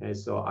 Okay,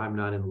 so I'm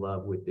not in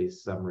love with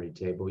this summary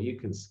table. You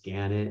can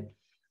scan it.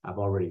 I've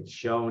already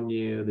shown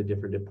you the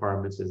different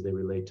departments as they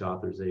relate to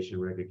authorization,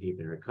 record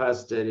keeping, or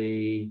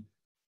custody.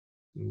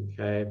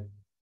 Okay.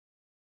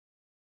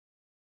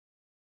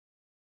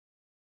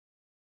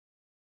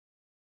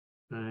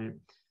 All right.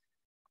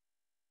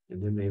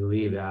 And then they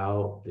leave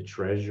out the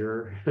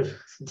treasurer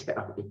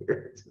down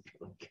here.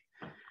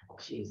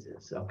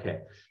 Jesus.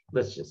 Okay,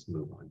 let's just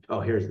move on.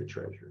 Oh, here's the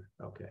treasurer.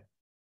 Okay.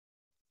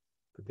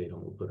 But they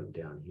don't put them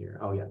down here.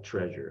 Oh yeah,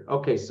 treasurer.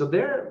 Okay, so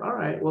they're all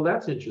right. Well,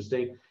 that's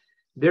interesting.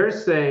 They're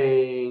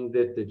saying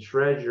that the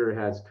treasurer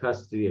has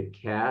custody of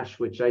cash,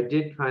 which I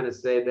did kind of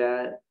say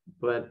that,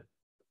 but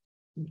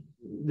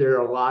there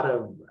are a lot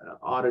of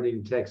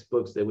auditing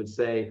textbooks that would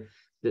say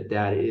that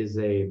that is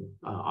a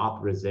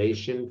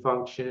authorization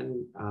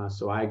function.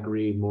 So I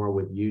agree more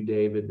with you,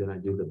 David, than I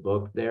do the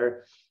book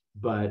there.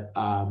 But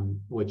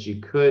what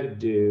you could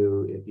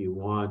do if you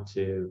want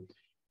to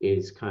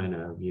is kind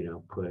of, you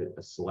know, put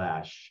a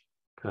slash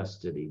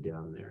custody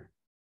down there.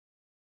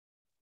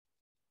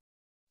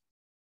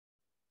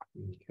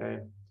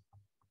 Okay.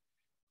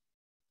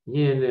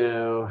 You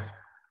know,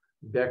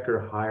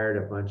 Becker hired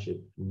a bunch of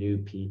new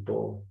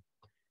people.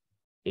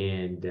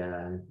 And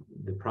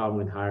the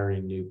problem with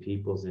hiring new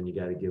people is then you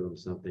got to give them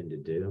something to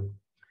do.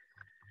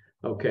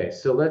 Okay,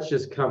 so let's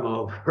just come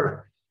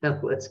over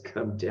and let's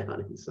come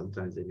down. And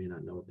sometimes they may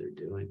not know what they're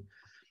doing.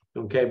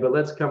 Okay, but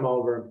let's come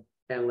over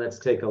and let's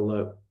take a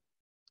look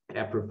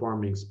at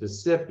performing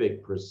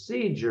specific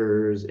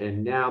procedures.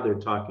 And now they're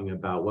talking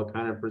about what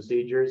kind of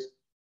procedures?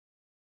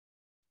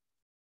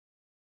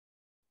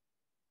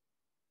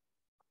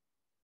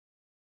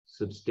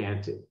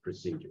 Substantive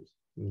procedures.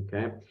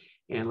 Okay.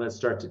 And let's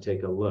start to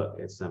take a look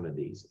at some of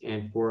these.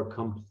 And for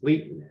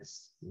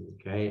completeness,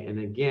 okay, and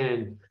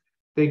again,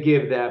 they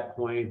give that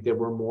point that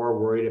we're more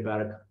worried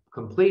about a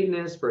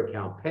completeness for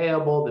account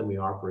payable than we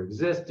are for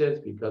existence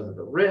because of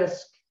the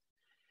risk.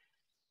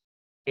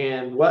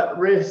 And what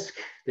risk?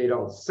 They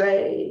don't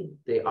say.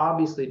 They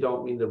obviously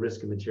don't mean the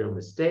risk of material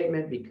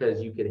misstatement,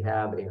 because you could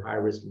have a high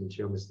risk of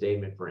material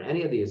misstatement for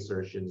any of the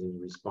assertions and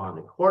you respond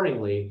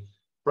accordingly.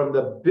 From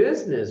the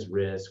business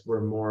risk,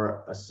 we're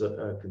more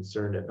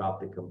concerned about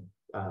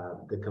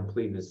the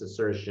completeness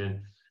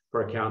assertion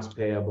for accounts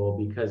payable,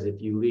 because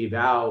if you leave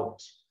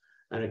out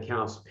an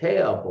accounts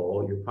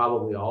payable, you're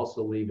probably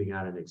also leaving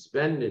out an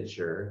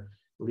expenditure.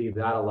 Leave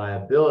out a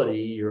liability,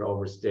 you're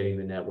overstating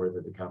the net worth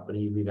of the company.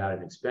 You leave out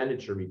an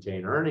expenditure,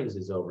 retained earnings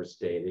is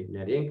overstated,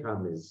 net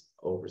income is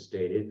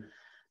overstated.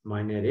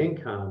 My net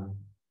income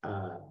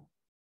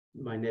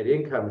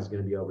is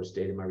going to be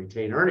overstated. My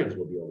retained earnings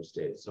will be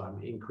overstated. So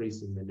I'm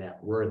increasing the net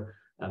worth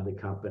of the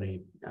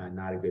company.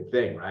 Not a good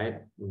thing,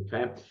 right?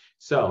 Okay.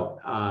 So,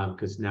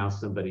 because now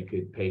somebody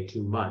could pay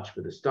too much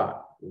for the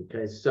stock.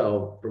 Okay.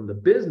 So from the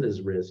business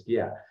risk,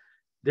 yeah,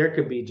 there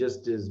could be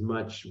just as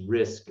much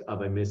risk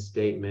of a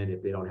misstatement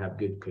if they don't have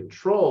good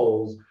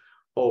controls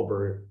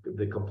over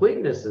the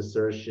completeness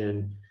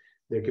assertion.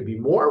 There could be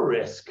more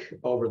risk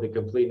over the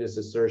completeness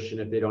assertion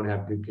if they don't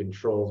have good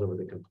controls over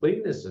the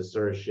completeness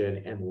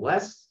assertion, and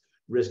less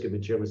risk of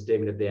material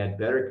misstatement if they had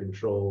better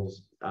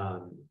controls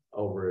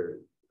over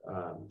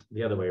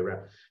the other way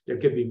around. There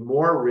could be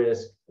more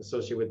risk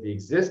associated with the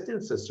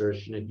existence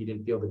assertion if you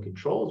didn't feel the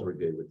controls were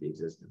good with the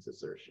existence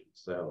assertion.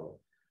 So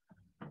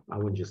I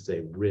wouldn't just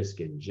say risk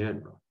in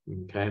general.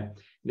 Okay.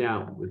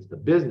 Now with the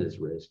business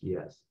risk,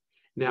 yes.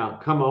 Now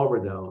come over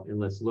though, and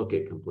let's look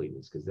at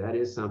completeness, because that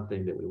is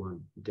something that we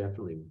want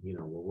definitely, you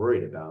know, we're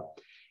worried about.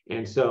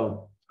 And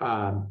so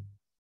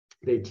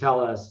they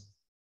tell us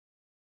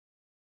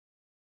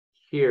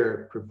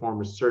here,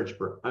 perform a search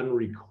for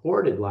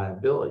unrecorded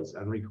liabilities.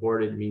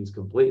 Unrecorded means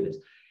completeness.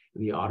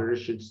 And the auditor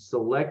should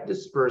select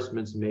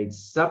disbursements made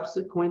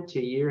subsequent to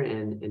year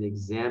end and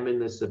examine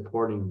the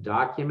supporting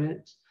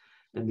document.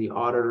 And the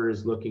auditor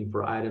is looking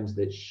for items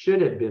that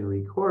should have been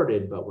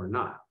recorded, but were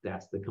not.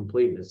 That's the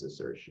completeness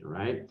assertion,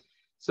 right?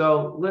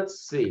 So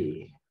let's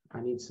see.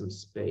 I need some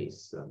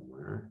space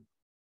somewhere.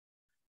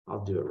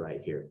 I'll do it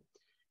right here.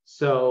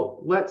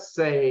 So let's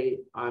say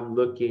I'm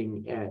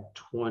looking at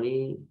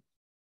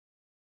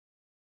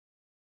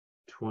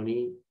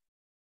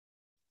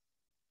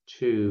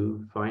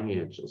 2022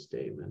 financial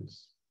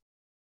statements.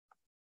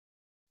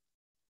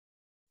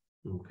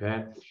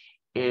 Okay.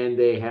 And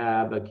they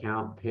have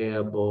account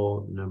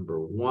payable number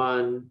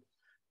 1,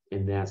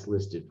 and that's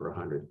listed for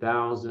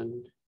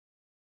 100,000.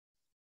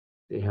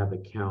 They have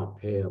account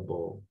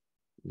payable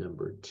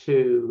number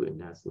 2, and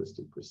that's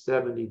listed for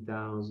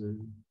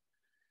 70,000.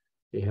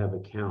 They have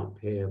account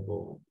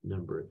payable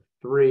number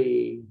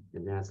 3,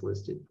 and that's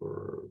listed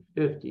for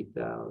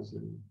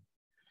 50,000.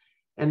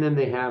 And then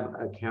they have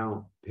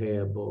account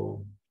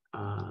payable.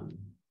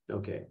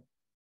 Okay,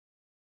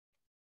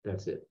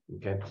 that's it.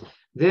 Okay,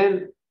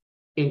 then.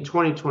 In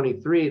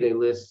 2023, they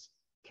list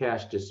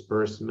cash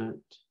disbursement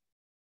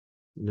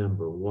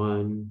number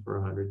 1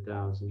 for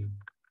 100,000,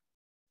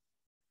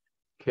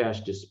 cash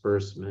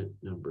disbursement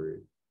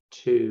number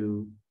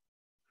 2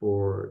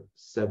 for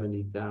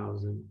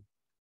 70,000,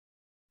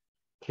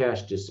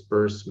 cash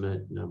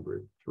disbursement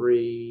number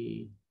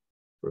 3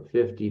 for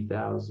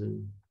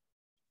 50,000,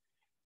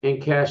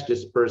 and cash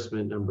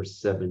disbursement number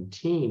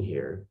 17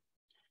 here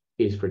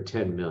is for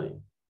 10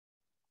 million.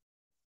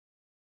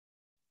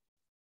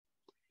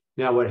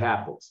 Now, what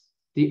happens?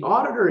 The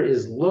auditor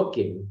is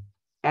looking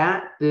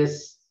at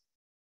this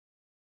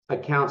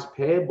accounts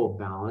payable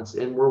balance,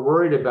 and we're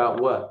worried about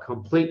what?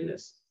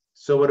 Completeness.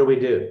 So what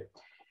do?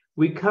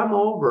 We come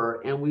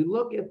over and we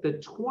look at the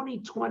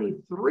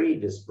 2023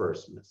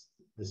 disbursements,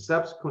 the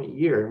subsequent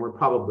year, and we're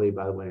probably,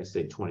 by the way, I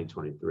say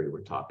 2023,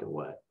 we're talking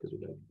what? Because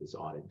we got this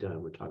audit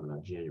done. We're talking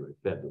about January,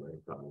 February,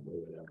 probably,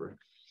 whatever.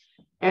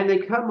 And they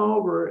come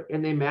over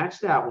and they match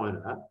that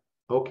one up.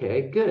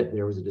 Okay, good.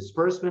 There was a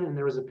disbursement and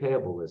there was a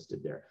payable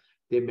listed there.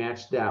 They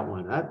matched that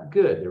one up.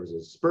 Good. There was a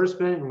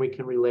disbursement and we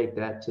can relate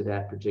that to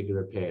that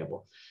particular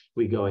payable.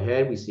 We go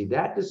ahead, we see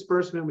that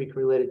disbursement, we can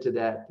relate it to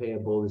that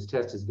payable. This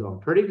test is going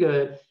pretty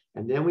good.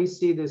 And then we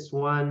see this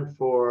one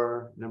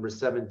for number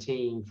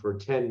 17 for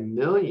 10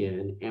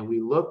 million and we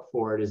look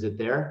for it. Is it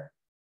there?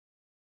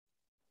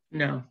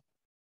 No.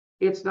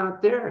 It's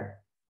not there.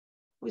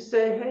 We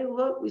say, hey,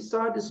 look, we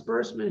saw a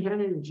disbursement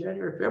handed in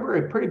January,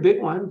 February, pretty big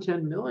one,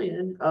 10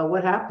 million.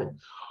 What happened?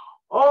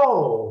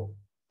 Oh,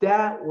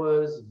 that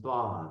was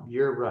Bob.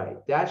 You're right.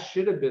 That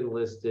should have been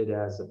listed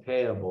as a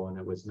payable and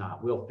it was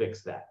not. We'll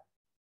fix that.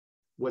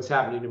 What's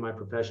happening to my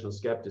professional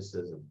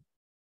skepticism?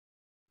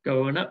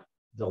 Going up.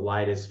 The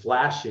light is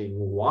flashing.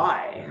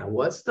 Why?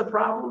 What's the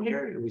problem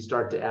here? And we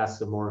start to ask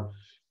some more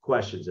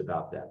questions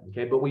about that.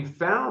 Okay, but we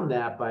found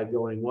that by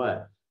going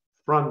what?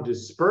 From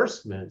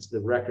disbursements,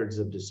 the records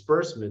of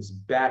disbursements,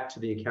 back to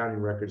the accounting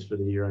records for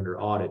the year under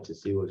audit to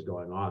see what's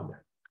going on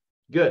there.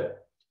 Good.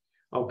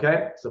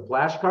 Okay, so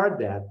flashcard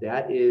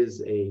that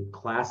is a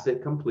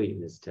classic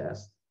completeness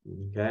test.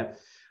 Okay.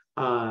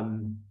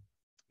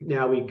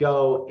 Now we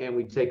go and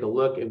we take a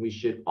look and we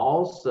should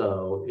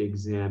also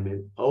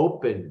examine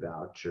open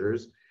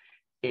vouchers.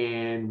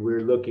 And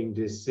we're looking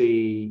to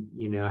see,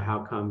 you know, how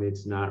come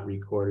it's not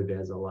recorded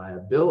as a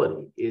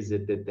liability? Is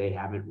it that they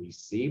haven't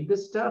received the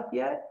stuff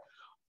yet?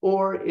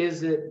 Or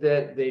is it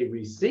that they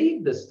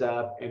received the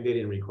stuff and they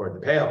didn't record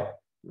the payable?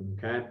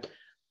 Okay.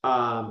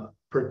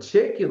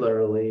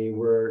 Particularly,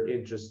 we're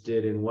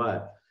interested in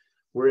what?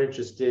 We're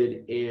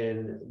interested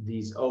in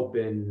these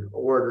open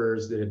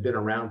orders that have been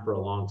around for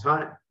a long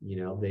time. You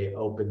know, they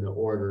opened the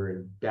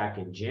order back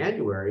in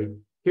January.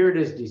 Here it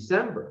is,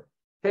 December.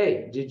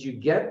 Hey, did you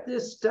get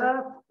this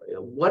stuff?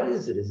 What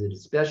is it? Is it a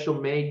special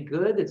made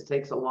good that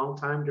takes a long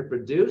time to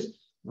produce?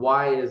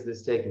 Why is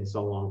this taking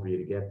so long for you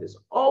to get this?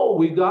 Oh,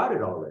 we got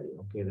it already.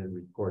 Okay, then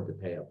record the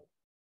payable.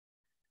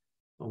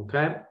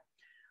 Okay.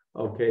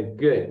 Okay,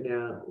 good.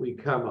 Now we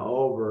come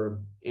over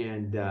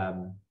and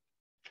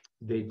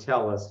they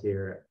tell us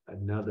here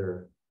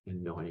another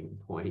annoying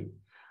point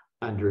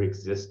under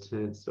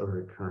existence or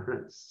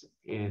occurrence.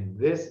 And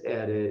this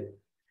edit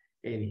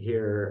in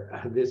here,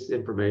 this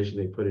information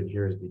they put in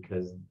here is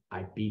because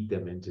I beat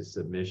them into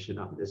submission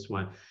on this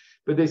one.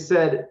 But they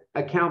said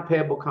account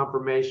payable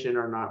confirmation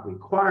are not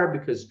required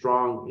because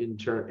strong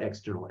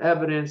external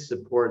evidence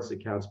supports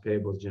accounts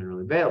payable is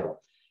generally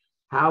available.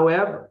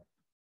 However,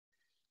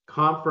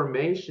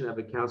 confirmation of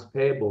accounts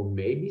payable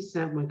may be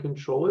sent when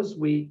control is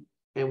weak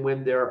and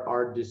when there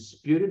are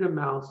disputed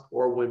amounts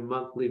or when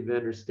monthly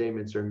vendor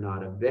statements are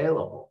not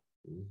available.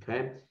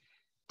 Okay.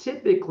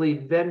 Typically,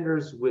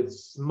 vendors with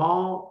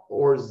small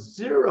or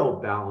zero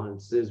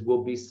balances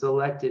will be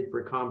selected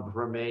for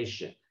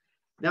confirmation.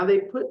 Now, they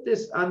put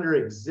this under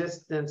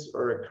existence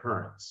or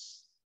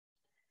occurrence.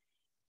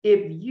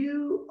 If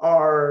you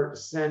are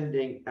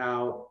sending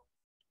out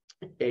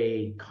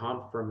a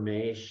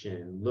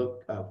confirmation,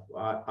 look of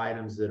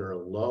items that are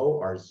low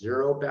or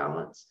zero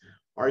balance,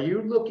 are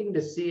you looking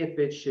to see if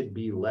it should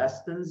be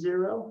less than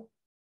zero?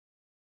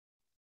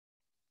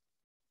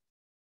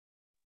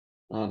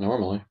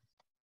 Normally.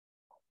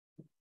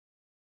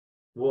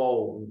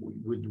 Well,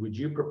 would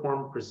you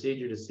perform a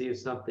procedure to see if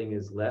something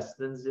is less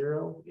than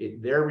zero?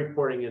 They're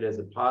reporting it as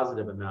a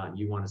positive amount. And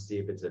you want to see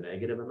if it's a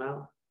negative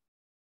amount?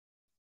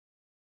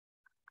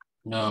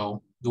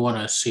 No, you want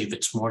to see if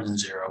it's more than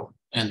zero,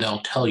 and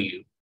they'll tell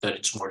you that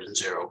it's more than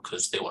zero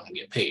because they want to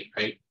get paid,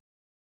 right?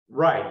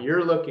 Right.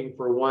 You're looking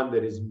for one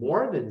that is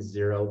more than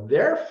zero.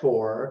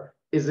 Therefore,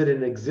 is it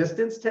an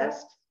existence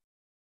test?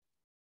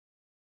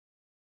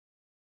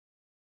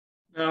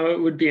 No, it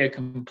would be a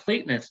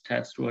completeness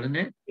test, wouldn't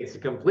it? It's a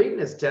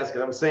completeness test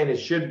because I'm saying it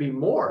should be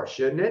more,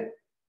 shouldn't it?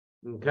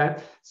 Okay.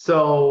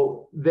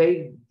 So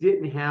they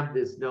didn't have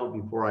this note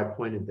before I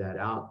pointed that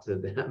out to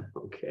them.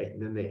 Okay.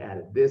 And then they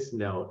added this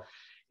note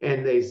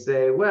and they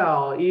say,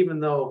 well,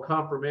 even though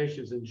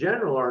confirmations in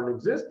general are an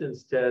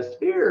existence test,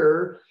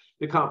 here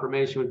the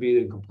confirmation would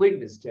be the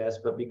completeness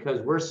test. But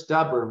because we're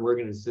stubborn, we're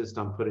going to insist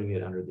on putting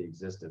it under the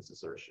existence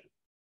assertion.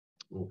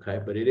 Okay.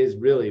 But it is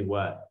really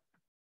what?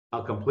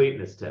 A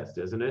completeness test,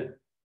 isn't it?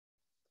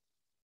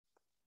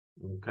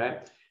 Okay.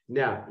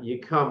 Now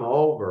you come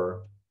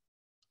over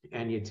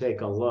and you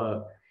take a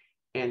look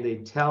and they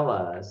tell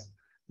us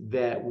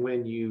that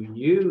when you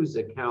use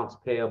accounts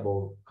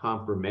payable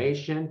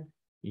confirmation,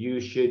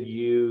 you should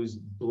use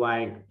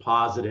blank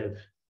positive.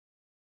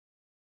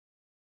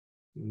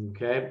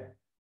 Okay.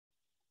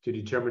 To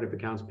determine if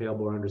accounts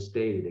payable are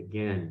understated,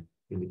 again,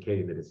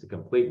 indicating that it's a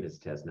completeness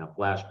test. Now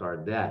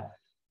flashcard that.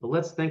 But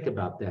let's think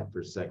about that for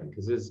a second,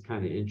 because this is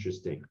kind of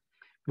interesting.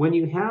 When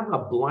you have a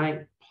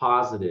blank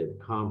positive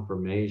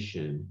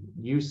confirmation,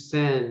 you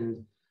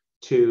send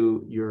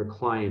to your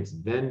client's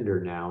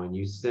vendor now, and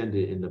you send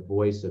it in the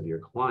voice of your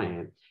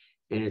client,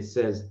 and it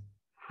says,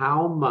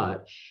 how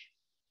much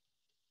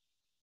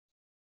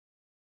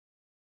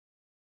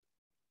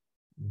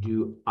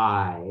do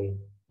I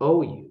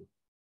owe you?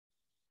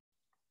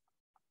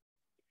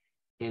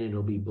 And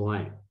it'll be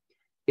blank.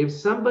 If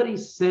somebody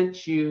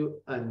sent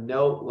you a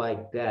note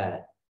like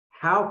that,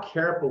 how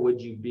careful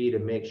would you be to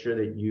make sure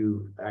that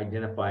you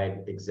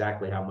identified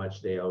exactly how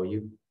much they owe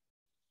you?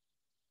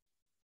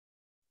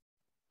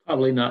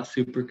 Probably not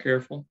super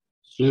careful.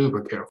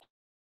 Super careful.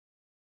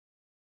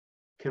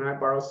 Can I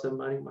borrow some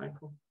money,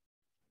 Michael?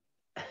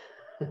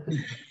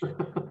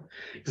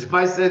 Because if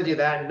I send you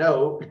that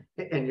note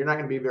and you're not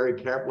going to be very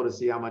careful to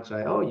see how much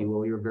I owe you,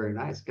 well, you're a very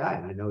nice guy,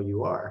 and I know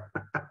you are.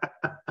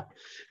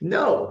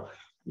 No,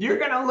 you're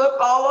going to look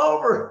all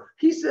over.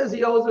 He says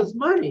he owes us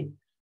money.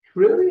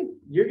 Really?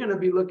 You're going to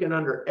be looking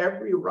under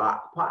every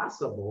rock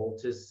possible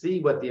to see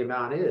what the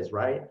amount is,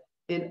 right?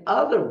 In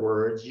other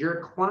words,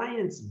 your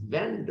client's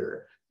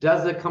vendor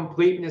does a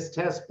completeness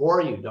test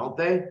for you, don't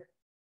they?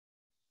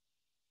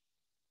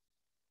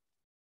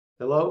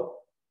 Hello?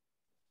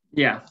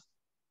 Yeah.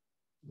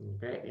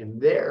 Okay,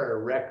 and there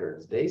are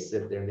records. They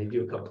sit there and they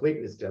do a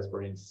completeness test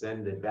for you and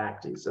send it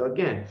back to you. So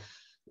again,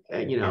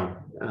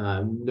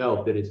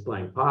 note that it's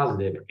blank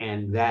positive,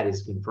 and that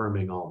is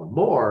confirming all the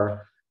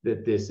more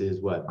that this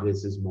is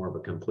more of a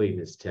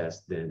completeness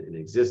test than an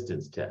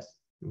existence test.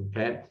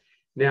 Okay.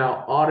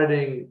 Now,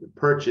 auditing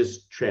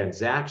purchase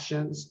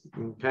transactions.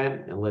 Okay,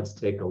 and let's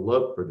take a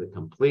look for the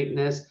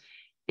completeness,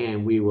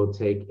 and we will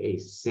take a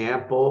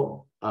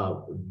sample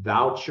of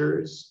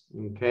vouchers.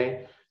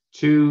 Okay,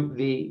 to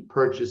the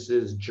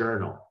purchases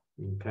journal.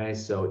 Okay,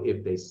 so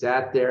if they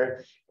sat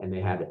there and they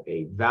had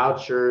a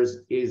vouchers,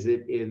 is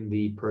it in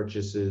the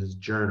purchases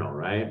journal,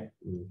 right?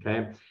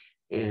 Okay,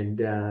 and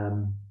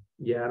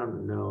yeah, I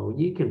don't know.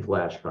 You can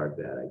flashcard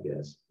that, I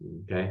guess.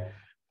 Okay,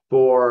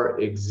 for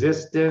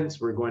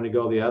existence, we're going to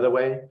go the other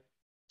way.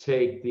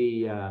 Take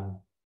the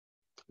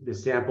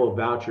sample of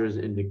vouchers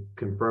and to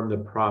confirm the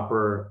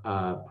proper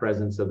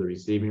presence of the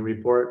receiving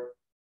report.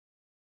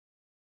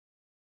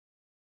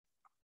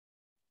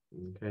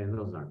 Okay, and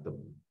those aren't the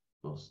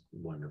most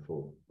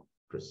wonderful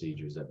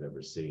procedures I've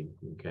ever seen.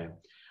 Okay,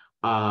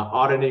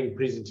 auditing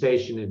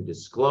presentation and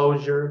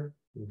disclosure.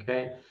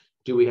 Okay,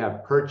 do we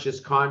have purchase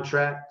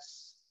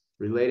contracts,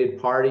 related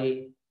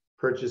party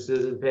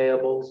purchases and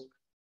payables?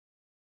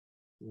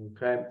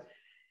 Okay,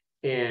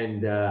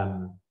 and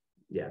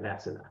yeah,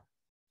 that's enough.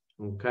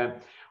 Okay,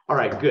 all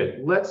right, good.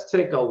 Let's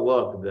take a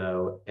look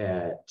though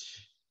at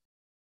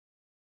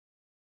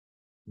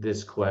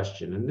this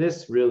question, and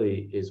this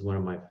really is one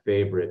of my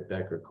favorite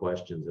Becker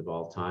questions of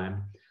all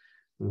time.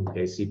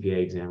 Okay, CPA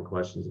exam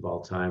questions of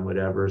all time,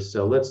 whatever.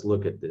 So let's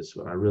look at this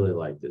one. I really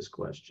like this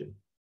question.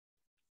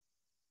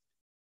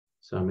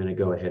 So I'm going to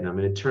go ahead and I'm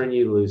going to turn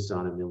you loose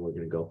on it, and then we're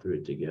going to go through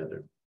it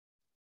together.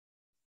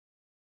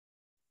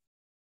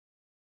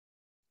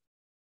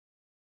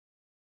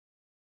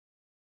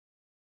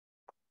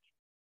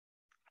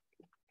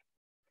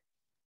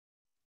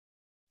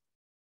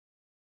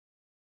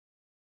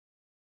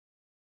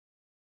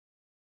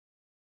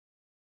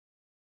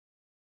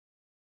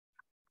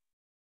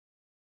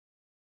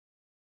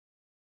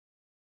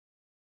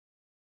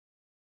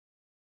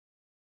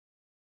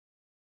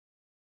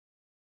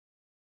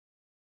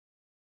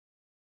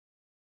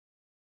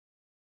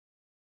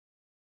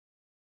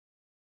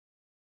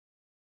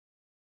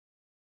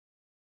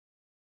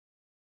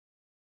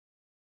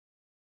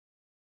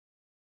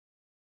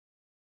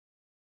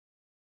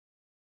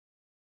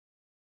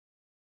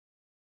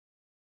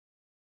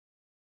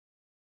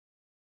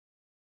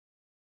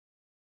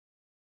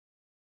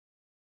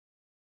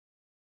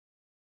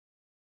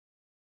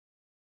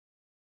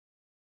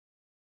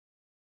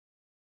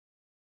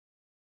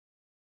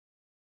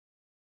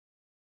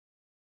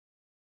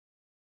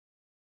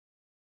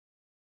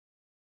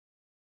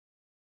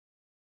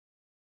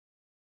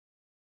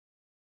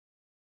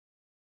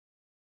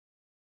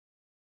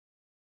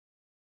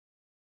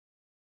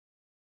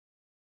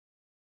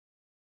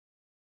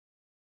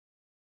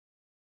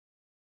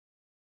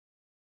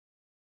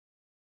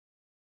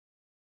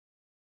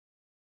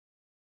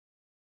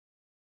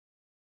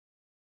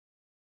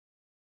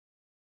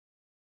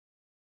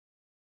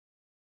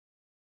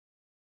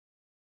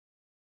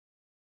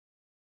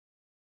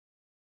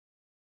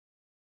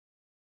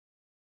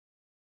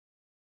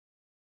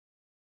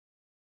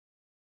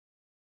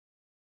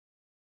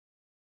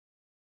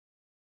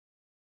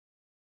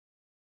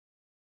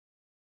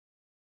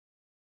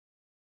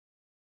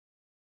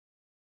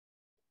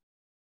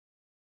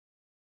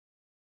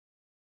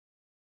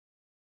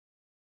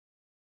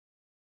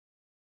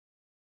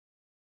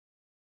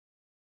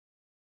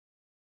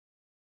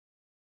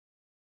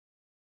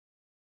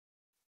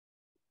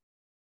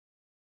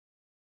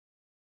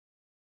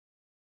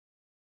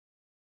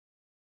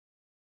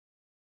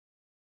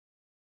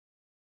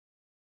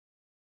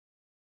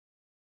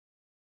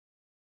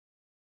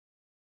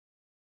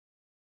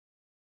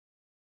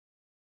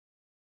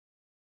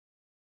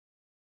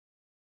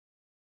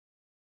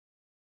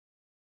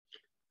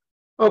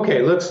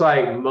 Okay, looks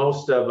like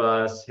most of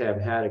us have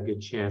had a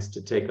good chance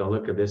to take a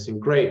look at this,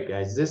 and great,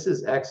 guys, this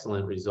is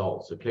excellent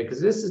results, okay?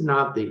 Because this is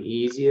not the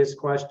easiest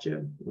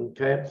question,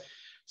 okay?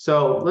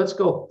 So let's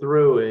go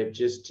through it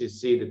just to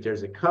see that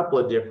there's a couple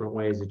of different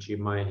ways that you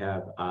might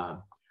have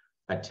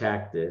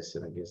attacked this,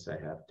 and I guess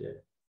I have to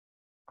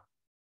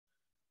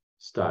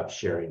stop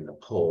sharing the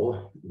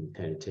poll and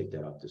kind of take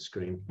that off the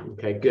screen.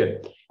 Okay,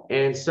 good.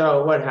 And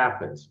so what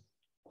happens?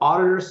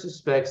 Auditor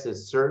suspects that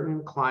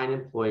certain client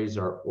employees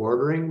are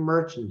ordering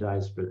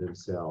merchandise for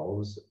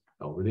themselves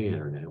over the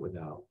internet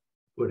without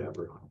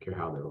whatever, I don't care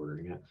how they're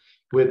ordering it,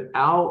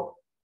 without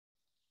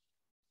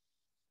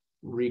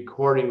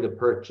recording the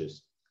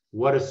purchase.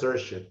 What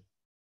assertion?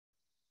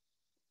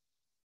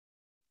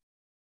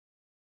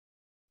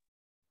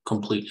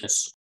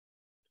 Completeness.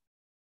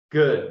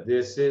 Good.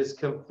 This is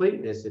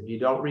completeness. If you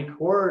don't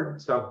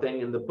record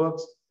something in the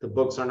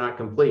books are not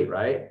complete,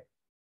 right?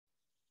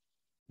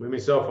 With me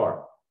so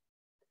far.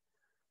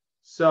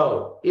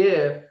 So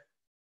if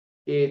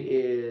it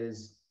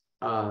is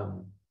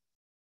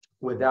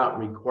without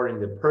recording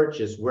the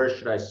purchase, where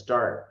should I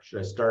start? Should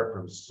I start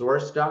from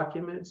source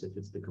documents? If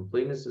it's the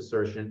completeness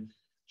assertion,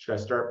 should I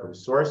start from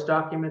source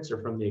documents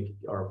or from the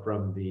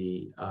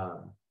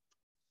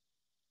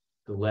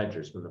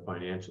ledgers, from the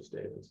financial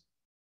statements?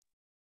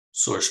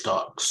 Source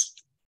docs.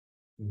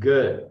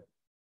 Good.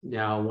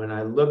 Now, when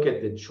I look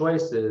at the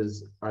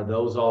choices, are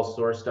those all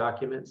source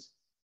documents?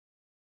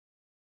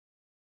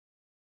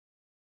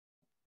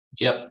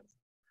 Yep.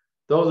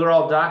 Those are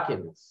all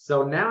documents.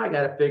 So now I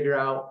got to figure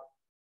out,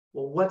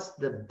 well, what's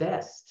the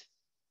best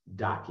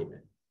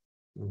document?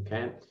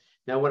 Okay.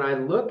 Now, when I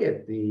look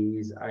at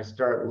these, I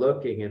start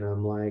looking and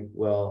I'm like,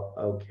 well,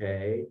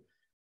 okay,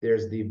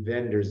 there's the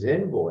vendor's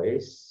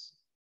invoice.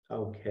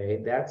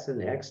 Okay, that's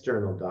an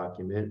external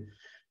document.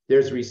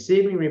 There's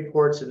receiving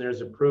reports and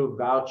there's approved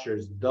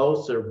vouchers.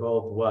 Those are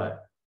both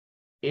what?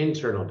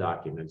 Internal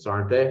documents,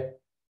 aren't they?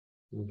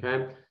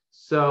 Okay,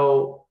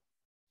 so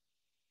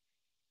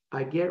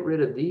I get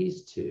rid of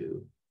these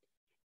two,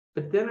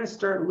 but then I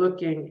start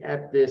looking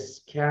at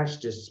this cash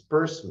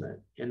disbursement,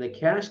 and the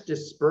cash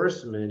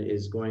disbursement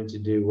is going to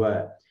do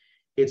what?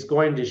 It's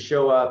going to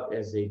show up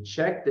as a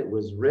check that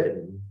was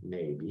written,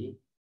 maybe,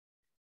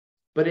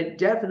 but it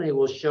definitely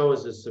will show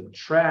as a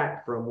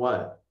subtract from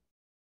what?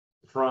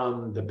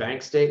 From the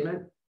bank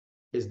statement.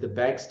 Is the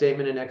bank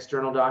statement an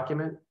external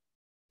document?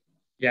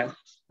 Yeah.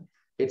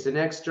 It's an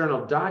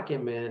external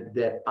document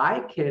that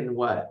I can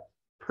what?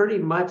 Pretty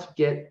much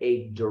get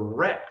a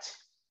direct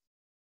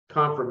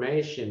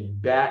confirmation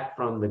back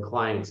from the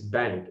client's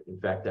bank. In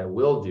fact, I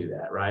will do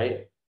that,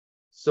 right?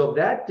 So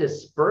that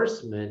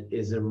disbursement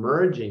is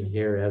emerging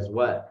here as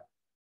what?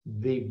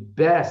 The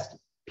best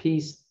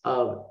piece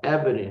of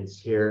evidence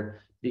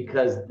here,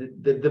 because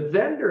the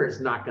vendor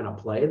is not going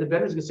to play. The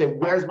vendor is going to say,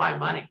 where's my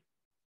money?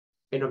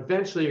 And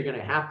eventually you're going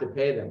to have to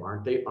pay them,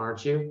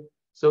 aren't you?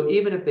 So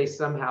even if they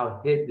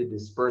somehow hid the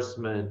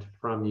disbursement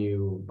from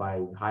you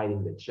by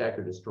hiding the check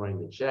or destroying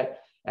the check,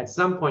 at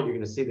some point you're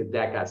going to see that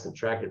that got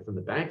subtracted from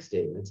the bank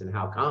statements, and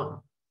how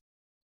come?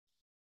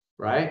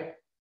 Right?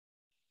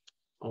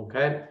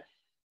 Okay.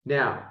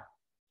 Now,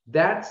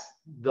 that's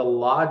the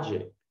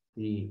logic,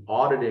 the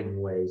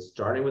auditing way,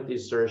 starting with the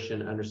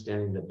assertion,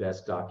 understanding the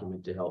best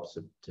document to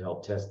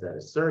help test that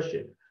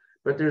assertion.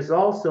 But there's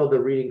also the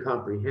reading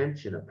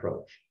comprehension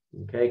approach,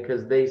 okay?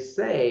 Because they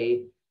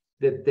say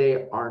that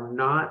they are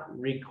not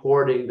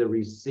recording the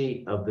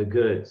receipt of the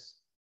goods.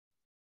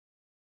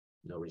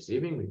 No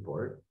receiving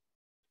report.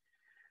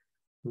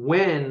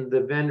 When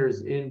the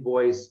vendor's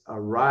invoice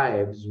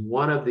arrives,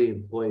 one of the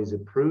employees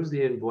approves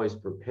the invoice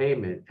for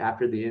payment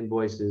after the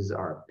invoices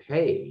are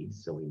paid.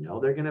 So we know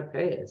they're going to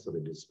pay it. So the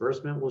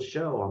disbursement will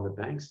show on the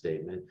bank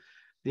statement.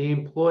 The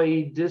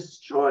employee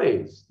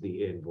destroys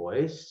the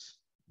invoice,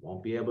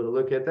 won't be able to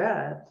look at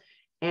that.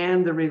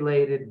 And the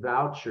related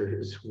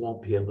vouchers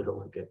won't be able to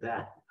look at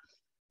that.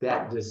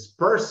 That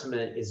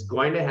disbursement is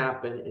going to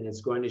happen, and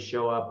it's going to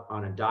show up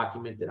on a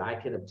document that I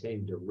can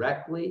obtain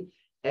directly,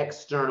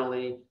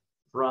 externally,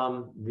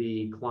 from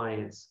the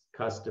client's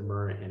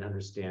customer and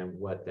understand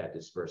what that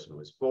disbursement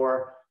was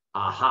for.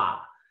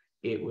 Aha,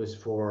 it was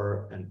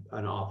for an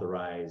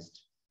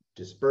unauthorized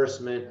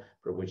disbursement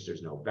for which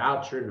there's no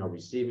voucher, no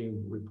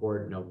receiving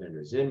report, no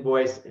vendor's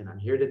invoice. And I'm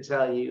here to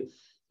tell you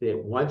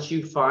that once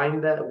you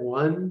find that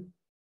one,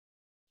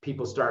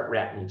 people start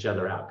ratting each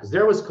other out, because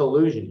there was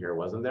collusion here,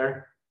 wasn't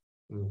there?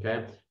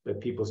 Okay, but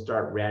people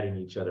start ratting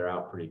each other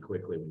out pretty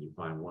quickly when you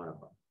find one of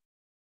them.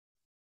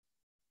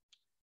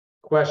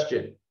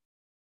 Question.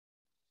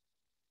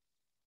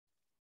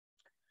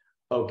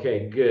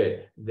 Okay,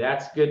 good.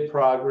 That's good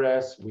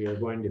progress. We are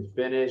going to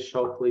finish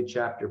hopefully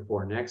chapter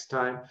 4 next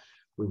time.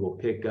 We will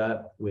pick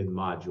up with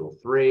module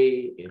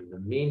 3. In the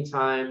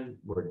meantime,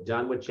 we're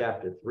done with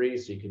chapter 3,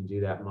 so you can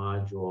do that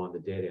module on the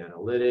data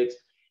analytics.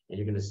 And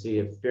you're going to see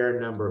a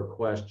fair number of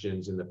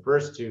questions in the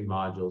first 2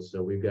 modules.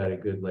 So we've got a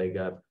good leg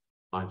up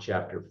on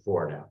chapter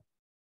 4 now.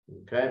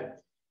 Okay.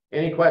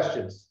 Any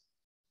questions?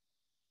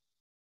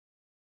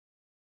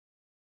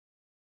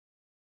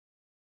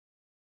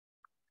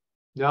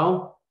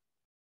 No?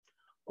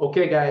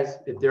 Okay, guys,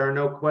 if there are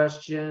no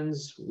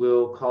questions,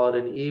 we'll call it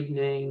an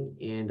evening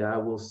and I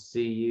will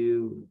see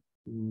you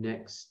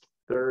next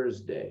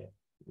Thursday.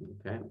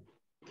 Okay.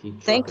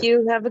 Keep Thank trucking.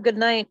 you. Have a good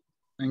night.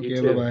 Thank You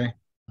you. too. Bye-bye. All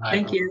right.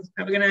 Thank you.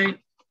 Have a good night.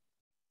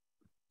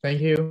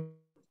 Thank you.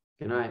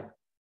 Good night.